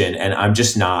execution, and I'm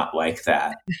just not like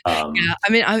that. I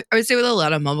mean, I would say with a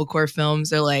lot of mumblecore films,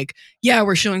 they're like,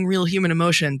 we're showing real human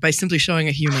emotion by simply showing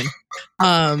a human.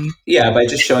 By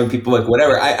just showing people like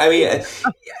whatever. I mean,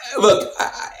 look.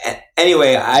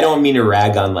 Anyway, I don't mean to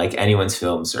rag on like anyone's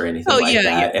films or anything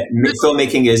that.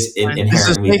 Filmmaking is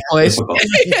inherently difficult.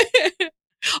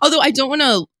 Although I don't want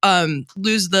to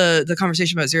lose the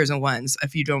conversation about 0's and 1's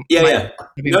if you don't.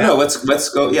 No, let's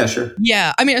go. Yeah, sure.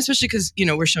 Yeah, I mean, especially because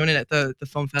we're showing it at the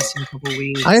film fest in a couple of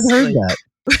weeks. I've heard that.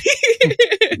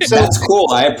 So that's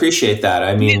cool. I appreciate that.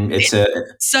 I mean, it's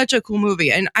such a cool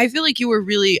movie, and I feel like you were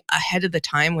really ahead of the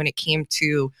time when it came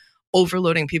to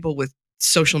overloading people with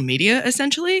social media,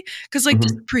 essentially, because like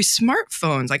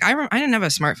pre-smartphones, like I didn't have a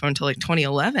smartphone until like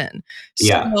 2011.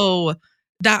 So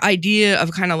that idea of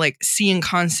kind of like seeing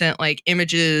constant like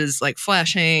images like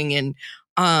flashing and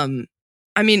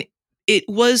I mean, it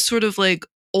was sort of like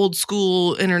old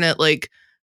school internet like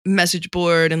message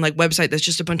board and like website that's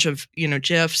just a bunch of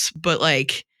GIFs, but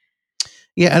like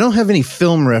I don't have any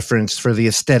film reference for the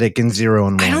aesthetic in 0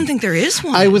 and 1. I don't think there is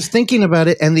one. I was thinking about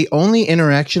it, and the only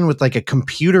interaction with like a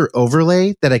computer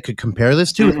overlay that I could compare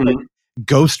this to is like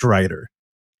Ghost Rider.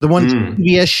 The one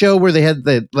PBS show where they had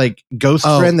the like ghost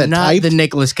friend that not typed. the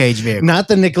Nicolas Cage vehicle. Not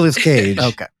the Nicolas Cage.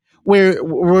 Okay. Where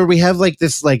we have like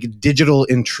this like digital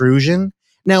intrusion.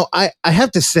 Now, I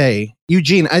have to say,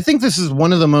 Eugene, I think this is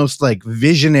one of the most like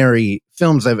visionary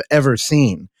films I've ever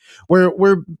seen. Where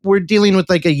we're dealing with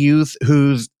like a youth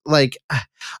who's like,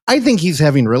 I think he's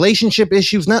having relationship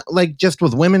issues, not like just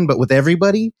with women, but with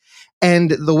everybody.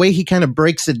 And the way he kind of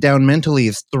breaks it down mentally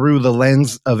is through the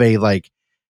lens of a like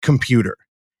computer.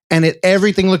 And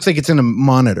everything looks like it's in a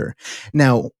monitor.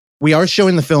 Now, we are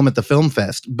showing the film at the film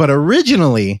fest, but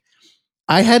originally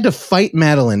I had to fight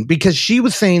Madeline because she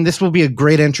was saying this will be a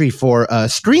great entry for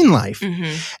Screen Life.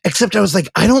 Except I was like,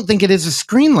 I don't think it is a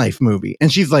Screen Life movie.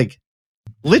 And she's like,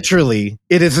 literally,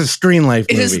 it is a Screen Life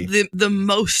movie. It is the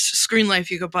most Screen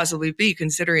Life you could possibly be,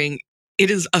 considering it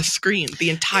is a screen the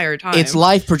entire time. It's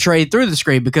life portrayed through the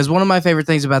screen, because one of my favorite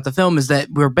things about the film is that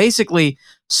we're basically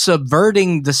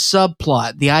subverting the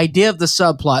subplot, the idea of the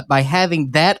subplot, by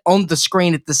having that on the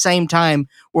screen at the same time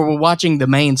where we're watching the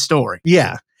main story.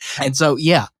 Yeah. And so,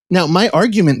 yeah. Now, my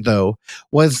argument, though,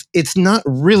 was it's not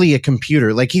really a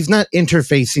computer. Like, he's not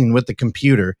interfacing with the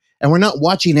computer, and we're not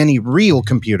watching any real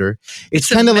computer. It's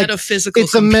kind of like metaphysical.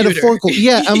 It's computer. A metaphorical.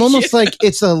 Yeah, I'm almost like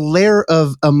it's a layer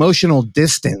of emotional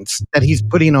distance that he's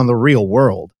putting on the real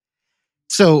world.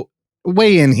 So,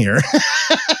 weigh in here.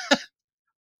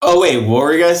 Oh wait, what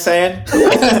were you guys saying?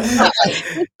 No,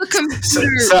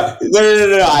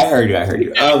 I heard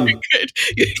you. Good.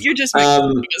 You're just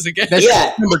making again.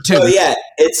 Yeah, number 2. Oh yeah,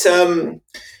 it's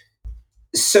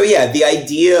So yeah, the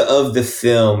idea of the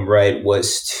film, right,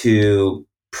 was to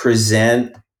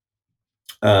present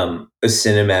a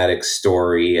cinematic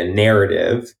story, a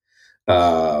narrative.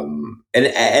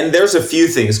 And there's a few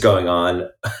things going on,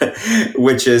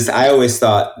 which is, I always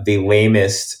thought the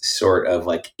lamest sort of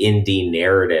like indie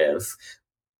narrative,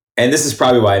 and this is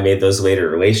probably why I made those later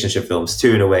relationship films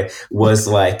too, in a way, was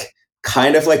like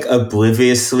kind of like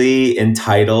obliviously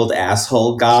entitled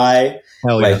asshole guy,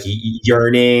 like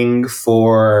yearning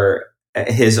for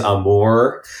his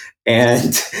amour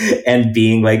and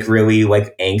being like really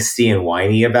like angsty and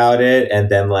whiny about it, and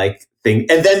then like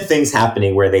things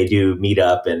happening where they do meet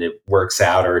up and it works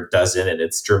out or it doesn't, and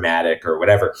it's dramatic or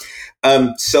whatever.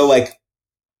 So like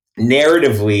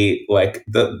narratively, like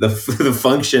the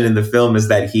function in the film is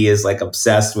that he is like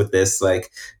obsessed with this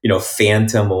like, you know,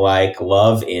 phantom like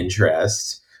love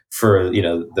interest for, you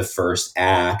know, the first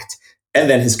act. And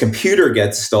then his computer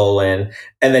gets stolen,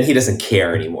 and then he doesn't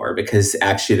care anymore, because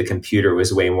actually the computer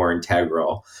was way more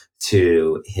integral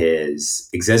to his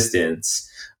existence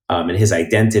and his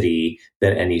identity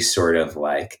than any sort of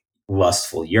like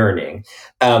lustful yearning.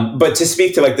 But to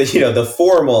speak to like the, you know, the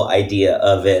formal idea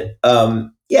of it,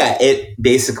 yeah, it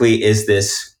basically is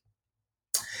this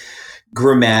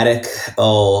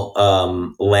grammatical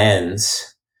lens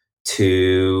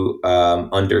to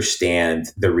understand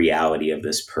the reality of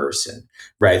this person,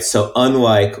 right? So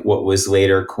unlike what was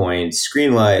later coined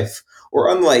screen life, or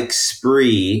unlike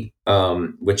Spree,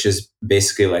 which is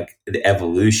basically like the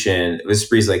evolution,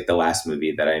 Spree's like the last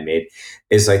movie that I made,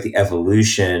 is like the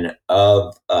evolution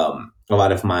of a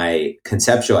lot of my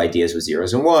conceptual ideas with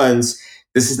 0's and 1's.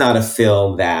 This is not a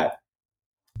film that,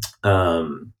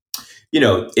 you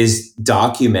know, is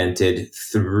documented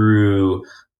through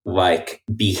like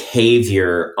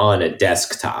behavior on a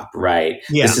desktop, right?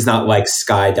 Yeah. This is not like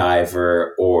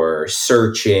Skydiver or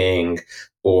Searching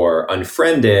or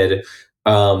Unfriended,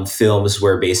 films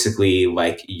where basically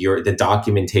like the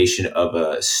documentation of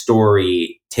a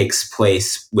story takes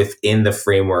place within the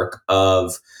framework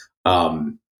of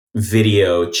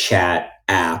video chat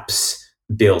apps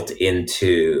built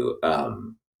into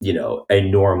you know, a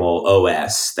normal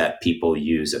OS that people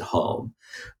use at home.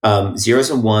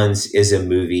 0's and 1's is a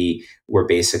movie where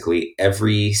basically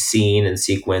every scene and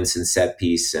sequence and set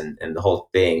piece and the whole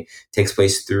thing takes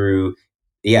place through,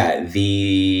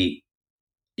 the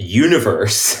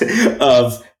universe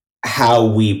of how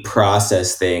we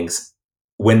process things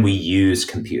when we use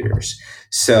computers.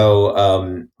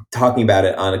 So talking about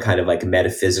it on a kind of like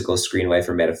metaphysical screen life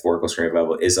or metaphorical screen life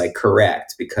level is like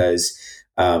correct, because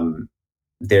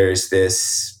there's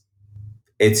this,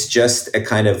 it's just a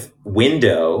kind of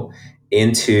window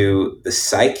into the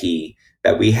psyche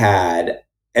that we had.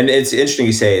 And it's interesting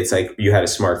you say it's like you had a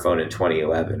smartphone in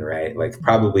 2011, right? Like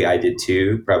probably I did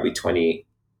too, probably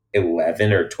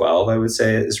 2011 or 12, I would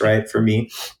say is right for me.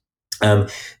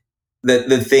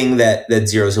 The thing that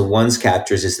 0's and 1's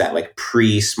captures is that like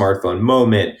pre-smartphone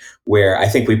moment where I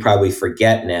think we probably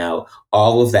forget now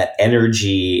all of that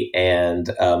energy and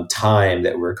time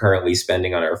that we're currently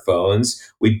spending on our phones.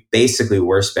 We basically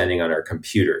were spending on our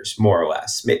computers, more or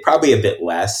less. Probably a bit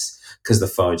less, because the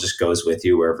phone just goes with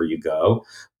you wherever you go.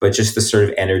 But just the sort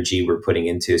of energy we're putting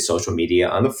into social media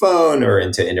on the phone or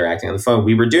into interacting on the phone,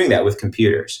 we were doing that with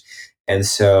computers. And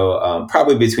so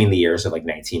probably between the years of like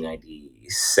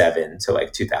 1997 to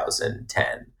like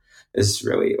 2010 is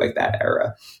really like that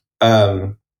era.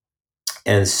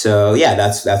 And so,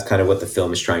 that's kind of what the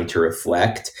film is trying to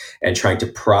reflect and trying to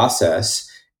process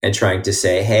and trying to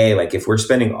say, hey, like if we're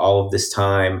spending all of this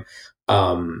time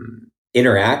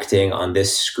interacting on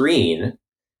this screen,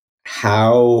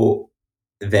 how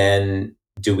then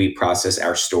do we process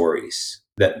our stories,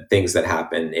 that things that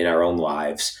happen in our own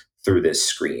lives through this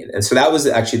screen? And so that was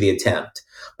actually the attempt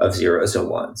of 0's and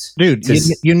 1's. Dude,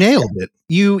 you nailed it.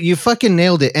 You fucking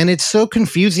nailed it. And it's so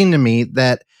confusing to me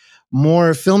that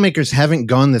more filmmakers haven't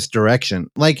gone this direction.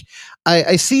 Like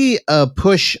I see a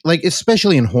push, like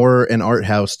especially in horror and art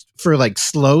house, for like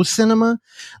slow cinema.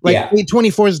 Like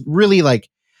A24 is really like,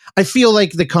 I feel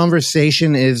like the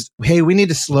conversation is, hey, we need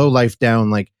to slow life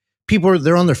down. Like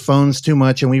they're on their phones too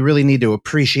much, and we really need to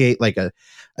appreciate like a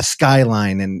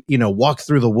skyline and, you know, walk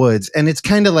through the woods. And it's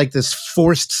kind of like this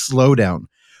forced slowdown,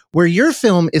 where your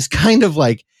film is kind of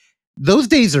like, those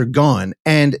days are gone,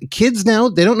 and kids now,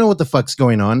 they don't know what the fuck's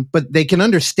going on, but they can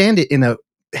understand it in a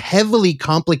heavily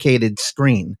complicated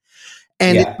screen.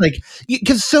 And it's like,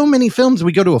 because so many films,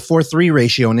 we go to a 4:3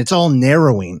 ratio and it's all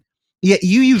narrowing. Yet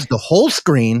you use the whole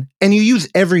screen and you use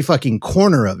every fucking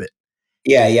corner of it.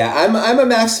 Yeah. I'm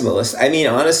a maximalist. I mean,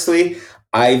 honestly,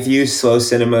 I view slow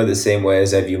cinema the same way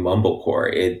as I view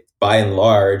mumblecore. It, by and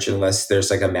large, unless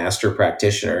there's like a master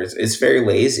practitioner, it's very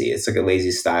lazy. It's like a lazy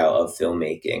style of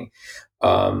filmmaking.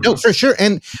 No, for sure.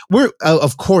 And we're,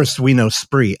 of course, we know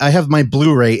Spree. I have my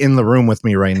Blu-ray in the room with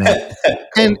me right now.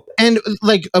 Cool. And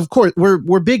like, of course,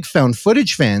 we're big found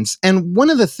footage fans. And one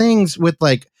of the things with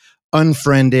like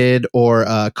Unfriended or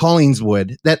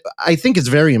Collingswood that I think is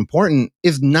very important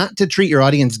is not to treat your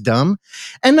audience dumb,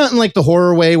 and not in like the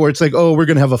horror way where it's like, oh, we're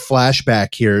going to have a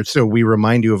flashback here, so we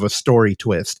remind you of a story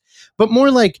twist, but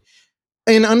more like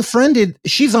in Unfriended,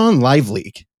 she's on Live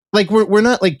Leak. Like we're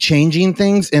not like changing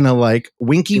things in a like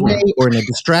winky way or in a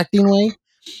distracting way.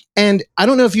 And I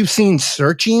don't know if you've seen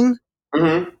Searching.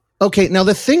 Mm-hmm. Okay, now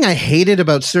the thing I hated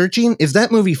about Searching is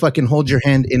that movie fucking holds your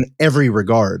hand in every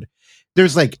regard.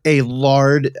 There's like a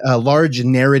large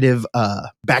narrative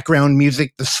background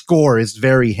music. The score is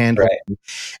very handwritten. Right.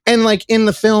 And like in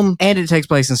the film, and it takes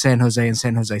place in San Jose, and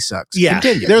San Jose sucks. Yeah,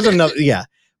 continue. There's another. Yeah,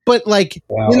 but like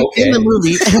in the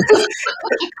movie,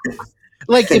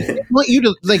 like if they want you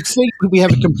to like say we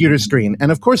have a computer screen,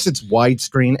 and of course it's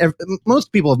widescreen.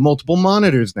 Most people have multiple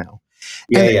monitors now.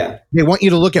 Yeah. They want you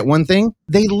to look at one thing.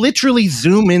 They literally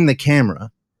zoom in the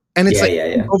camera, and it's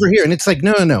over here, and it's like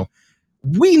no.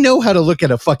 We know how to look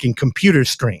at a fucking computer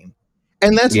screen.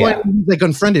 And that's why like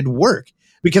Unfriended work,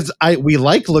 because we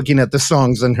like looking at the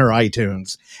songs in her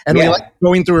iTunes, and we like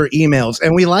going through her emails,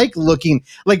 and we like looking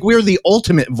like we're the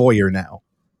ultimate voyeur now.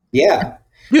 Yeah.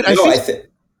 Dude, I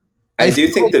do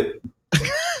think that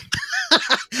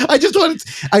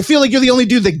I feel like you're the only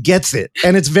dude that gets it,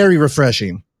 and it's very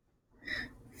refreshing.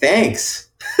 Thanks.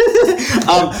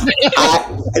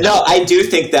 I do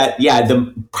think that,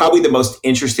 probably the most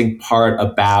interesting part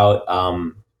about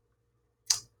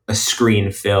a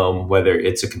screen film, whether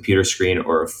it's a computer screen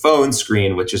or a phone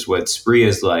screen, which is what Spree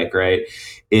is like, right,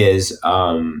 is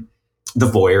the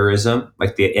voyeurism,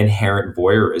 like the inherent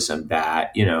voyeurism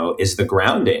that, you know, is the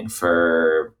grounding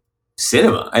for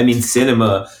cinema. I mean,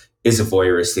 cinema is a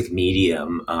voyeuristic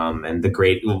medium, and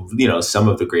some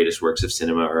of the greatest works of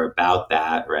cinema are about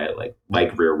that, right?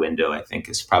 Like Rear Window, I think,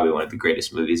 is probably one of the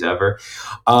greatest movies ever.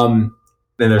 Then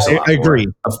there's a lot more. I agree.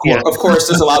 Of course,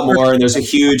 there's a lot more, and there's a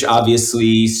huge,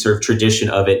 obviously, sort of tradition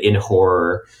of it in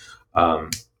horror. I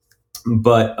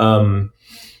mean,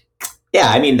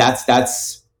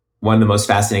 that's one of the most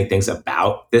fascinating things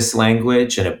about this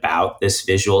language and about this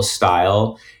visual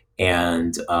style.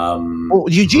 And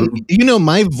Eugene, you know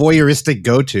my voyeuristic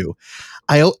go-to.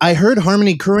 I heard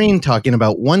Harmony Korine talking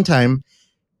about one time,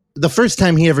 the first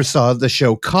time he ever saw the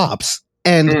show Cops,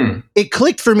 and it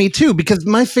clicked for me too, because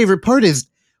my favorite part is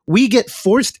we get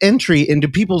forced entry into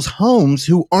people's homes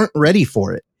who aren't ready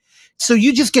for it. So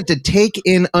you just get to take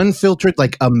in unfiltered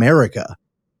like America.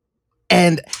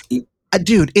 And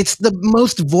dude, it's the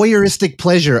most voyeuristic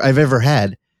pleasure I've ever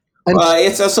had.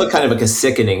 It's also kind of like a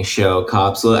sickening show,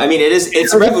 Cops. I mean,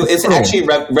 it's actually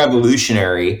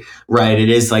revolutionary, right? It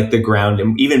is like the ground,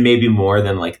 and even maybe more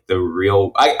than like the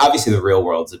real. Obviously, the real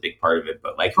world's a big part of it,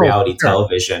 but like reality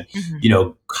television, you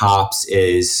know, Cops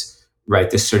is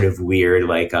right. This sort of weird,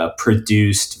 like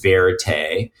produced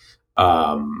verite,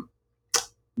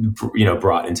 you know,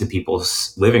 brought into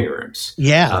people's living rooms.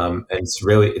 Yeah. And it's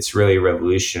really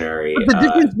revolutionary. But the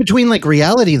difference between like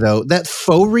reality though, that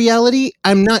faux reality,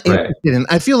 I'm not interested in.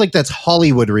 I feel like that's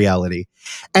Hollywood reality.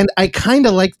 And I kind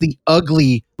of like the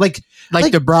ugly, like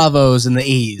the Bravos and the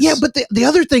E's. Yeah. But the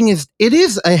other thing is it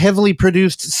is a heavily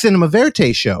produced cinema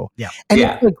verite show. Yeah. And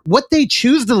like, what they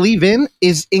choose to leave in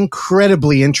is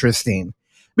incredibly interesting,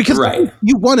 because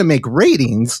you want to make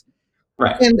ratings.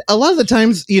 Right. And a lot of the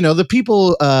times, you know, the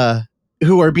people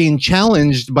who are being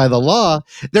challenged by the law,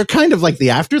 they're kind of like the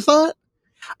afterthought.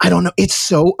 I don't know. It's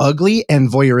so ugly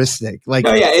and voyeuristic. Like,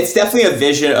 no, yeah, it's definitely a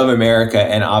vision of America.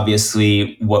 And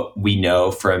obviously what we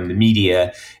know from the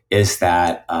media is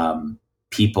that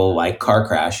people like car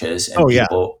crashes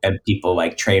and people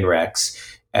like train wrecks.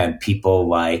 and people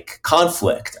like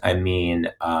conflict. I mean,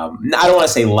 I don't want to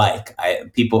say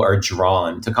people are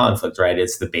drawn to conflict, right?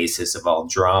 It's the basis of all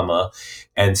drama.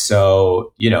 And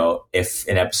so, if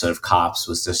an episode of Cops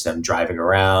was just them driving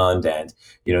around and,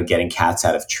 getting cats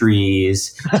out of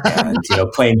trees and,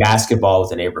 playing basketball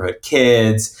with the neighborhood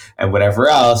kids and whatever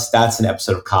else, that's an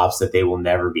episode of Cops that they will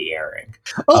never be airing.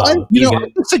 I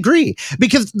disagree,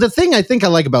 because the thing I think I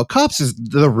like about Cops is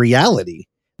the reality.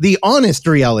 The honest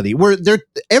reality where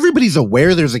everybody's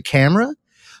aware there's a camera,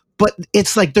 but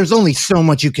it's like there's only so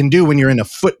much you can do when you're in a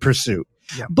foot pursuit.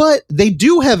 Yeah. But they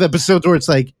do have episodes where it's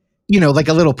like, like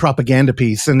a little propaganda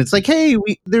piece. And it's like, hey,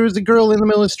 there was a girl in the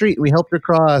middle of the street. We helped her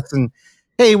cross. And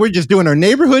hey, we're just doing our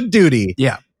neighborhood duty.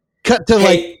 Yeah. Cut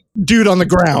to dude on the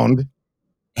ground.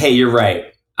 Hey, you're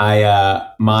right.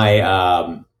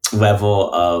 My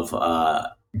level of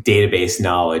database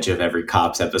knowledge of every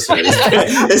Cops episode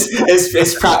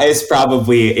is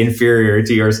probably inferior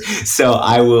to yours, so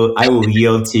I will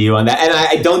yield to you on that. And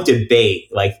I don't debate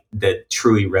like the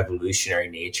truly revolutionary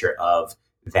nature of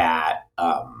that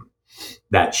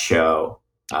that show.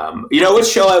 What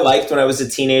show I liked when I was a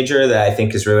teenager that I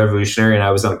think is really revolutionary, and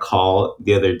I was on a call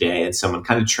the other day and someone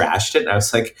kind of trashed it, and I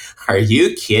was like, are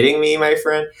you kidding me, my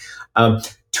friend?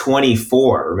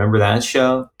 24. Remember that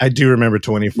show? I do remember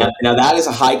 24. Now that is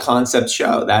a high concept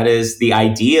show. That is the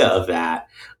idea of that.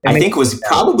 I think was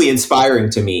probably inspiring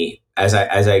to me as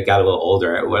I got a little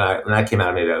older. When I came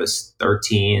out, maybe I was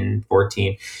 13,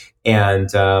 14. And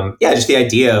just the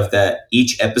idea of that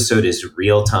each episode is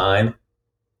real time,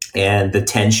 and the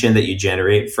tension that you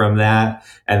generate from that,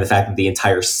 and the fact that the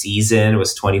entire season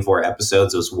was 24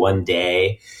 episodes, it was one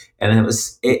day. And it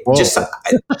was just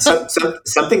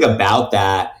something about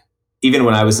that, even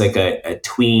when I was like a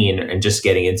tween and just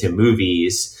getting into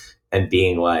movies and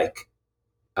being like,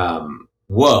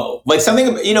 whoa, like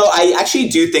something, I actually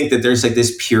do think that there's like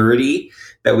this purity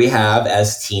that we have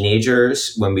as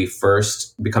teenagers when we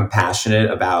first become passionate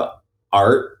about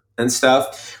art and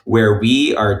stuff, where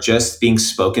we are just being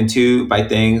spoken to by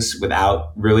things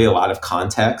without really a lot of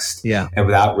context, and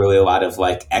without really a lot of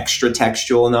like extra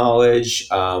textual knowledge.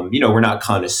 We're not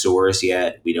connoisseurs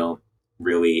yet. We don't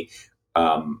really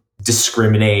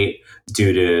discriminate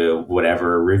due to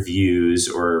whatever reviews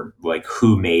or like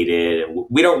who made it.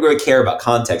 We don't really care about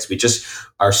context. We just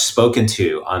are spoken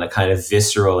to on a kind of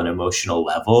visceral and emotional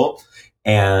level.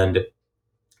 And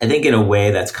I think in a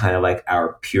way that's kind of like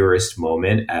our purest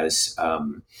moment as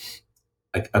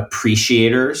like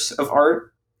appreciators of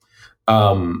art,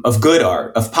 of good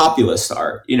art, of populist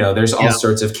art. There's all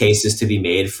sorts of cases to be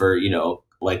made for,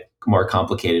 like more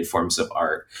complicated forms of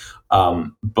art.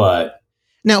 But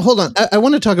now, hold on. I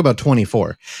want to talk about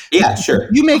 24. Yeah, sure.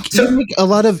 You make a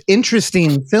lot of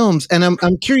interesting films, and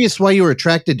I'm curious why you were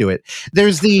attracted to it.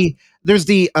 There's the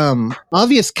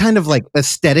obvious kind of like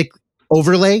aesthetic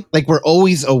overlay. Like we're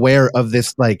always aware of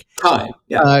this, like time.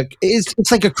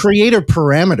 It's like a creator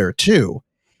parameter too.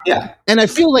 Yeah. And I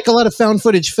feel like a lot of found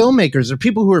footage filmmakers are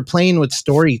people who are playing with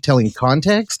storytelling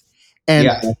context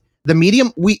and the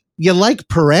medium. You like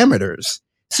parameters.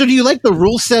 So do you like the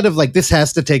rule set of like this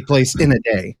has to take place in a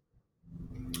day?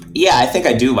 Yeah, I think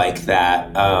I do like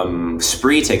that.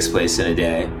 Spree takes place in a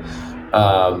day.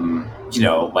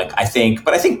 I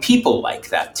think people like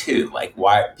that too. Like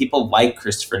why people like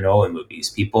Christopher Nolan movies.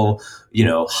 People,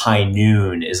 High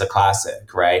Noon is a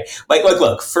classic, right? Like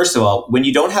look, first of all, when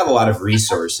you don't have a lot of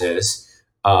resources,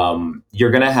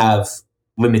 you're going to have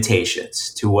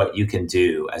limitations to what you can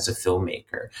do as a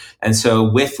filmmaker. And so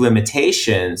with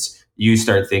limitations, you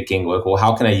start thinking, like, well,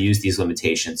 how can I use these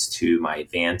limitations to my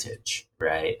advantage,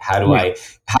 right? How do I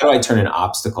turn an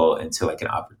obstacle into like an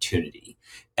opportunity?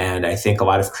 And I think a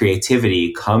lot of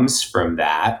creativity comes from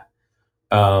that.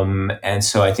 And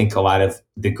so I think a lot of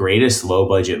the greatest low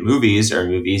budget movies are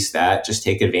movies that just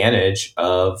take advantage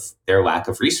of their lack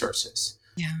of resources.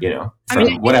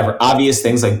 From whatever obvious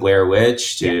things like Blair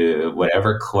Witch to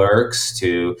whatever Clerks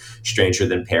to Stranger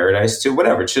Than Paradise to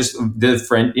whatever. It's just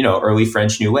the early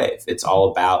French New Wave. It's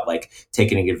all about like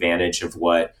taking advantage of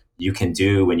what you can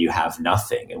do when you have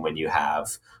nothing and when you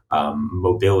have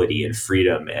mobility and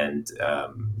freedom and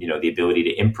the ability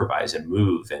to improvise and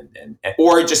move and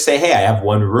or just say, hey, I have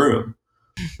one room.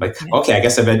 Like, okay, I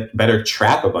guess I better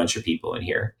trap a bunch of people in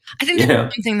here. I think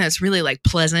that's something that's really like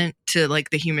pleasant to like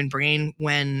the human brain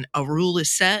when a rule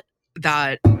is set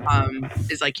that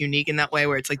is like unique in that way,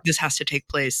 where it's like this has to take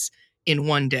place in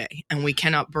one day and we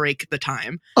cannot break the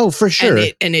time. Oh, for sure.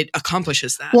 And it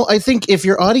accomplishes that. Well, I think if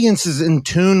your audience is in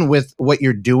tune with what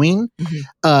you're doing,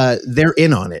 they're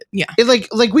in on it. Yeah.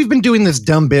 Like we've been doing this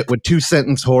dumb bit with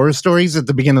 2-sentence horror stories at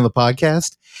the beginning of the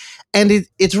podcast. And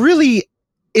it's really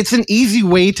it's an easy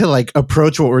way to like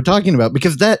approach what we're talking about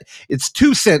because that it's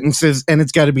 2 sentences and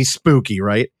it's got to be spooky,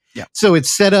 right? Yeah. So it's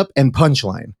setup and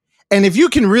punchline. And if you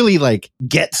can really like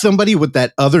get somebody with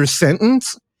that other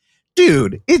sentence,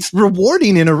 dude, it's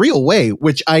rewarding in a real way,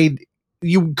 which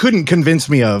you couldn't convince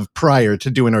me of prior to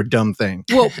doing our dumb thing.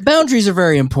 Well, boundaries are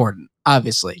very important,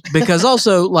 obviously, because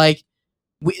also like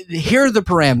here are the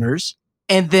parameters,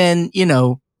 and then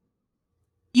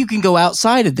you can go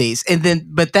outside of these, and then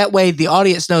but that way the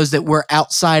audience knows that we're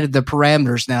outside of the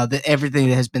parameters now, that everything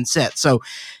that has been set. So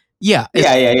yeah.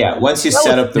 Once you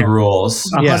set up the rules,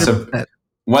 so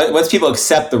once people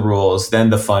accept the rules, then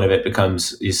the fun of it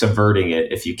becomes you subverting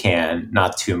it if you can,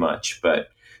 not too much, but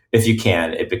if you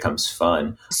can, it becomes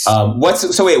fun. What's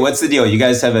the deal? You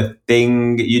guys have a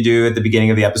thing you do at the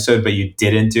beginning of the episode, but you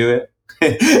didn't do it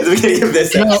at the beginning of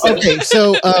this episode. No, okay,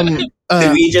 so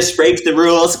did we just break the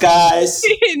rules, guys?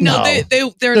 No,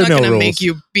 they're not going to make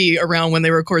you be around when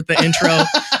they record the intro.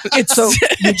 So,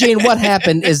 Eugene, what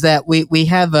happened is that we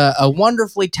have a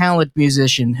wonderfully talented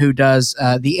musician who does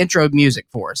the intro music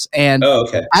for us. And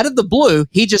out of the blue,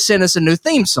 he just sent us a new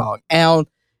theme song. And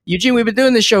Eugene, we've been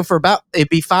doing this show for it'd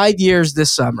be 5 years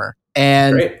this summer.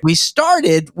 And we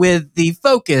started with the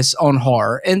focus on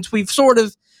horror. And we've sort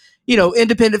of,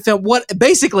 independent film.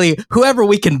 Basically, whoever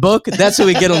we can book, that's who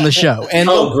we get on the show. And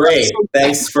great!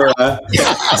 Thanks for.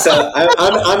 So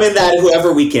I'm in that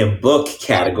whoever we can book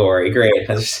category. Great.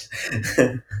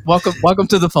 Welcome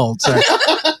to the fold, sir.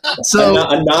 So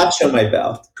a notch on my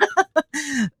belt.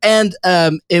 And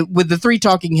with the 3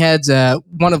 talking heads,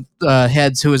 one of the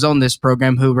heads who is on this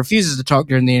program who refuses to talk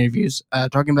during the interviews,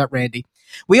 talking about Randy.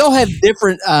 We all have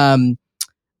different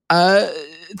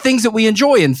things that we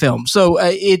enjoy in film. So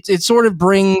it sort of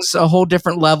brings a whole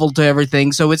different level to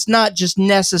everything. So it's not just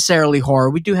necessarily horror.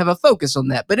 We do have a focus on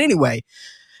that. But anyway,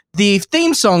 the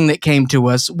theme song that came to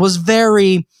us was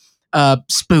very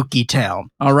spooky town.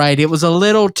 All right. It was a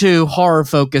little too horror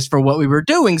focused for what we were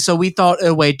doing. So we thought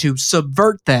a way to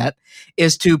subvert that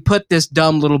is to put this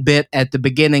dumb little bit at the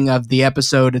beginning of the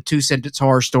episode, a 2-sentence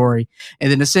horror story,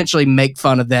 and then essentially make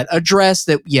fun of that, address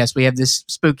that, yes, we have this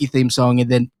spooky theme song,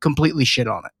 and then completely shit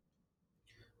on it.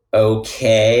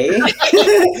 Okay.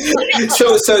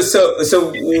 So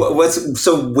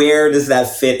where does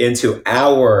that fit into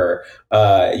our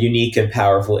unique and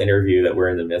powerful interview that we're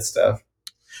in the midst of?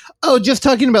 Oh, just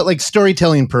talking about like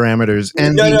storytelling parameters.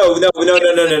 And No.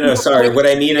 Sorry. What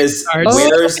I mean is,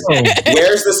 where's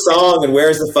the song and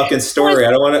where's the fucking story? I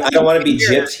don't want to be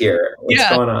gypped here. What's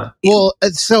going on? Well,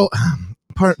 so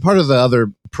part of the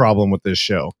other problem with this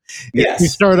show. Yes. We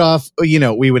start off,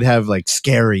 we would have like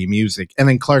scary music, and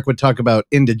then Clark would talk about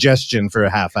indigestion for a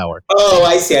half hour. Oh,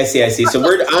 I see. So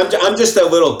I'm just a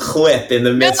little clip in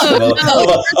the midst of a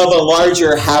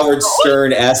larger Howard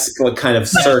Stern-esque kind of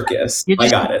circus. I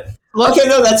got it. Okay,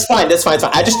 no, that's fine.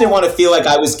 I just didn't want to feel like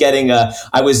I was getting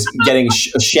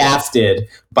shafted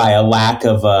by a lack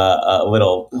of a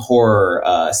little horror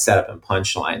setup and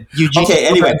punchline. Eugene, okay,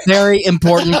 anyway, a very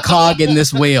important cog in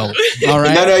this wheel. All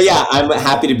right. No, yeah, I'm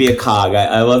happy to be a cog.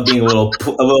 I love being a little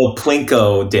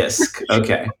Plinko disc.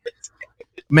 Okay.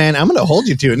 Man, I'm going to hold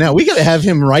you to it now. We got to have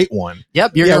him write one.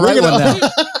 Yep, you're going to write one now.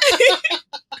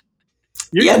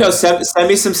 Send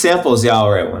me some samples. Yeah, I'll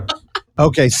write one.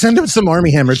 Okay, send him some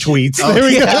Army Hammer tweets. There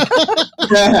we go.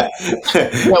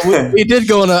 We did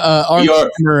go on a Army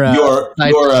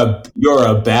Hammer. You're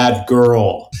a bad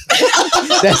girl.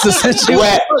 That's essentially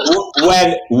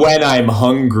when I'm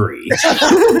hungry.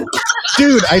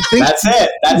 Dude, I think that's it.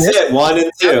 That's it. 1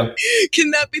 and 2. Can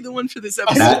that be the one for this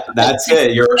episode? That's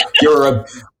it.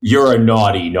 You're a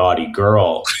naughty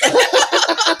girl.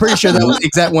 Pretty sure that was the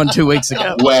exact one 2 weeks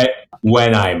ago.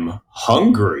 When I'm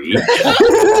hungry.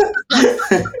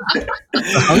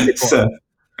 So,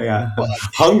 yeah,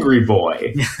 hungry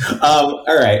boy. All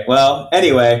right. Well,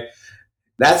 anyway,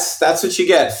 that's what you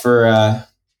get for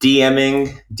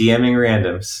DMing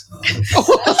randoms.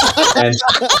 And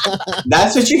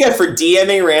that's what you get for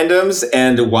DMing randoms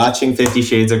and watching 50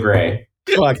 Shades of Grey.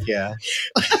 Fuck yeah.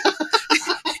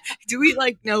 Do we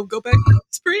go back to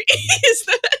Spree? Is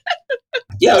that?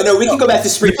 Yeah, no, we can go back to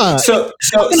Spree. So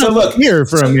look here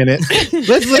for a minute.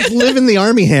 Let's live in the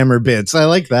Army Hammer bits. I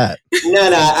like that. No,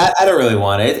 I don't really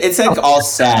want it. It's like all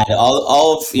sad.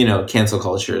 All of cancel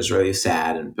culture is really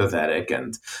sad and pathetic,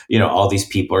 and all these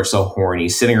people are so horny,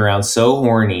 sitting around so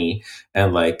horny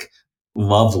and like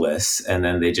loveless, and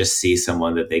then they just see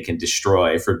someone that they can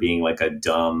destroy for being like a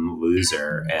dumb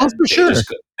loser, and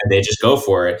and they just go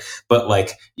for it. But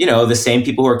like, the same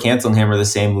people who are canceling him are the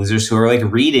same losers who are like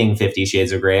reading 50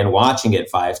 Shades of Grey and watching it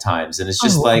 5 times. And it's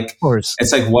just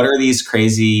it's like, what are these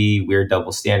crazy, weird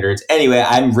double standards? Anyway,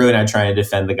 I'm really not trying to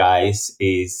defend the guy.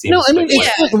 He seems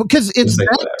because it's like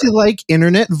back whatever. to like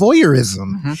internet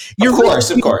voyeurism. Mm-hmm.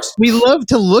 Of course. We love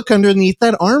to look underneath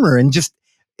that armor and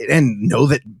know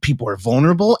that people are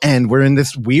vulnerable, and we're in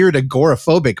this weird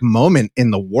agoraphobic moment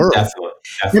in the world. Definitely.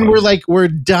 And we're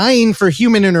dying for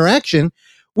human interaction,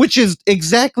 which is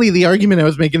exactly the argument I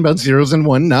was making about 0's and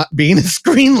 1 not being a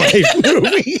Screen Life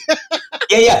movie.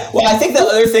 Yeah. Well, I think the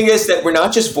other thing is that we're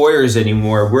not just voyeurs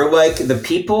anymore. We're like the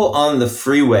people on the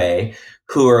freeway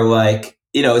who are like,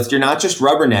 you're not just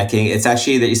rubbernecking. It's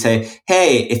actually that you say,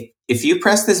 hey, if you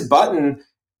press this button,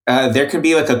 there can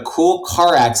be like a cool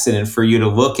car accident for you to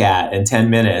look at in 10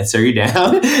 minutes. Are you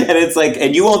down? And it's like,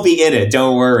 and you won't be in it.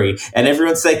 Don't worry. And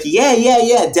everyone's like,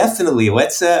 yeah, definitely.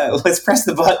 Let's press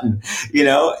the button,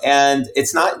 and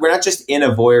we're not just in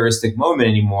a voyeuristic moment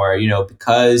anymore,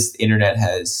 because the internet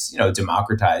has,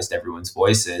 democratized everyone's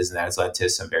voices, and that has led to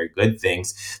some very good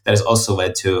things. That has also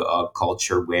led to a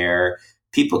culture where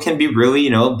people can be really,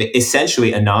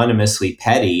 essentially anonymously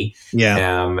petty,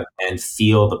 and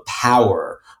feel the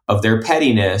power of their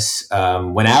pettiness.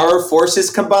 When our forces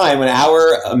combine, when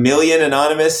our 1 million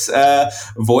anonymous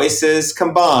voices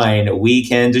combine, we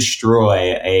can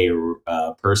destroy a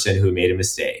person who made a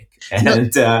mistake.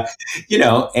 And,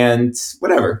 and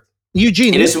whatever.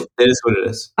 Eugene, it is what it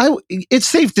is. It's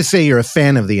safe to say you're a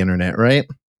fan of the internet, right?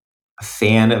 A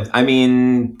fan of,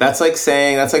 that's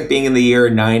like being in the year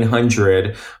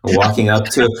 900, walking up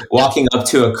to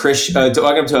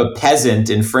a peasant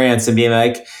in France and being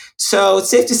like, so it's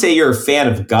safe to say you're a fan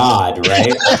of God, right?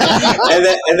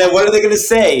 and then what are they going to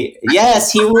say?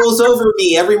 Yes, he rules over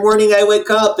me. Every morning I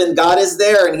wake up and God is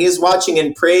there and he is watching,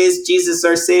 and praise Jesus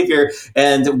our Savior.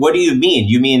 And what do you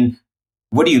mean?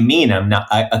 What do you mean? I'm not.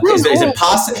 Is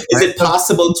it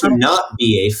possible to not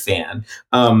be a fan?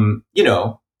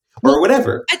 Or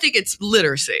whatever. I think it's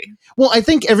literacy. Well, I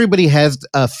think everybody has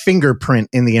a fingerprint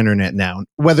in the internet now,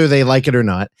 whether they like it or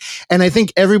not. And I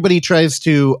think everybody tries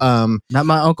to not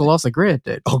my uncle off the grid,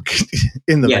 dude. Oh,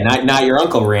 not your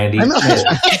uncle, Randy. not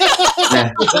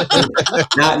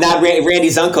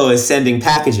Randy's uncle is sending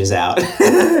packages out.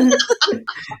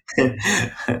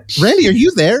 Randy, are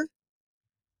you there?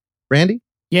 Randy?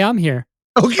 Yeah, I'm here.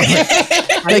 Okay.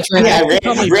 Randy's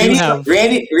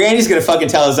gonna fucking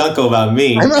tell his uncle about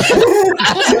me.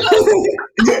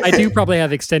 I do probably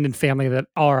have extended family that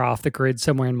are off the grid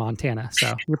somewhere in Montana,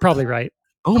 so you're probably right.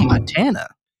 Oh, Montana.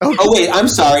 Oh wait, I'm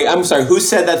sorry. Who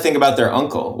said that thing about their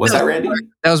uncle? Was that Randy?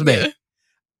 That was me.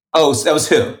 Oh, that was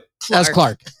who? That was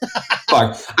Clark.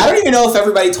 I don't even know if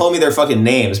everybody told me their fucking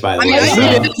names, by the way.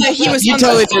 I did. He was on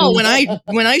the call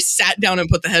when I sat down and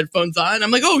put the headphones on. I'm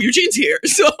like, oh, Eugene's here.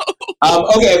 So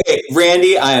okay,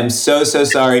 Randy, I am so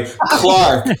sorry.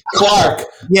 Clark.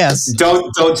 Yes.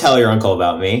 Don't tell your uncle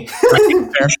about me.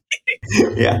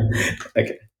 Yeah.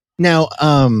 Okay. Now,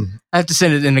 I have to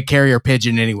send it in a carrier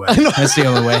pigeon anyway. That's the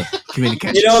only way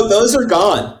communication. Those are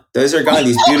gone.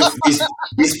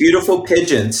 These beautiful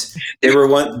pigeons. They were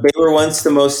once the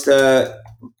most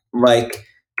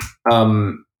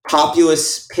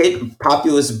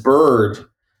populous bird.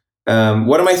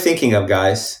 What am I thinking of,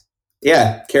 guys?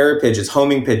 Yeah, carrier pigeons,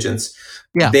 homing pigeons.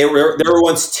 Yeah, there were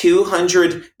once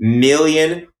 200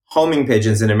 million homing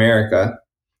pigeons in America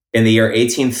in the year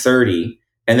 1830,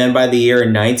 and then by the year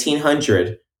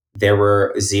 1900, there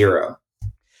were 0.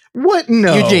 What?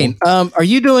 No. Eugene, are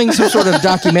you doing some sort of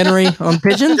documentary on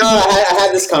pigeons? No, I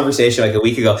had this conversation like a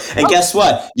week ago. And guess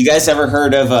what? You guys ever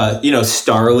heard of,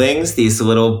 starlings, these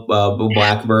little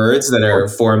black birds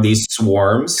that form these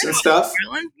swarms and stuff?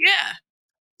 Yeah.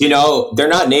 They're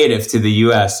not native to the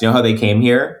U.S. You know how they came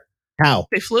here? How?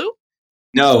 They flew?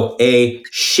 No, a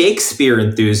Shakespeare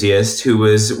enthusiast who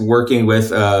was working with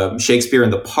Shakespeare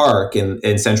in the Park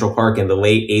in Central Park in the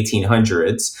late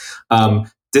 1800s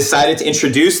decided to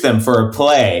introduce them for a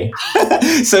play.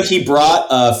 So he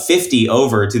brought 50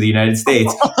 over to the United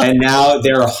States, and now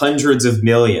there are hundreds of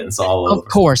millions all over. Of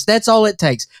course, that's all it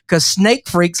takes. Because snake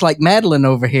freaks like Madeline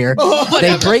over here,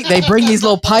 they bring these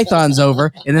little pythons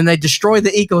over, and then they destroy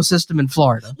the ecosystem in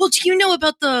Florida. Well, do you know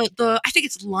about the I think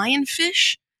it's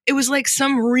lionfish? It was like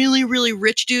some really, really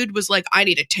rich dude was like, I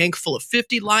need a tank full of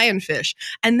 50 lionfish.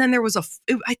 And then there was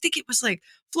I think it was like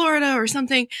Florida or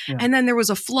something. Yeah. And then there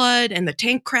was a flood and the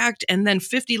tank cracked and then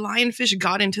 50 lionfish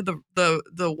got into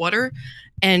the water.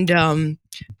 and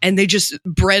they just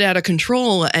bred out of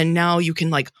control, and now you can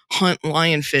like hunt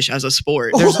lionfish as a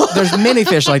sport. There's many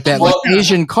fish like that, like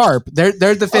Asian carp. They're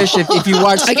the fish. If you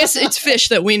watch, I guess it's fish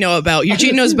that we know about.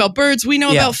 Eugene knows about birds. We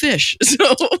know about fish. So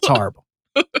it's horrible.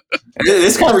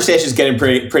 This conversation is getting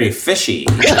pretty fishy.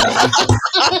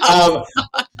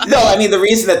 No, I mean, the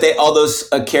reason that all those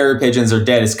carrier pigeons are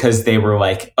dead is because they were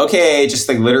like, okay, just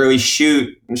like literally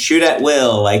shoot at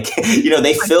will. Like,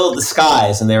 they filled the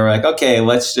skies, and they were like, okay,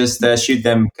 let's just shoot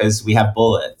them because we have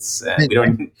bullets. And we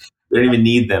don't even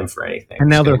need them for anything. And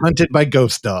now they're hunted by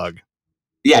Ghost Dog.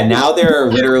 Yeah, now they're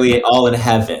literally all in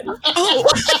heaven. Oh.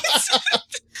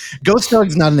 Ghost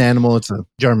Dog's not an animal; it's a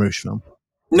Jarmusch film.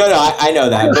 No, I know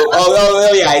that. But,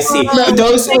 oh, yeah, I see. But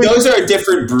those are a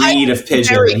different breed of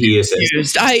pigeon that he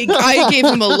uses. I gave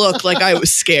him a look like I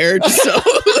was scared. So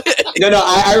no,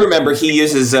 I remember he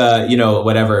uses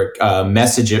whatever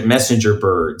messenger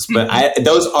birds, but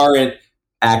those aren't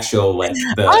actual like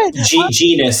the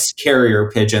genus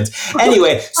carrier pigeons.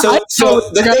 Anyway, so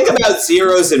the thing about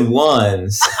 0's and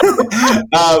 1's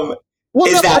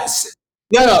is that.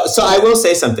 No. So I will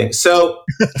say something. So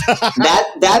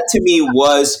that to me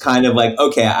was kind of like,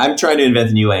 okay, I'm trying to invent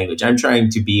a new language. I'm trying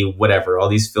to be whatever, all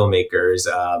these filmmakers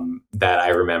that I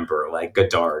remember, like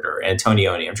Godard or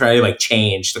Antonioni. I'm trying to like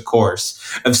change the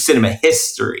course of cinema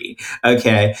history.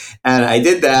 Okay. And I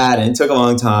did that, and it took a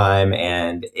long time.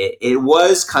 And it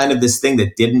was kind of this thing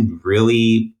that didn't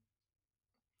really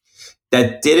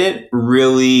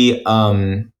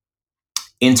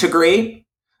integrate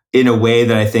in a way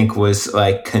that I think was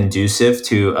like conducive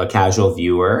to a casual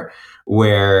viewer,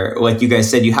 where, like you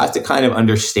guys said, you have to kind of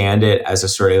understand it as a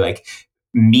sort of like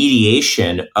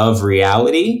mediation of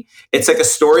reality. It's like a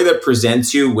story that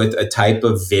presents you with a type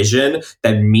of vision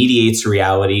that mediates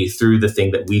reality through the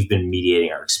thing that we've been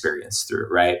mediating our experience through,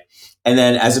 right? And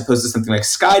then as opposed to something like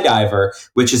Skydiver,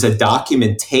 which is a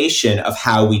documentation of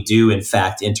how we do in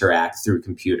fact interact through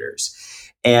computers.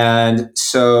 And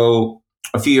so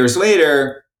a few years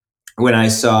later, when I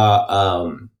saw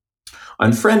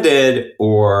Unfriended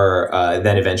or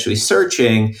then eventually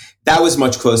Searching, that was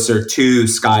much closer to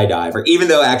Skydiver, even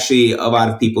though actually a lot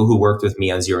of people who worked with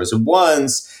me on 0's and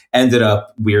 1's ended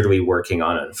up weirdly working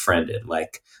on Unfriended.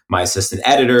 Like my assistant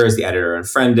editor is the editor on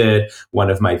Unfriended. One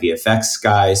of my VFX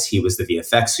guys, he was the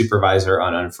VFX supervisor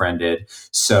on Unfriended.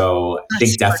 So I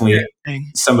think definitely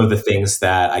some of the things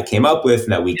that I came up with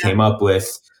and that we came up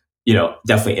with,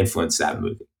 definitely influenced that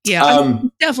movie. Yeah,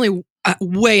 definitely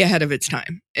way ahead of its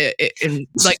time. And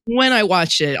like when I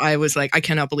watched it, I was like, I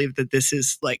cannot believe that this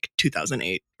is like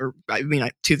 2008 or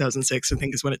 2006. I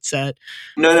think is what it said.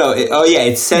 No.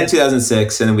 It said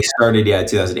 2006, and then we started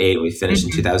 2008, and we finished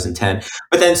in 2010.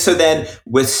 But then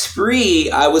with Spree,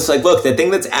 I was like, look, the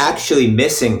thing that's actually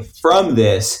missing from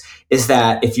this is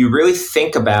that if you really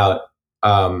think about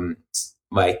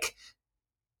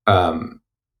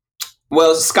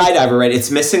Skydiver, right?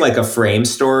 It's missing like a frame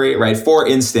story, right? For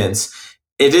instance,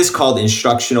 it is called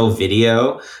instructional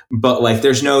video, but like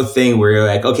there's no thing where you're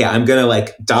like, okay, I'm going to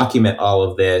like document all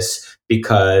of this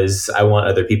because I want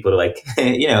other people to like,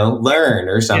 learn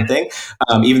or something,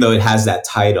 even though it has that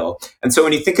title. And so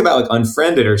when you think about like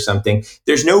Unfriended or something,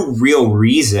 there's no real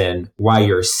reason why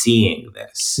you're seeing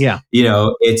this. Yeah.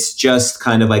 It's just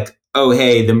kind of like, oh,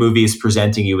 hey, the movie is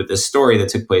presenting you with this story that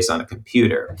took place on a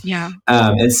computer. Yeah.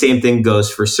 And same thing goes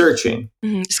for Searching.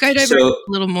 Mm-hmm. Skydiver has a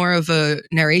little more of a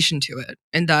narration to it,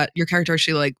 and that your character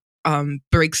actually like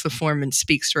breaks the form and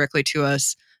speaks directly to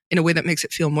us in a way that makes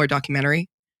it feel more documentary.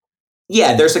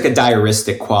 Yeah, there's like a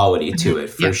diaristic quality to it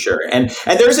for sure. And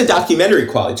there's a documentary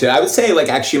quality to it. I would say like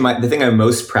actually the thing I'm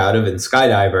most proud of in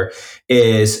Skydiver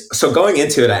is, so going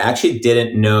into it, I actually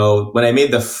didn't know when I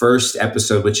made the first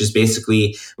episode, which is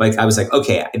basically like, I was like,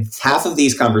 okay, half of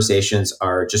these conversations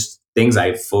are just things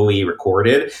I fully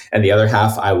recorded, and the other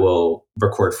half I will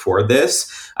record for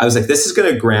this. I was like, this is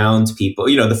going to ground people.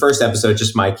 The first episode,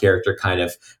 just my character kind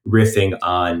of riffing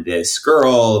on this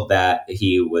girl that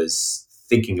he was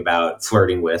thinking about,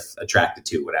 flirting with, attracted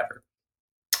to, whatever.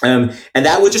 And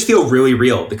that would just feel really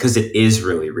real because it is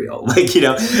really real.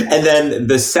 And then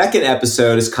the second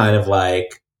episode is kind of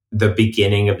like the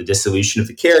beginning of the dissolution of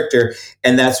the character.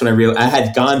 And that's when I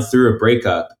had gone through a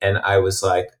breakup, and I was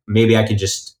like, maybe I could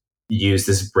just use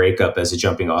this breakup as a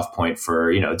jumping off point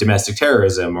for, domestic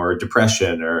terrorism or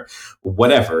depression or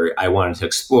whatever I wanted to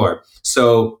explore.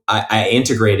 So I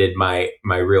integrated my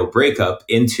real breakup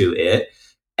into it.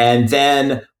 And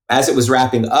then as it was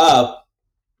wrapping up,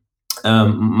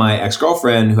 my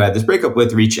ex-girlfriend who I had this breakup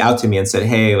with reached out to me and said,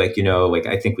 hey, I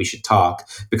think we should talk,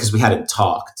 because we hadn't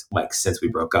talked since we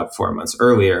broke up 4 months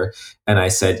earlier. And I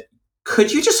said,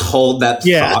 could you just hold that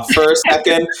thought for a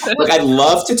second? Like, I'd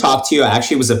love to talk to you. I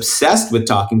actually was obsessed with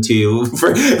talking to you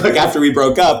for like after we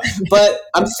broke up. But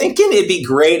I'm thinking it'd be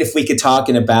great if we could talk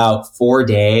in about 4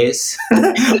 days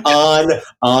on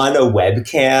a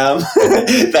webcam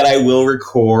that I will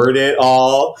record it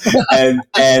all. And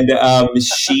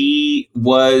she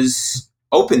was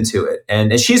open to it,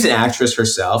 and she's an actress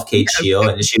herself, Kate Shield,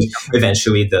 and she's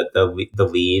eventually the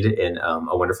lead in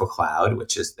A Wonderful Cloud,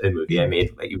 which is a movie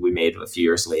we made a few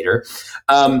years later.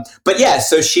 But yeah,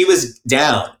 so she was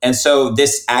down, and so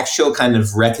this actual kind of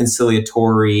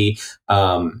reconciliatory,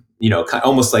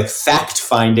 almost like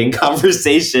fact-finding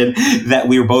conversation that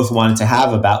we were both wanting to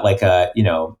have about like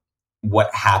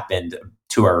what happened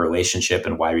to our relationship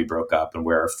and why we broke up and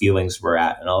where our feelings were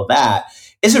at and all that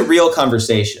is a real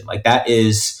conversation. Like, that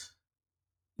is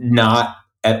not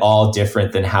at all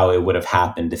different than how it would have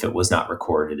happened if it was not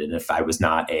recorded and if I was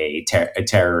not a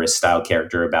terrorist style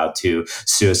character about to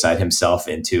suicide himself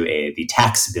into the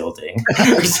tax building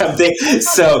or something.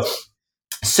 So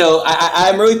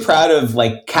I'm really proud of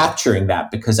like capturing that,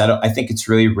 because I think it's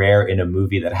really rare in a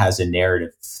movie that has a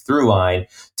narrative through line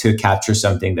to capture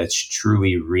something that's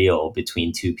truly real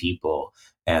between two people.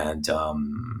 And,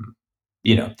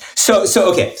 so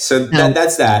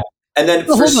that's that. And then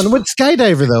hold on with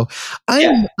Skydiver though.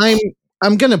 I'm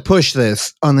going to push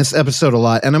this on this episode a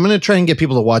lot, and I'm going to try and get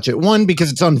people to watch it. One,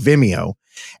 because it's on Vimeo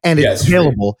and it's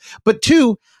available, but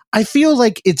two, I feel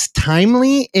like it's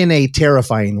timely in a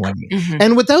terrifying way. Mm-hmm.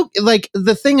 And without, like,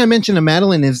 the thing I mentioned to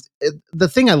Madeline is the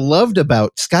thing I loved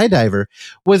about Skydiver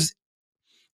was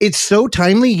it's so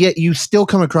timely, yet you still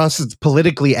come across as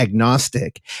politically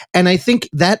agnostic. And I think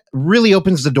that really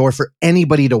opens the door for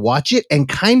anybody to watch it and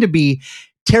kind of be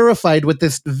terrified with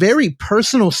this very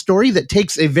personal story that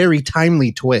takes a very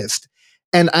timely twist.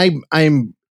 And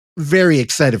I'm very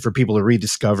excited for people to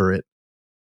rediscover it.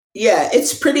 Yeah,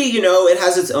 it's pretty, it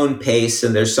has its own pace,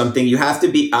 and there's something you have to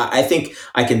be, I think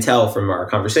I can tell from our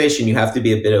conversation, you have to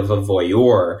be a bit of a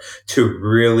voyeur to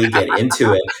really get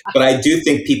into it. But I do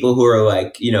think people who are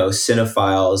like,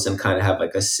 cinephiles and kind of have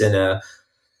like a cine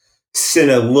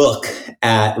look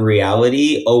at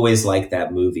reality always like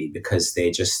that movie, because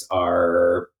they just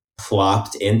are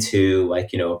plopped into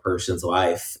like, a person's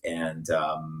life. And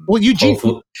Eugene,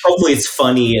 hopefully it's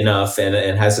funny enough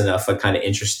and has enough kind of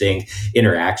interesting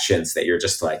interactions that you're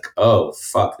just like, oh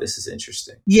fuck, this is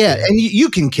interesting. Yeah, and you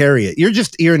can carry it.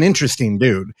 You're an interesting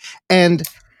dude. And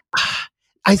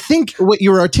I think what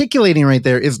you're articulating right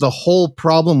there is the whole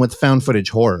problem with found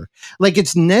footage horror. Like,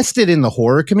 it's nested in the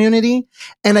horror community,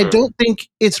 and I don't think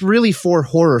it's really for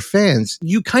horror fans.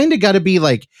 You kind of got to be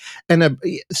like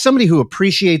somebody who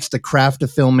appreciates the craft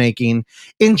of filmmaking,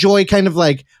 enjoy kind of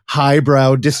like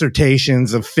highbrow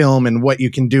dissertations of film and what you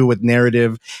can do with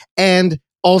narrative, and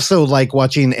also like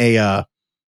watching a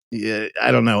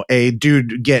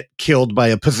dude get killed by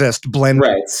a possessed blender.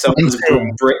 Right. Someone's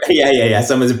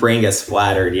brain gets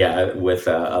splattered, with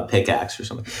a pickaxe or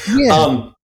something. Yeah.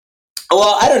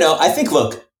 Well, I don't know. I think,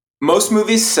 look, most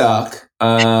movies suck.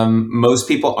 Most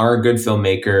people aren't good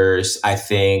filmmakers. I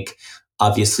think,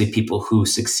 obviously, people who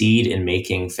succeed in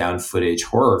making found footage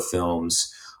horror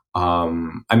films,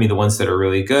 the ones that are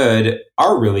really good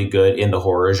in the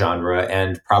horror genre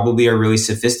and probably are really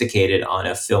sophisticated on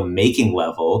a filmmaking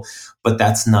level, but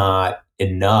that's not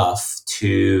enough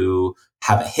to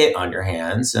have a hit on your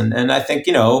hands. And I think,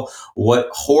 what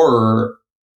horror,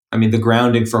 the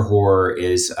grounding for horror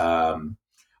is a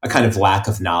kind of lack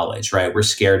of knowledge, right? We're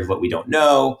scared of what we don't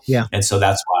know. Yeah. And so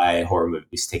that's why horror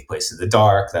movies take place in the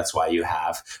dark. That's why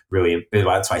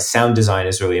that's why sound design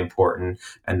is really important.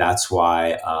 And that's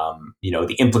why,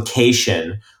 the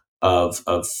implication of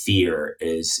fear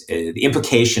is the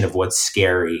implication of what's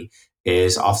scary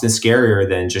is often scarier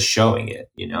than just showing it,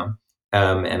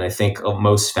 and I think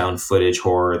most found footage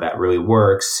horror that really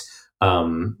works,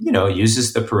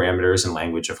 uses the parameters and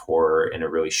language of horror in a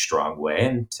really strong way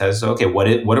and says, okay, what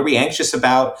are we anxious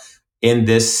about in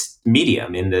this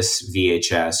medium, in this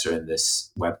VHS or in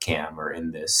this webcam or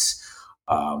in this,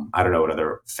 I don't know what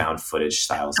other found footage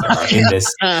styles there are, in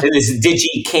this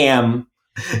digicam,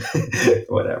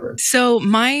 whatever. So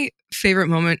my favorite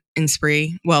moment in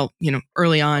Spree,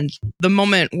 early on, the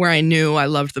moment where I knew I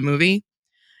loved the movie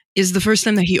is the first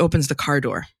time that he opens the car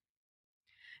door.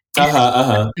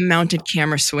 The mounted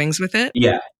camera swings with it.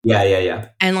 Yeah.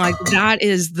 And like that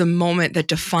is the moment that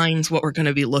defines what we're going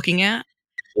to be looking at.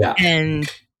 Yeah. And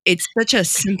it's such a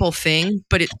simple thing,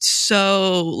 but it's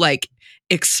so like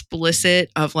explicit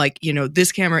of like,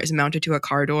 this camera is mounted to a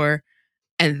car door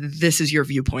and this is your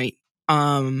viewpoint.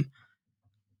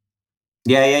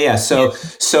 Yeah.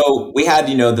 So we had,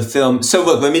 the film. So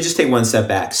look, let me just take one step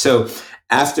back. So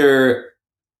after,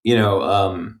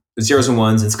 Zeros and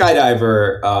Ones and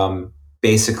Skydiver,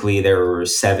 basically there were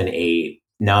 7, 8,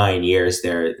 9 years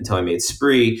there until I made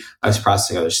Spree. I was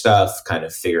processing other stuff, kind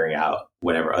of figuring out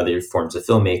whatever other forms of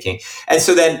filmmaking. And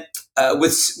so then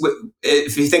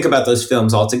if you think about those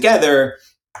films all together,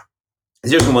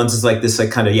 Zeros and Ones is like this,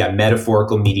 like kind of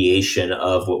metaphorical mediation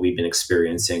of what we've been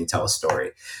experiencing. Tell a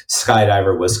story.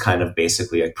 Skydiver was kind of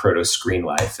basically like proto screen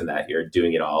life, in that you're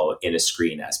doing it all in a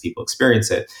screen as people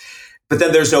experience it. But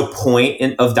then there's no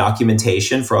point of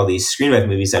documentation for all these screen life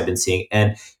movies I've been seeing.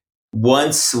 And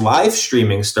once live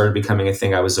streaming started becoming a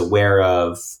thing I was aware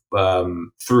of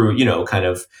through, kind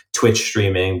of Twitch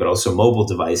streaming, but also mobile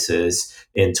devices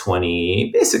in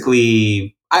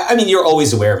basically. I mean, you're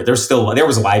always aware of it. There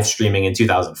was live streaming in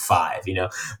 2005,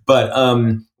 but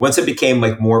once it became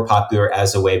like more popular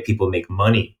as a way people make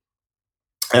money,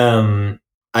 I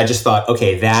just thought,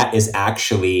 okay, that is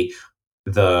actually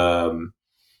the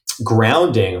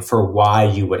grounding for why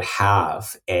you would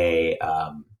have a,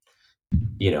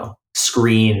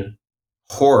 screen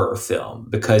horror film,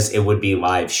 because it would be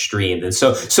live streamed. And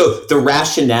so the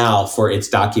rationale for its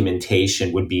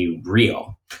documentation would be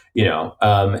real,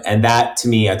 and that to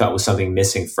me, I thought was something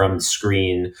missing from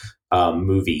screen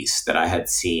movies that I had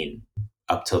seen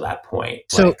up till that point.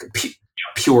 So, like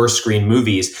pure screen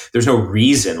movies, there's no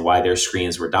reason why their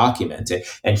screens were documented.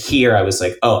 And here I was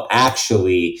like, oh,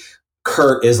 actually,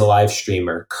 Kurt is a live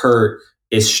streamer. Kurt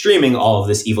is streaming all of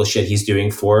this evil shit he's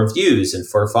doing for views and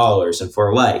for followers and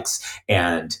for likes.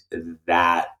 And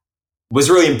that was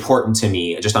really important to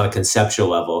me, just on a conceptual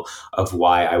level, of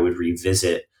why I would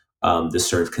revisit this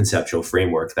sort of conceptual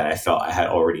framework that I felt I had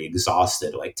already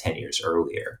exhausted like 10 years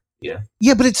earlier.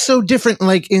 Yeah, but it's so different.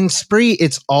 Like in Spree,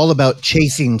 it's all about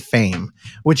chasing fame,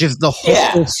 which is the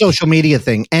whole social media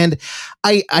thing. And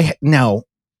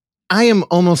I am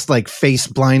almost like face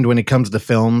blind when it comes to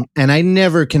film, and I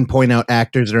never can point out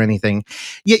actors or anything.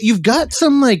 Yet you've got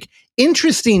some like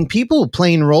interesting people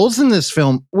playing roles in this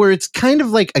film where it's kind of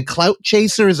like a clout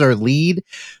chaser is our lead,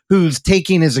 who's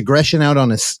taking his aggression out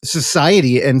on a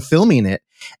society and filming it.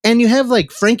 And you have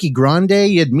like Frankie Grande,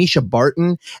 you had Misha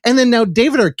Barton, and then now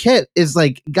David Arquette is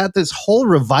like got this whole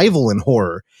revival in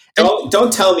horror.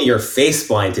 Don't tell me you're face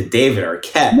blind to David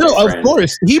Arquette. No, of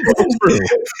course. He broke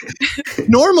through.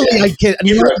 Normally I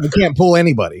can't pull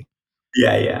anybody.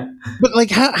 Yeah. But like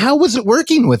how was it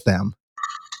working with them?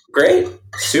 Great.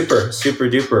 Super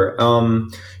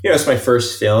duper. It's my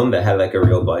first film that had like a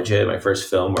real budget, my first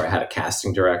film where I had a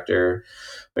casting director,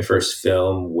 my first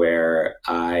film where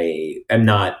I am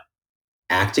not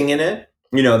acting in it.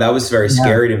 That was very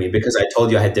scary to me, because I told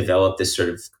you I had developed this sort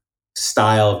of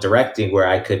style of directing where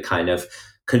I could kind of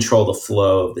control the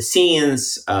flow of the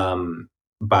scenes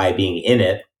by being in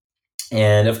it.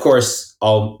 And of course,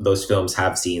 all those films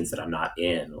have scenes that I'm not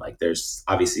in. Like there's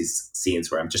obviously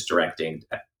scenes where I'm just directing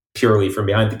purely from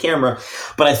behind the camera.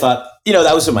 But I thought,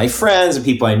 that was with my friends and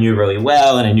people I knew really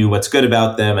well, and I knew what's good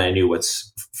about them, and I knew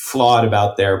what's flawed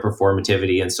about their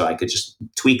performativity, and so I could just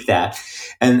tweak that.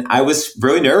 And I was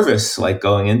really nervous, like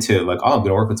going into it, like, oh, I'm going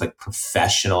to work with like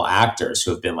professional actors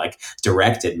who have been like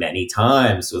directed many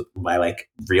times by like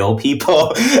real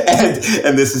people,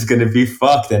 and this is going to be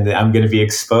fucked, and I'm going to be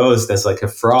exposed as like a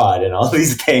fraud and all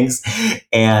these things.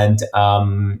 And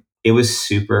it was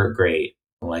super great.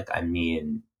 Like, I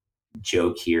mean,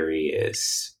 Joe Keery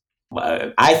is,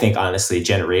 I think, honestly,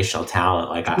 generational talent.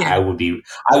 Like I will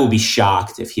be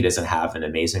shocked if he doesn't have an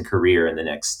amazing career in the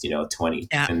next, 20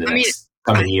 in the next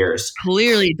coming years.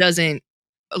 Clearly doesn't,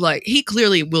 like, he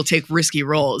clearly will take risky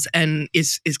roles and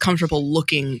is comfortable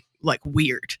looking like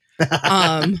weird.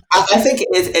 I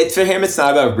think for him, it's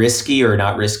not about risky or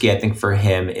not risky. I think for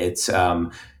him, it's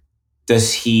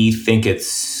does he think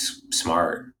it's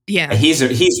smart? Yeah, he's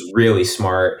really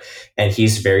smart, and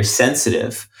he's very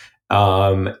sensitive.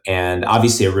 And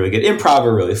obviously a really good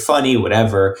improver, really funny,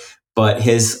 whatever. But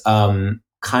his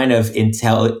kind of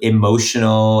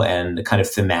emotional and kind of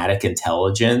thematic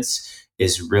intelligence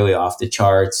is really off the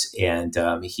charts. And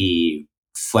he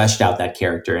fleshed out that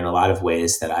character in a lot of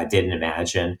ways that I didn't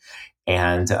imagine,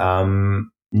 and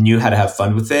knew how to have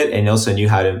fun with it, and also knew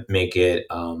how to make it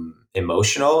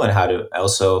emotional, and how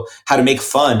to make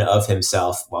fun of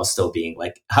himself while still being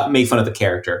make fun of the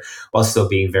character while still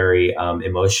being very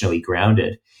emotionally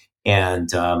grounded. And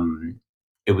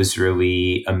it was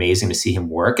really amazing to see him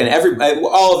work. And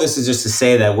all of this is just to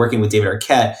say that working with David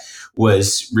Arquette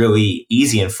was really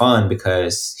easy and fun,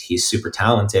 because he's super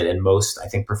talented, and most, I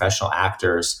think, professional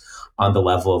actors on the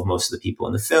level of most of the people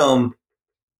in the film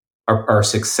are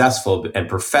successful and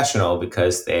professional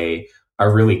because they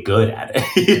are really good at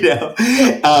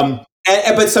it,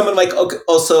 but someone like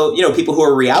also, people who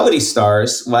are reality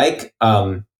stars like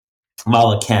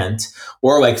Mala Kent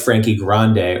or like Frankie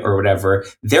Grande or whatever,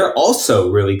 they're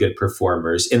also really good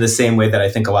performers in the same way that I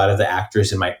think a lot of the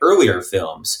actors in my earlier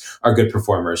films are good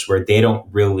performers, where they don't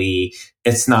really,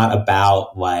 it's not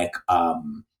about like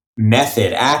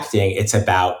method acting. It's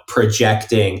about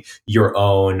projecting your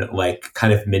own like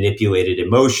kind of manipulated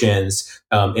emotions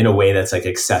in a way that's like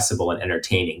accessible and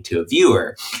entertaining to a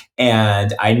viewer.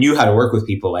 And I knew how to work with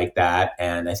people like that.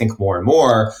 And I think more and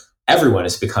more, everyone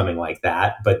is becoming like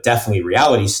that, but definitely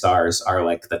reality stars are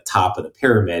like the top of the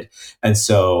pyramid. And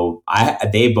so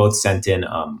they both sent in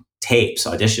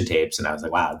audition tapes, and I was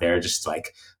like, wow, they're just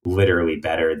like literally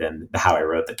better than how I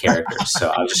wrote the characters.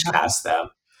 So I'll just cast them.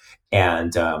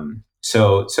 And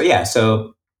so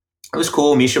it was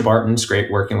cool. Misha Barton's great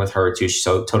working with her too. She's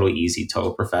so totally easy,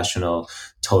 total professional,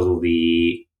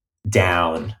 totally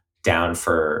down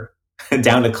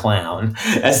to clown,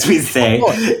 as we say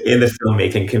in the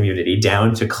filmmaking community,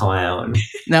 down to clown.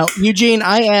 Now, Eugene,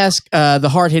 I ask the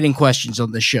hard-hitting questions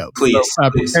on the show. Please, so,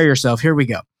 prepare yourself. Here we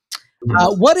go.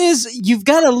 You've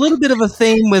got a little bit of a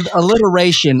thing with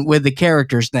alliteration with the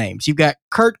characters' names. You've got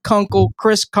Kurt Kunkel,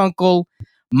 Chris Kunkel,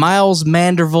 Miles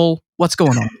Manderville. What's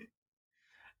going on?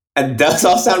 And those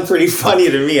all sound pretty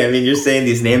funny to me. I mean, you're saying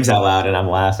these names out loud and I'm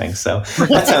laughing. So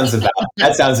that sounds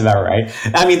about right.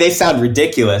 I mean, they sound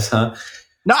ridiculous, huh?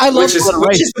 No, I love alliteration.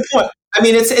 Which is the point. I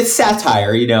mean, it's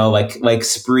satire, like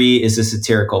Spree is a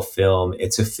satirical film.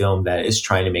 It's a film that is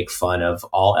trying to make fun of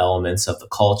all elements of the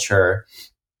culture.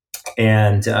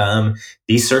 And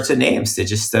these sorts of names, they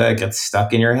just get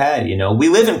stuck in your head. We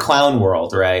live in clown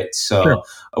world, right? So sure.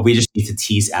 We just need to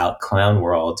tease out clown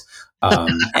world.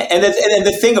 And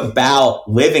the thing about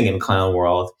living in clown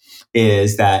world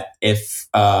is that if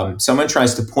someone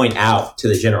tries to point out to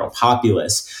the general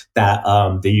populace that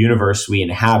the universe we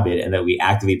inhabit and that we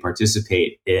actively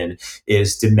participate in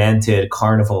is demented,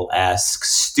 carnival-esque,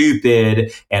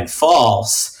 stupid, and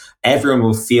false, everyone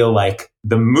will feel like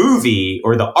the movie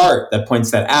or the art that points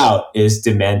that out is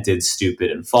demented, stupid,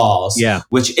 and false,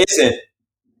 which isn't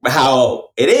how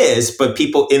it is, but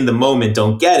people in the moment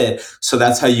don't get it. So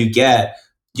that's how you get,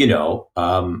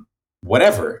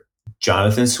 whatever,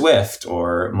 Jonathan Swift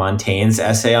or Montaigne's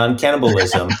essay on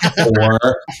cannibalism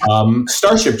or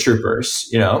Starship Troopers,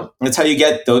 that's how you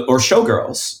get those, or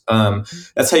Showgirls.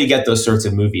 That's how you get those sorts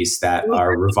of movies that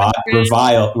are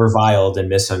reviled and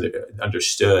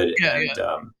misunderstood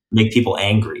and make people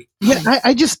angry. Yeah,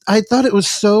 I thought it was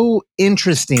so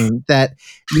interesting that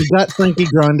you got Frankie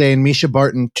Grande and Misha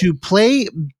Barton to play.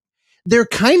 They're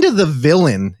kind of the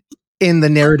villain in the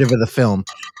narrative of the film,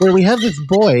 where we have this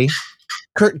boy,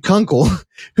 Kurt Kunkel,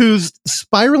 who's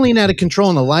spiraling out of control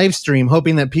in a live stream,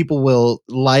 hoping that people will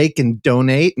like and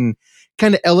donate and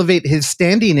kind of elevate his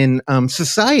standing in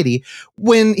society,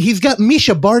 when he's got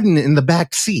Misha Barton in the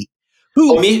back seat.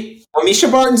 Misha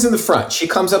Barton's in the front. She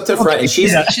comes up to the front and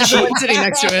she's sitting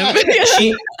next to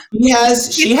him.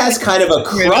 She has kind of a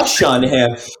crush on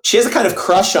him. She has a kind of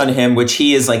crush on him, which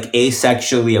he is like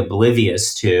asexually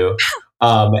oblivious to.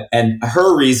 And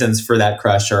her reasons for that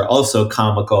crush are also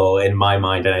comical in my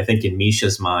mind, and I think in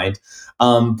Misha's mind.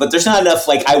 But there's not enough.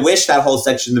 Like, I wish that whole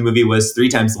section of the movie was 3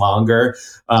 times longer.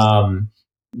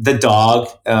 The dog,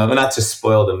 not to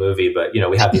spoil the movie, but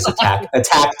we have these attack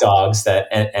dogs that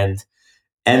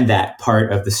and that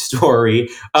part of the story.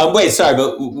 Wait, sorry,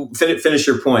 but finish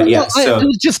your point. Yeah. I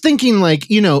was just thinking, like,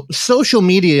 social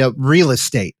media real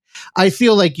estate. I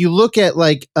feel like you look at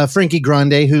like Frankie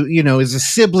Grande, who is a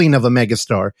sibling of a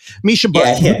megastar, Misha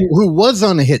Barton, who was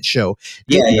on a hit show,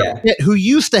 who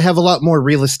used to have a lot more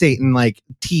real estate in like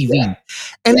TV,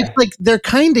 and it's like they're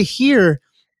kind of here.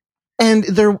 And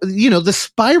they're, the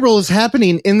spiral is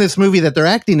happening in this movie that they're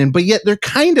acting in, but yet they're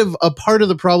kind of a part of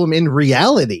the problem in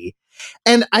reality.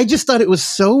 And I just thought it was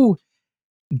so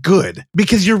good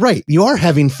because you're right. You are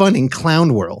having fun in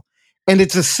Clown World, and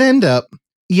it's a send up,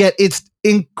 yet it's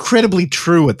incredibly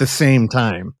true at the same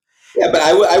time. Yeah, but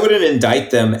I wouldn't indict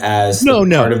them as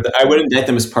part of I wouldn't indict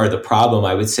them as part of the problem.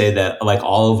 I would say that, like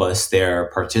all of us,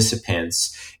 they're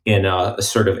participants in a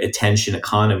sort of attention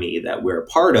economy that we're a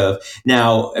part of.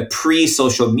 Now,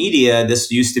 pre-social media, this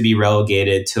used to be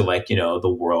relegated to like,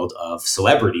 the world of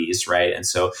celebrities, right? And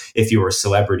so if you were a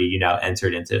celebrity, you now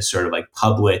entered into sort of like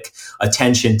public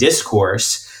attention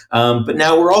discourse. But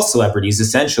now we're all celebrities.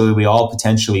 Essentially, we all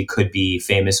potentially could be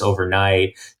famous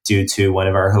overnight due to one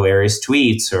of our hilarious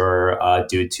tweets, or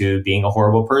due to being a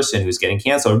horrible person who's getting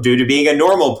canceled, or due to being a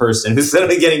normal person who's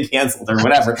suddenly getting canceled, or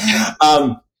whatever.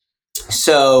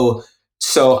 So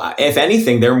So if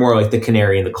anything, they're more like the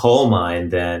canary in the coal mine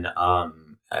than,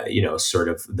 sort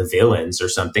of the villains or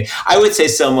something. I would say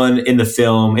someone in the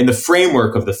film, in the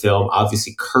framework of the film,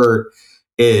 obviously Kurt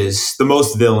is the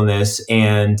most villainous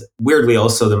and weirdly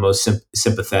also the most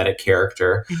sympathetic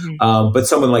character. But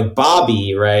someone like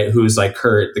Bobby, right, who's like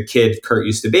Kurt, the kid Kurt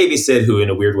used to babysit, who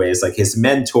in a weird way is like his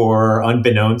mentor,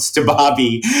 unbeknownst to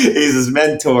Bobby, is his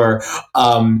mentor,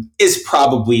 is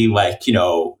probably like,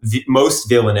 most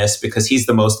villainous because he's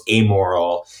the most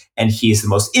amoral and he's the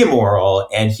most immoral.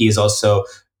 And he is also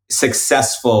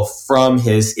successful from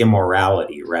his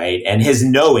immorality, right? And his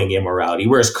knowing immorality.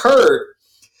 Whereas Kurt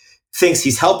thinks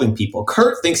he's helping people.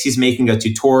 Kurt thinks he's making a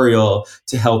tutorial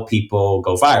to help people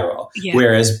go viral. Yeah.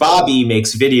 Whereas Bobby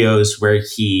makes videos where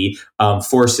he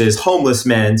forces homeless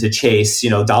men to chase,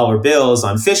 dollar bills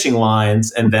on fishing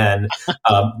lines and then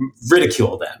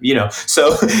ridicule them,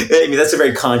 So, I mean, that's a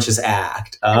very conscious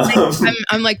act.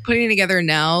 I'm like putting together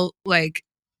now, like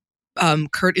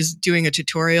Kurt is doing a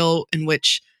tutorial in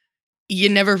which you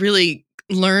never really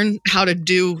learn how to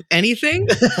do anything,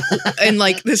 and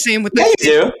like the same with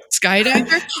the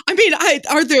Skydiver. I mean,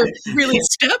 are there really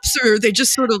steps, or are they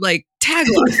just sort of like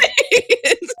taglines?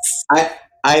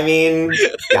 I mean,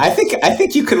 I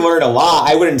think you can learn a lot.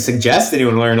 I wouldn't suggest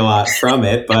anyone learn a lot from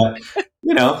it, but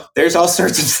there's all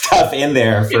sorts of stuff in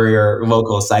there for your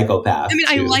local psychopath. I mean,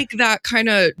 I like that kind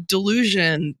of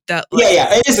delusion. That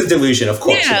it is a delusion, of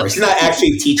course. Of course, it's not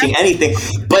actually teaching anything,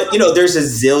 but there's a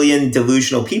zillion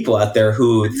delusional people out there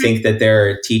who think that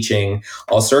they're teaching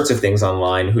all sorts of things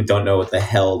online who don't know what the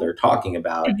hell they're talking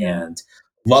about. And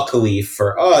luckily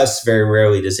for us, very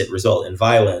rarely does it result in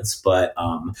violence. But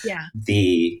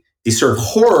the sort of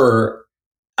horror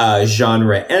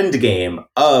genre endgame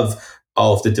of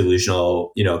all of the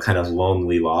delusional, kind of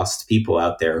lonely, lost people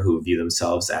out there who view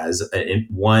themselves as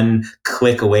one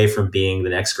click away from being the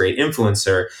next great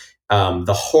influencer.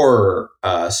 The horror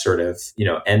sort of,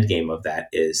 end game of that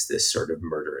is this sort of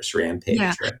murderous rampage.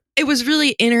 Yeah. Right? It was really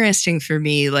interesting for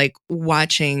me, like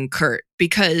watching Kurt,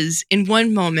 because in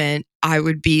one moment I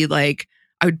would be like,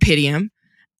 I would pity him.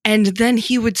 And then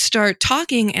he would start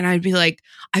talking and I'd be like,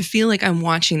 I feel like I'm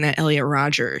watching that Elliot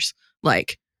Rodgers,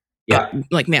 like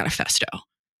manifesto.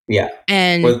 Yeah.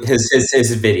 And with his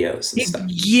videos and stuff.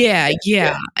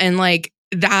 Yeah. And like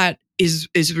that is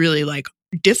really like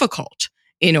difficult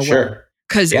in a way.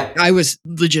 Because I was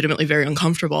legitimately very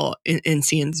uncomfortable in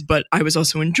scenes, but I was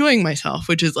also enjoying myself,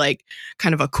 which is like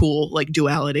kind of a cool like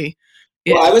duality.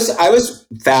 Yeah. Well, I was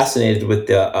fascinated with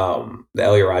the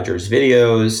Elliot Rodgers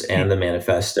videos and the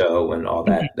manifesto when all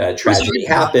that tragedy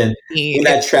happened.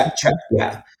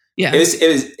 Yeah.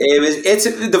 It's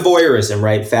the voyeurism,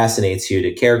 right? Fascinates you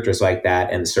to characters like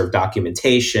that and sort of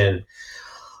documentation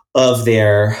of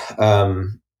their,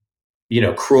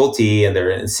 cruelty and their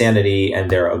insanity and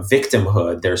their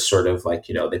victimhood. They're sort of like,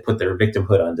 they put their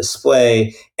victimhood on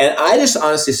display. And I just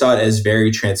honestly saw it as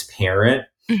very transparent,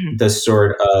 the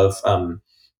sort of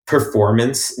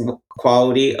performance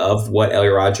quality of what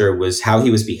Elliot Rodgers how he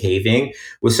was behaving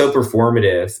was so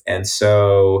performative and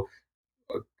so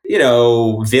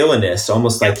villainous,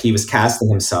 almost like he was casting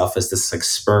himself as this like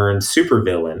spurned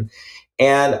supervillain.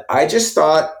 And I just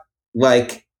thought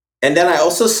and then I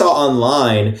also saw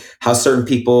online how certain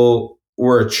people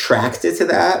were attracted to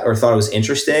that or thought it was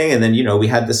interesting. And then, we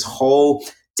had this whole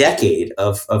decade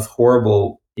of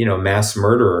horrible, mass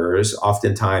murderers,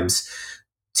 oftentimes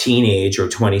teenage or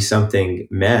 20-something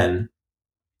men.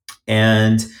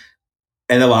 And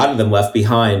a lot of them left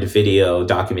behind video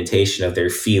documentation of their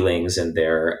feelings and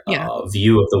their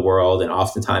view of the world. And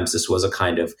oftentimes this was a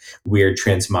kind of weird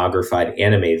transmogrified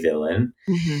anime villain.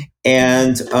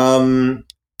 And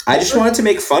I just wanted to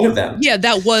make fun of them. Yeah,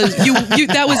 that was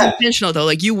that was intentional though.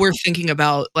 Like you were thinking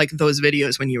about like those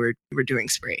videos when you were doing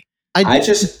Spree. I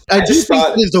just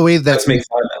thought there's a way that let's make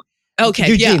fun of them.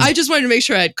 Okay, Eugene, I just wanted to make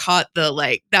sure I had caught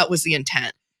the that was the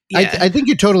intent. Yeah. I think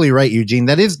you're totally right, Eugene.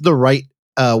 That is the right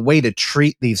way to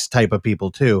treat these type of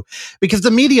people too, because the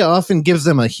media often gives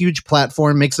them a huge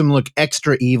platform, makes them look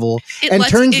extra evil, and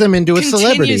turns them into a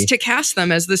celebrity. Continues to cast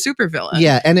them as the supervillain.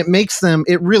 Yeah, and it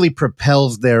really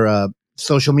propels their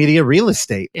social media real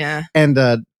estate. Yeah, and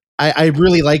I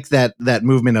really like that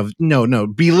movement of no,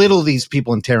 belittle these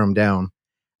people and tear them down.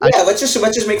 Yeah, let's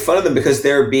just make fun of them because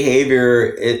their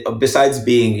behavior, besides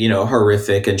being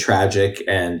horrific and tragic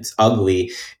and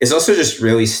ugly, is also just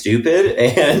really stupid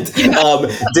and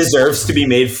deserves to be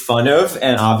made fun of.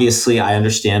 And obviously, I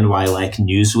understand why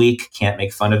Newsweek can't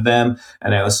make fun of them,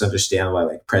 and I also understand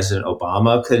why President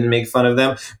Obama couldn't make fun of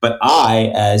them. But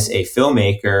I, as a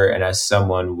filmmaker and as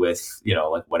someone with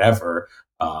whatever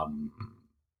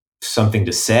something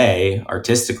to say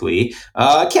artistically,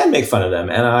 can make fun of them,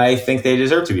 and I think they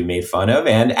deserve to be made fun of,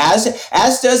 and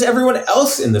as does everyone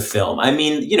else in the film. I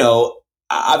mean,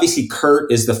 obviously Kurt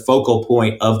is the focal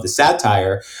point of the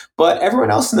satire, but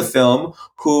everyone else in the film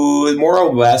who more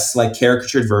or less like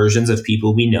caricatured versions of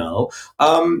people we know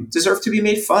deserve to be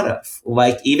made fun of.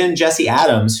 Like even Jesse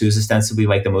Adams, who's ostensibly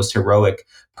like the most heroic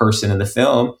person in the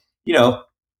film,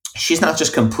 she's not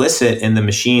just complicit in the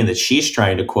machine that she's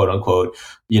trying to quote unquote,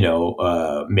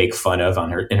 make fun of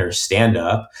in her stand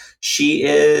up. She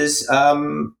is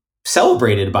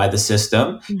celebrated by the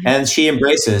system, and she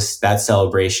embraces that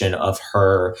celebration of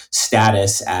her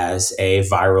status as a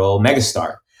viral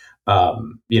megastar.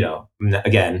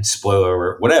 Again, spoiler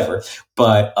or whatever,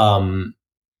 but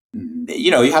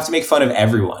you have to make fun of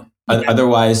everyone.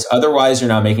 Otherwise you're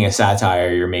not making a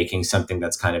satire. You're making something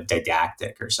that's kind of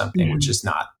didactic or something, which is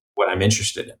not what I'm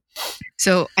interested in.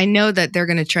 So I know that they're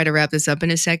going to try to wrap this up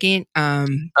in a second.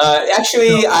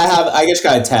 Actually, I just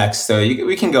got a text, so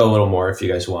we can go a little more if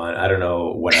you guys want. I don't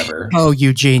know, whatever. Oh,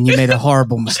 Eugene, you made a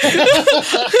horrible mistake.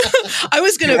 I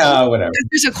was going to. Whatever.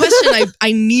 There's a question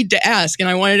I need to ask, and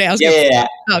I wanted to ask. Yeah.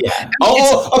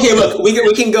 Okay. Look, we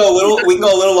can go a little. We can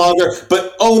go a little longer,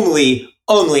 but only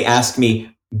ask me.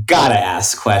 Gotta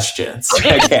ask questions.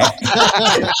 Okay.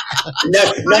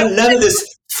 none of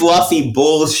this fluffy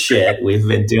bullshit we've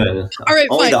been doing. All right,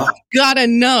 fine. Gotta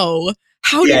know.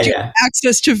 How did you have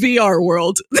access to VR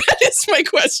World? That is my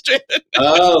question.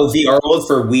 Oh, VR World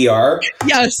for We Are?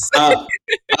 Yes. I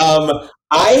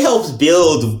helped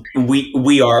build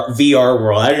VR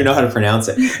World. I don't even know how to pronounce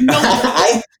it.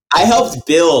 I helped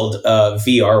build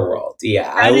VR World.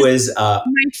 Yeah, my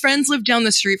friends live down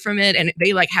the street from it, and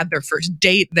they had their first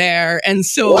date there, and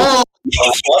so. Wow.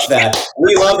 I love that.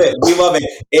 We love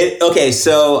it. Okay,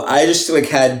 so I just we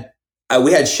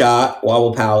had shot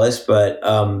Wobble Palace, but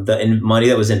the money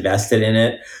that was invested in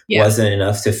it wasn't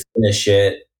enough to finish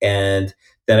it, and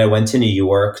then I went to New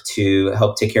York to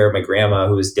help take care of my grandma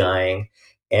who was dying.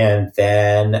 And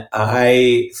then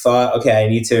I thought, okay, I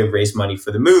need to raise money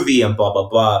for the movie and blah, blah,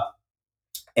 blah.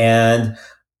 And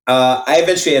I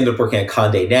eventually ended up working at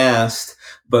Condé Nast,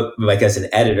 but as an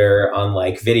editor on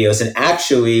videos. And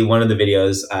actually one of the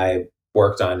videos I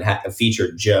worked on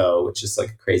featured Joe, which is a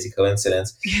crazy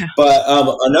coincidence. Yeah. But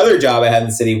another job I had in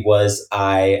the city was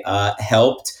I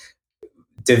helped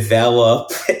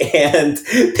develop and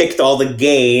picked all the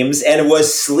games and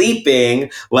was sleeping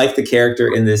like the character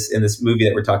in this movie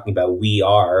that we're talking about, We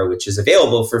Are, which is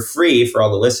available for free for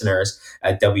all the listeners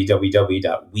at www.weare.fyi.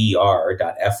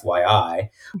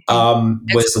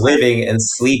 Was living and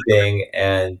sleeping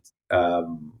and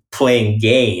playing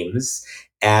games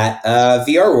at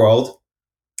VR World.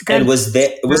 And was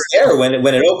there when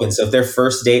it opened. So if their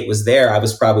first date was there, I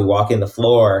was probably walking the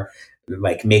floor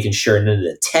making sure none of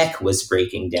the tech was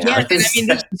breaking down. Yeah, this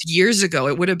was years ago.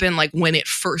 It would have been when it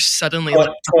first suddenly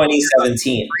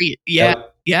 2017. Yeah.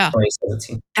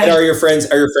 2017. And are your friends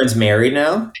married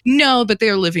now? No, but they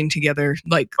are living together.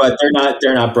 But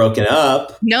they're not broken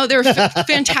up. No, they're a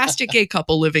fantastic gay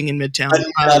couple living in Midtown.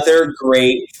 Another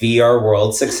great VR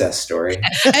World success story.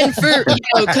 And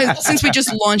since we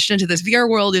just launched into this, VR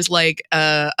World is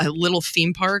a little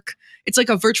theme park. It's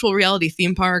a virtual reality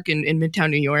theme park in Midtown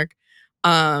New York.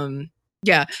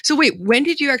 Yeah. So wait, when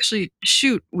did you actually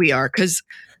shoot We Are? Because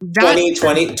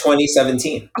 2017.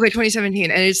 Okay,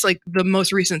 2017, and it's the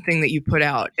most recent thing that you put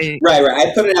out. Right.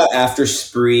 I put it out after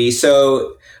Spree.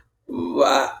 So,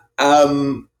 I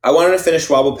wanted to finish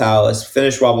Wobble Palace.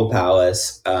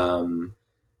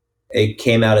 It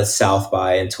came out at South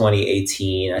by in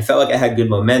 2018. I felt like I had good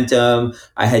momentum.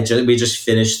 We just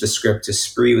finished the script to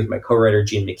Spree with my co-writer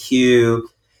Eugene McHugh.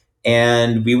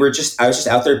 And I was just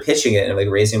out there pitching it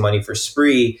and raising money for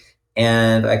Spree.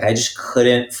 And I just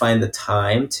couldn't find the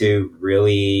time to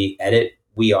really edit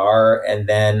We Are. And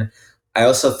then I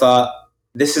also thought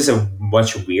this is a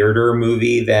much weirder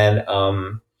movie than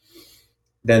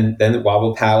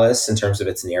Wobble Palace in terms of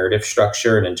its narrative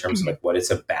structure and in terms of what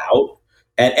it's about.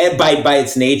 And by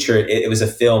its nature, it was a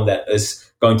film that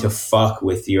was going to fuck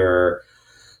with your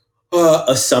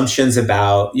assumptions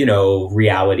about,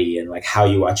 reality and how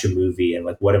you watch a movie and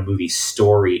what a movie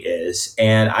story is.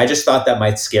 And I just thought that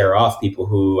might scare off people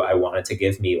who I wanted to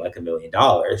give me $1 million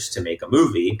to make a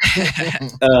movie.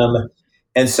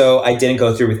 And so I didn't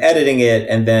go through with editing it.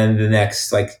 And then the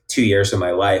next 2 years of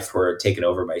my life were taken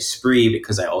over by Spree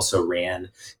because I also ran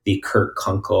the Kurt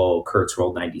Kunkel Kurt's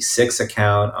World 96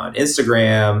 account on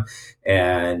Instagram.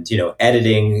 And,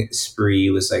 editing Spree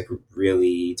was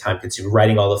really time consuming.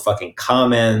 Writing all the fucking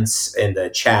comments and the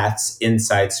chats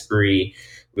inside Spree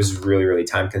was really, really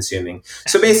time consuming.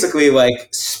 So basically, like,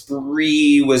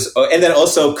 Spree was, and then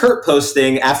also Kurt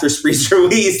posting after Spree's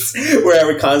release, where I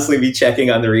would constantly be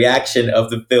checking on the reaction of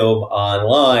the film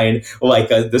online, like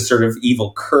the sort of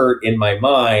evil Kurt in my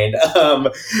mind,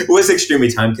 was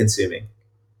extremely time consuming.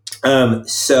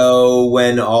 So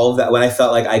when all of that, when I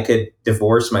felt like I could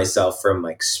divorce myself from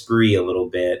like Spree a little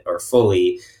bit or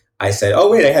fully, I said,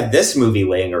 oh wait, I have this movie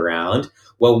laying around.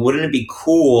 Well, wouldn't it be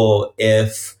cool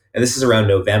if, and this is around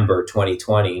November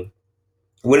 2020,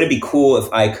 wouldn't it be cool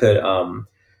if I could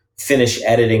finish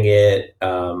editing it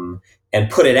and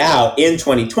put it out in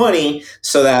 2020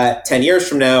 so that 10 years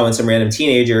from now, when some random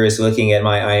teenager is looking at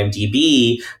my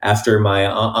IMDb after my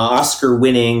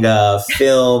Oscar-winning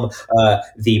film,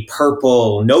 The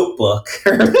Purple Notebook,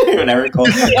 whatever it's called,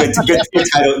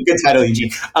 good title,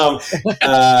 Eugene.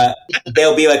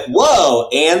 They'll be like, whoa,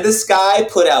 and this guy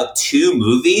put out 2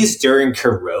 movies during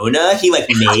Corona. He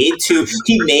made two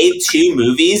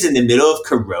movies in the middle of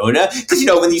Corona. Because, you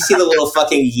know, when you see the little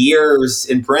fucking years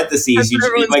in parentheses, you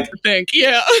just like,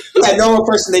 yeah, normal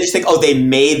person, they just think, oh, they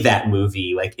made that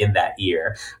movie like in that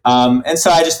year. And so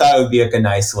I just thought it would be like a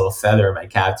nice little feather in my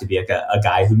cap to be like a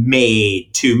guy who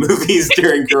made 2 movies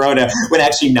during Corona when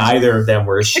actually neither of them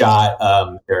were shot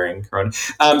during Corona.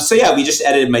 So yeah, we just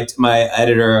edited my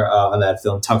editor on that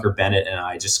film, Tucker Bennett, and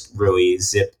I just really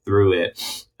zipped through it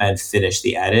and finished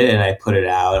the edit, and I put it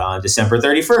out on December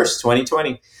 31st,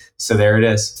 2020. So there it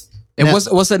is. And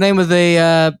what's the name of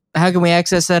the, how can we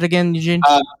access that again, Eugene?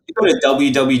 You go to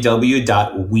www.weare.fyi,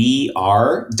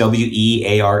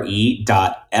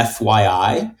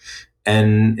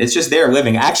 and it's just there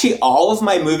living. Actually, all of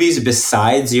my movies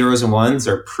besides 0's and 1's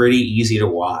are pretty easy to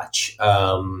watch.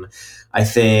 I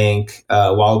think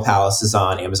Wild Palace is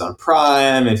on Amazon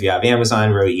Prime. If you have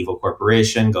Amazon, Really Evil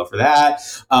Corporation, go for that.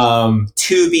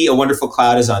 Tubi, A Wonderful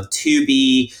Cloud is on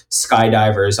Tubi.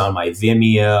 Skydiver is on my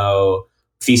Vimeo.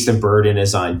 Feast of Burden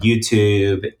is on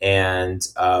YouTube, and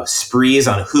Spree is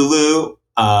on Hulu.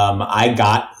 I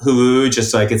got Hulu just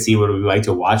so I could see what it would be like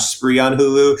to watch Spree on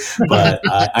Hulu, but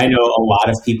I know a lot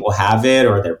of people have it,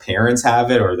 or their parents have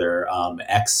it, or their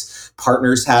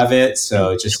ex-partners have it.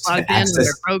 So just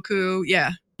access Roku,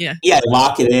 yeah.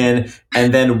 Lock it in,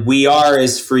 and then We Are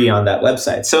is free on that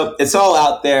website. So it's all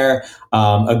out there.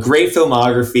 A great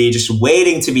filmography, just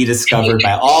waiting to be discovered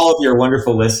by all of your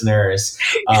wonderful listeners.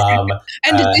 And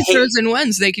the 0's and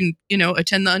 1's, they can,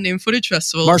 attend the Unnamed Footage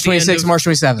Festival. March 26th, March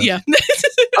 27th. Yeah.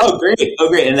 Oh,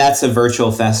 great. And that's a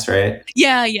virtual fest, right?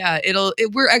 Yeah.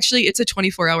 It's a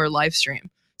 24-hour live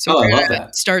stream. So I we're love going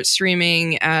that. to start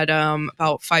streaming at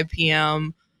about 5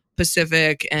 p.m.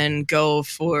 Pacific and go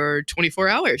for 24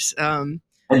 hours.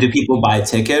 And do people buy a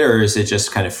ticket, or is it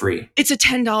just kind of free? It's a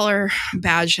 $10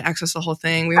 badge to access the whole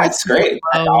thing. That's great.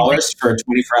 $10 for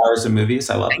 24 hours of movies.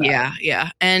 I love that. Yeah.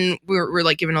 And we're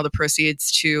like giving all the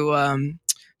proceeds to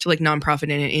like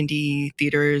nonprofit and indie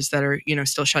theaters that are,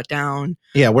 still shut down.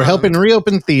 Yeah, we're helping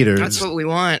reopen theaters. That's what we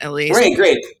want, at least.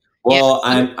 Great. Well,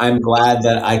 I'm glad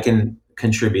that I can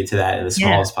contribute to that in the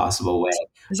smallest possible way.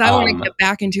 Because I want to get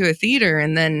back into a theater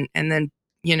and then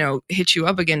hit you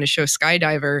up again to show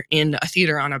Skydiver in a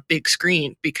theater on a big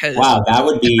screen. Because that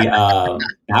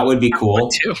would be cool.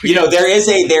 There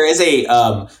is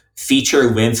a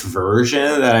feature length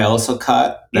version that I also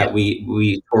cut that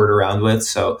we toured around with.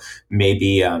 So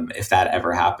maybe if that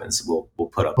ever happens, we'll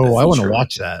put up. Oh, I want to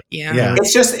watch that. Yeah.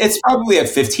 It's probably at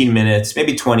 15 minutes,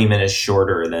 maybe 20 minutes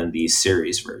shorter than the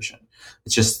series version.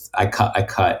 It's just I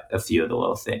cut a few of the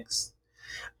little things.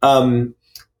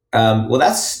 Well,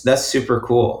 that's super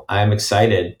cool. I'm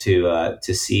excited to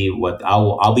see what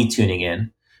I'll be tuning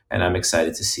in, and I'm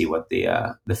excited to see what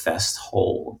the fest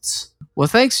holds. Well,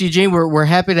 thanks, Eugene. We're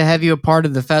happy to have you a part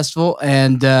of the festival.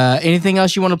 And anything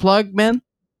else you want to plug, man?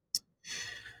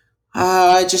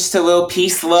 Just a little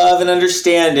peace, love, and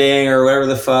understanding, or whatever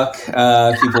the fuck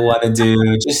people want to do.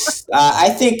 I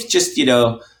think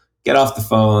get off the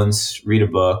phones, read a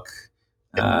book.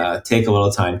 Take a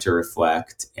little time to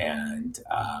reflect and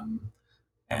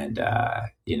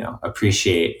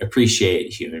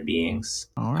appreciate human beings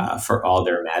for all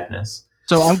their madness.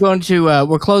 So I'm going to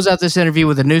we'll close out this interview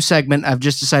with a new segment I've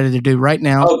just decided to do right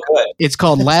now. Oh, good. It's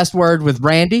called Last Word with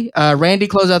Randy. Randy,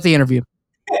 close out the interview.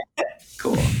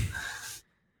 Cool.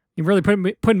 You're really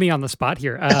putting me on the spot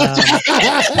here. Wow,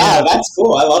 that's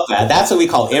cool. I love that. That's what we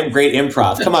call great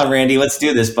improv. Come on, Randy. Let's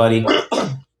do this, buddy.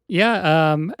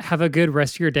 Yeah, have a good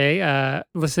rest of your day.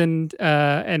 Listen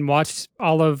and watch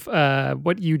all of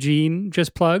what Eugene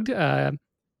just plugged.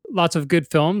 Lots of good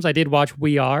films. I did watch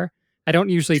We Are. I don't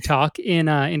usually talk in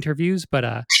interviews, but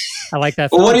I like that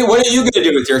film. Well, what are you going to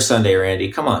do with your Sunday,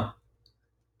 Randy? Come on.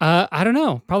 I don't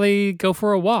know. Probably go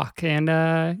for a walk, and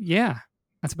yeah,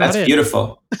 that's about it. That's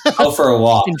beautiful. Go for a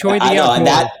walk. Enjoy the I know, and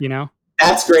outdoors,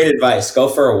 that's great advice. Go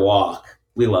for a walk.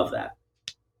 We love that.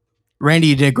 Randy,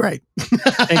 you did great.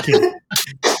 Thank you.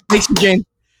 Thanks,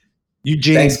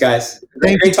 Eugene. Thanks, guys.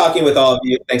 Great talking with all of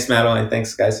you. Thanks, Madeline.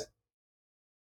 Thanks, guys.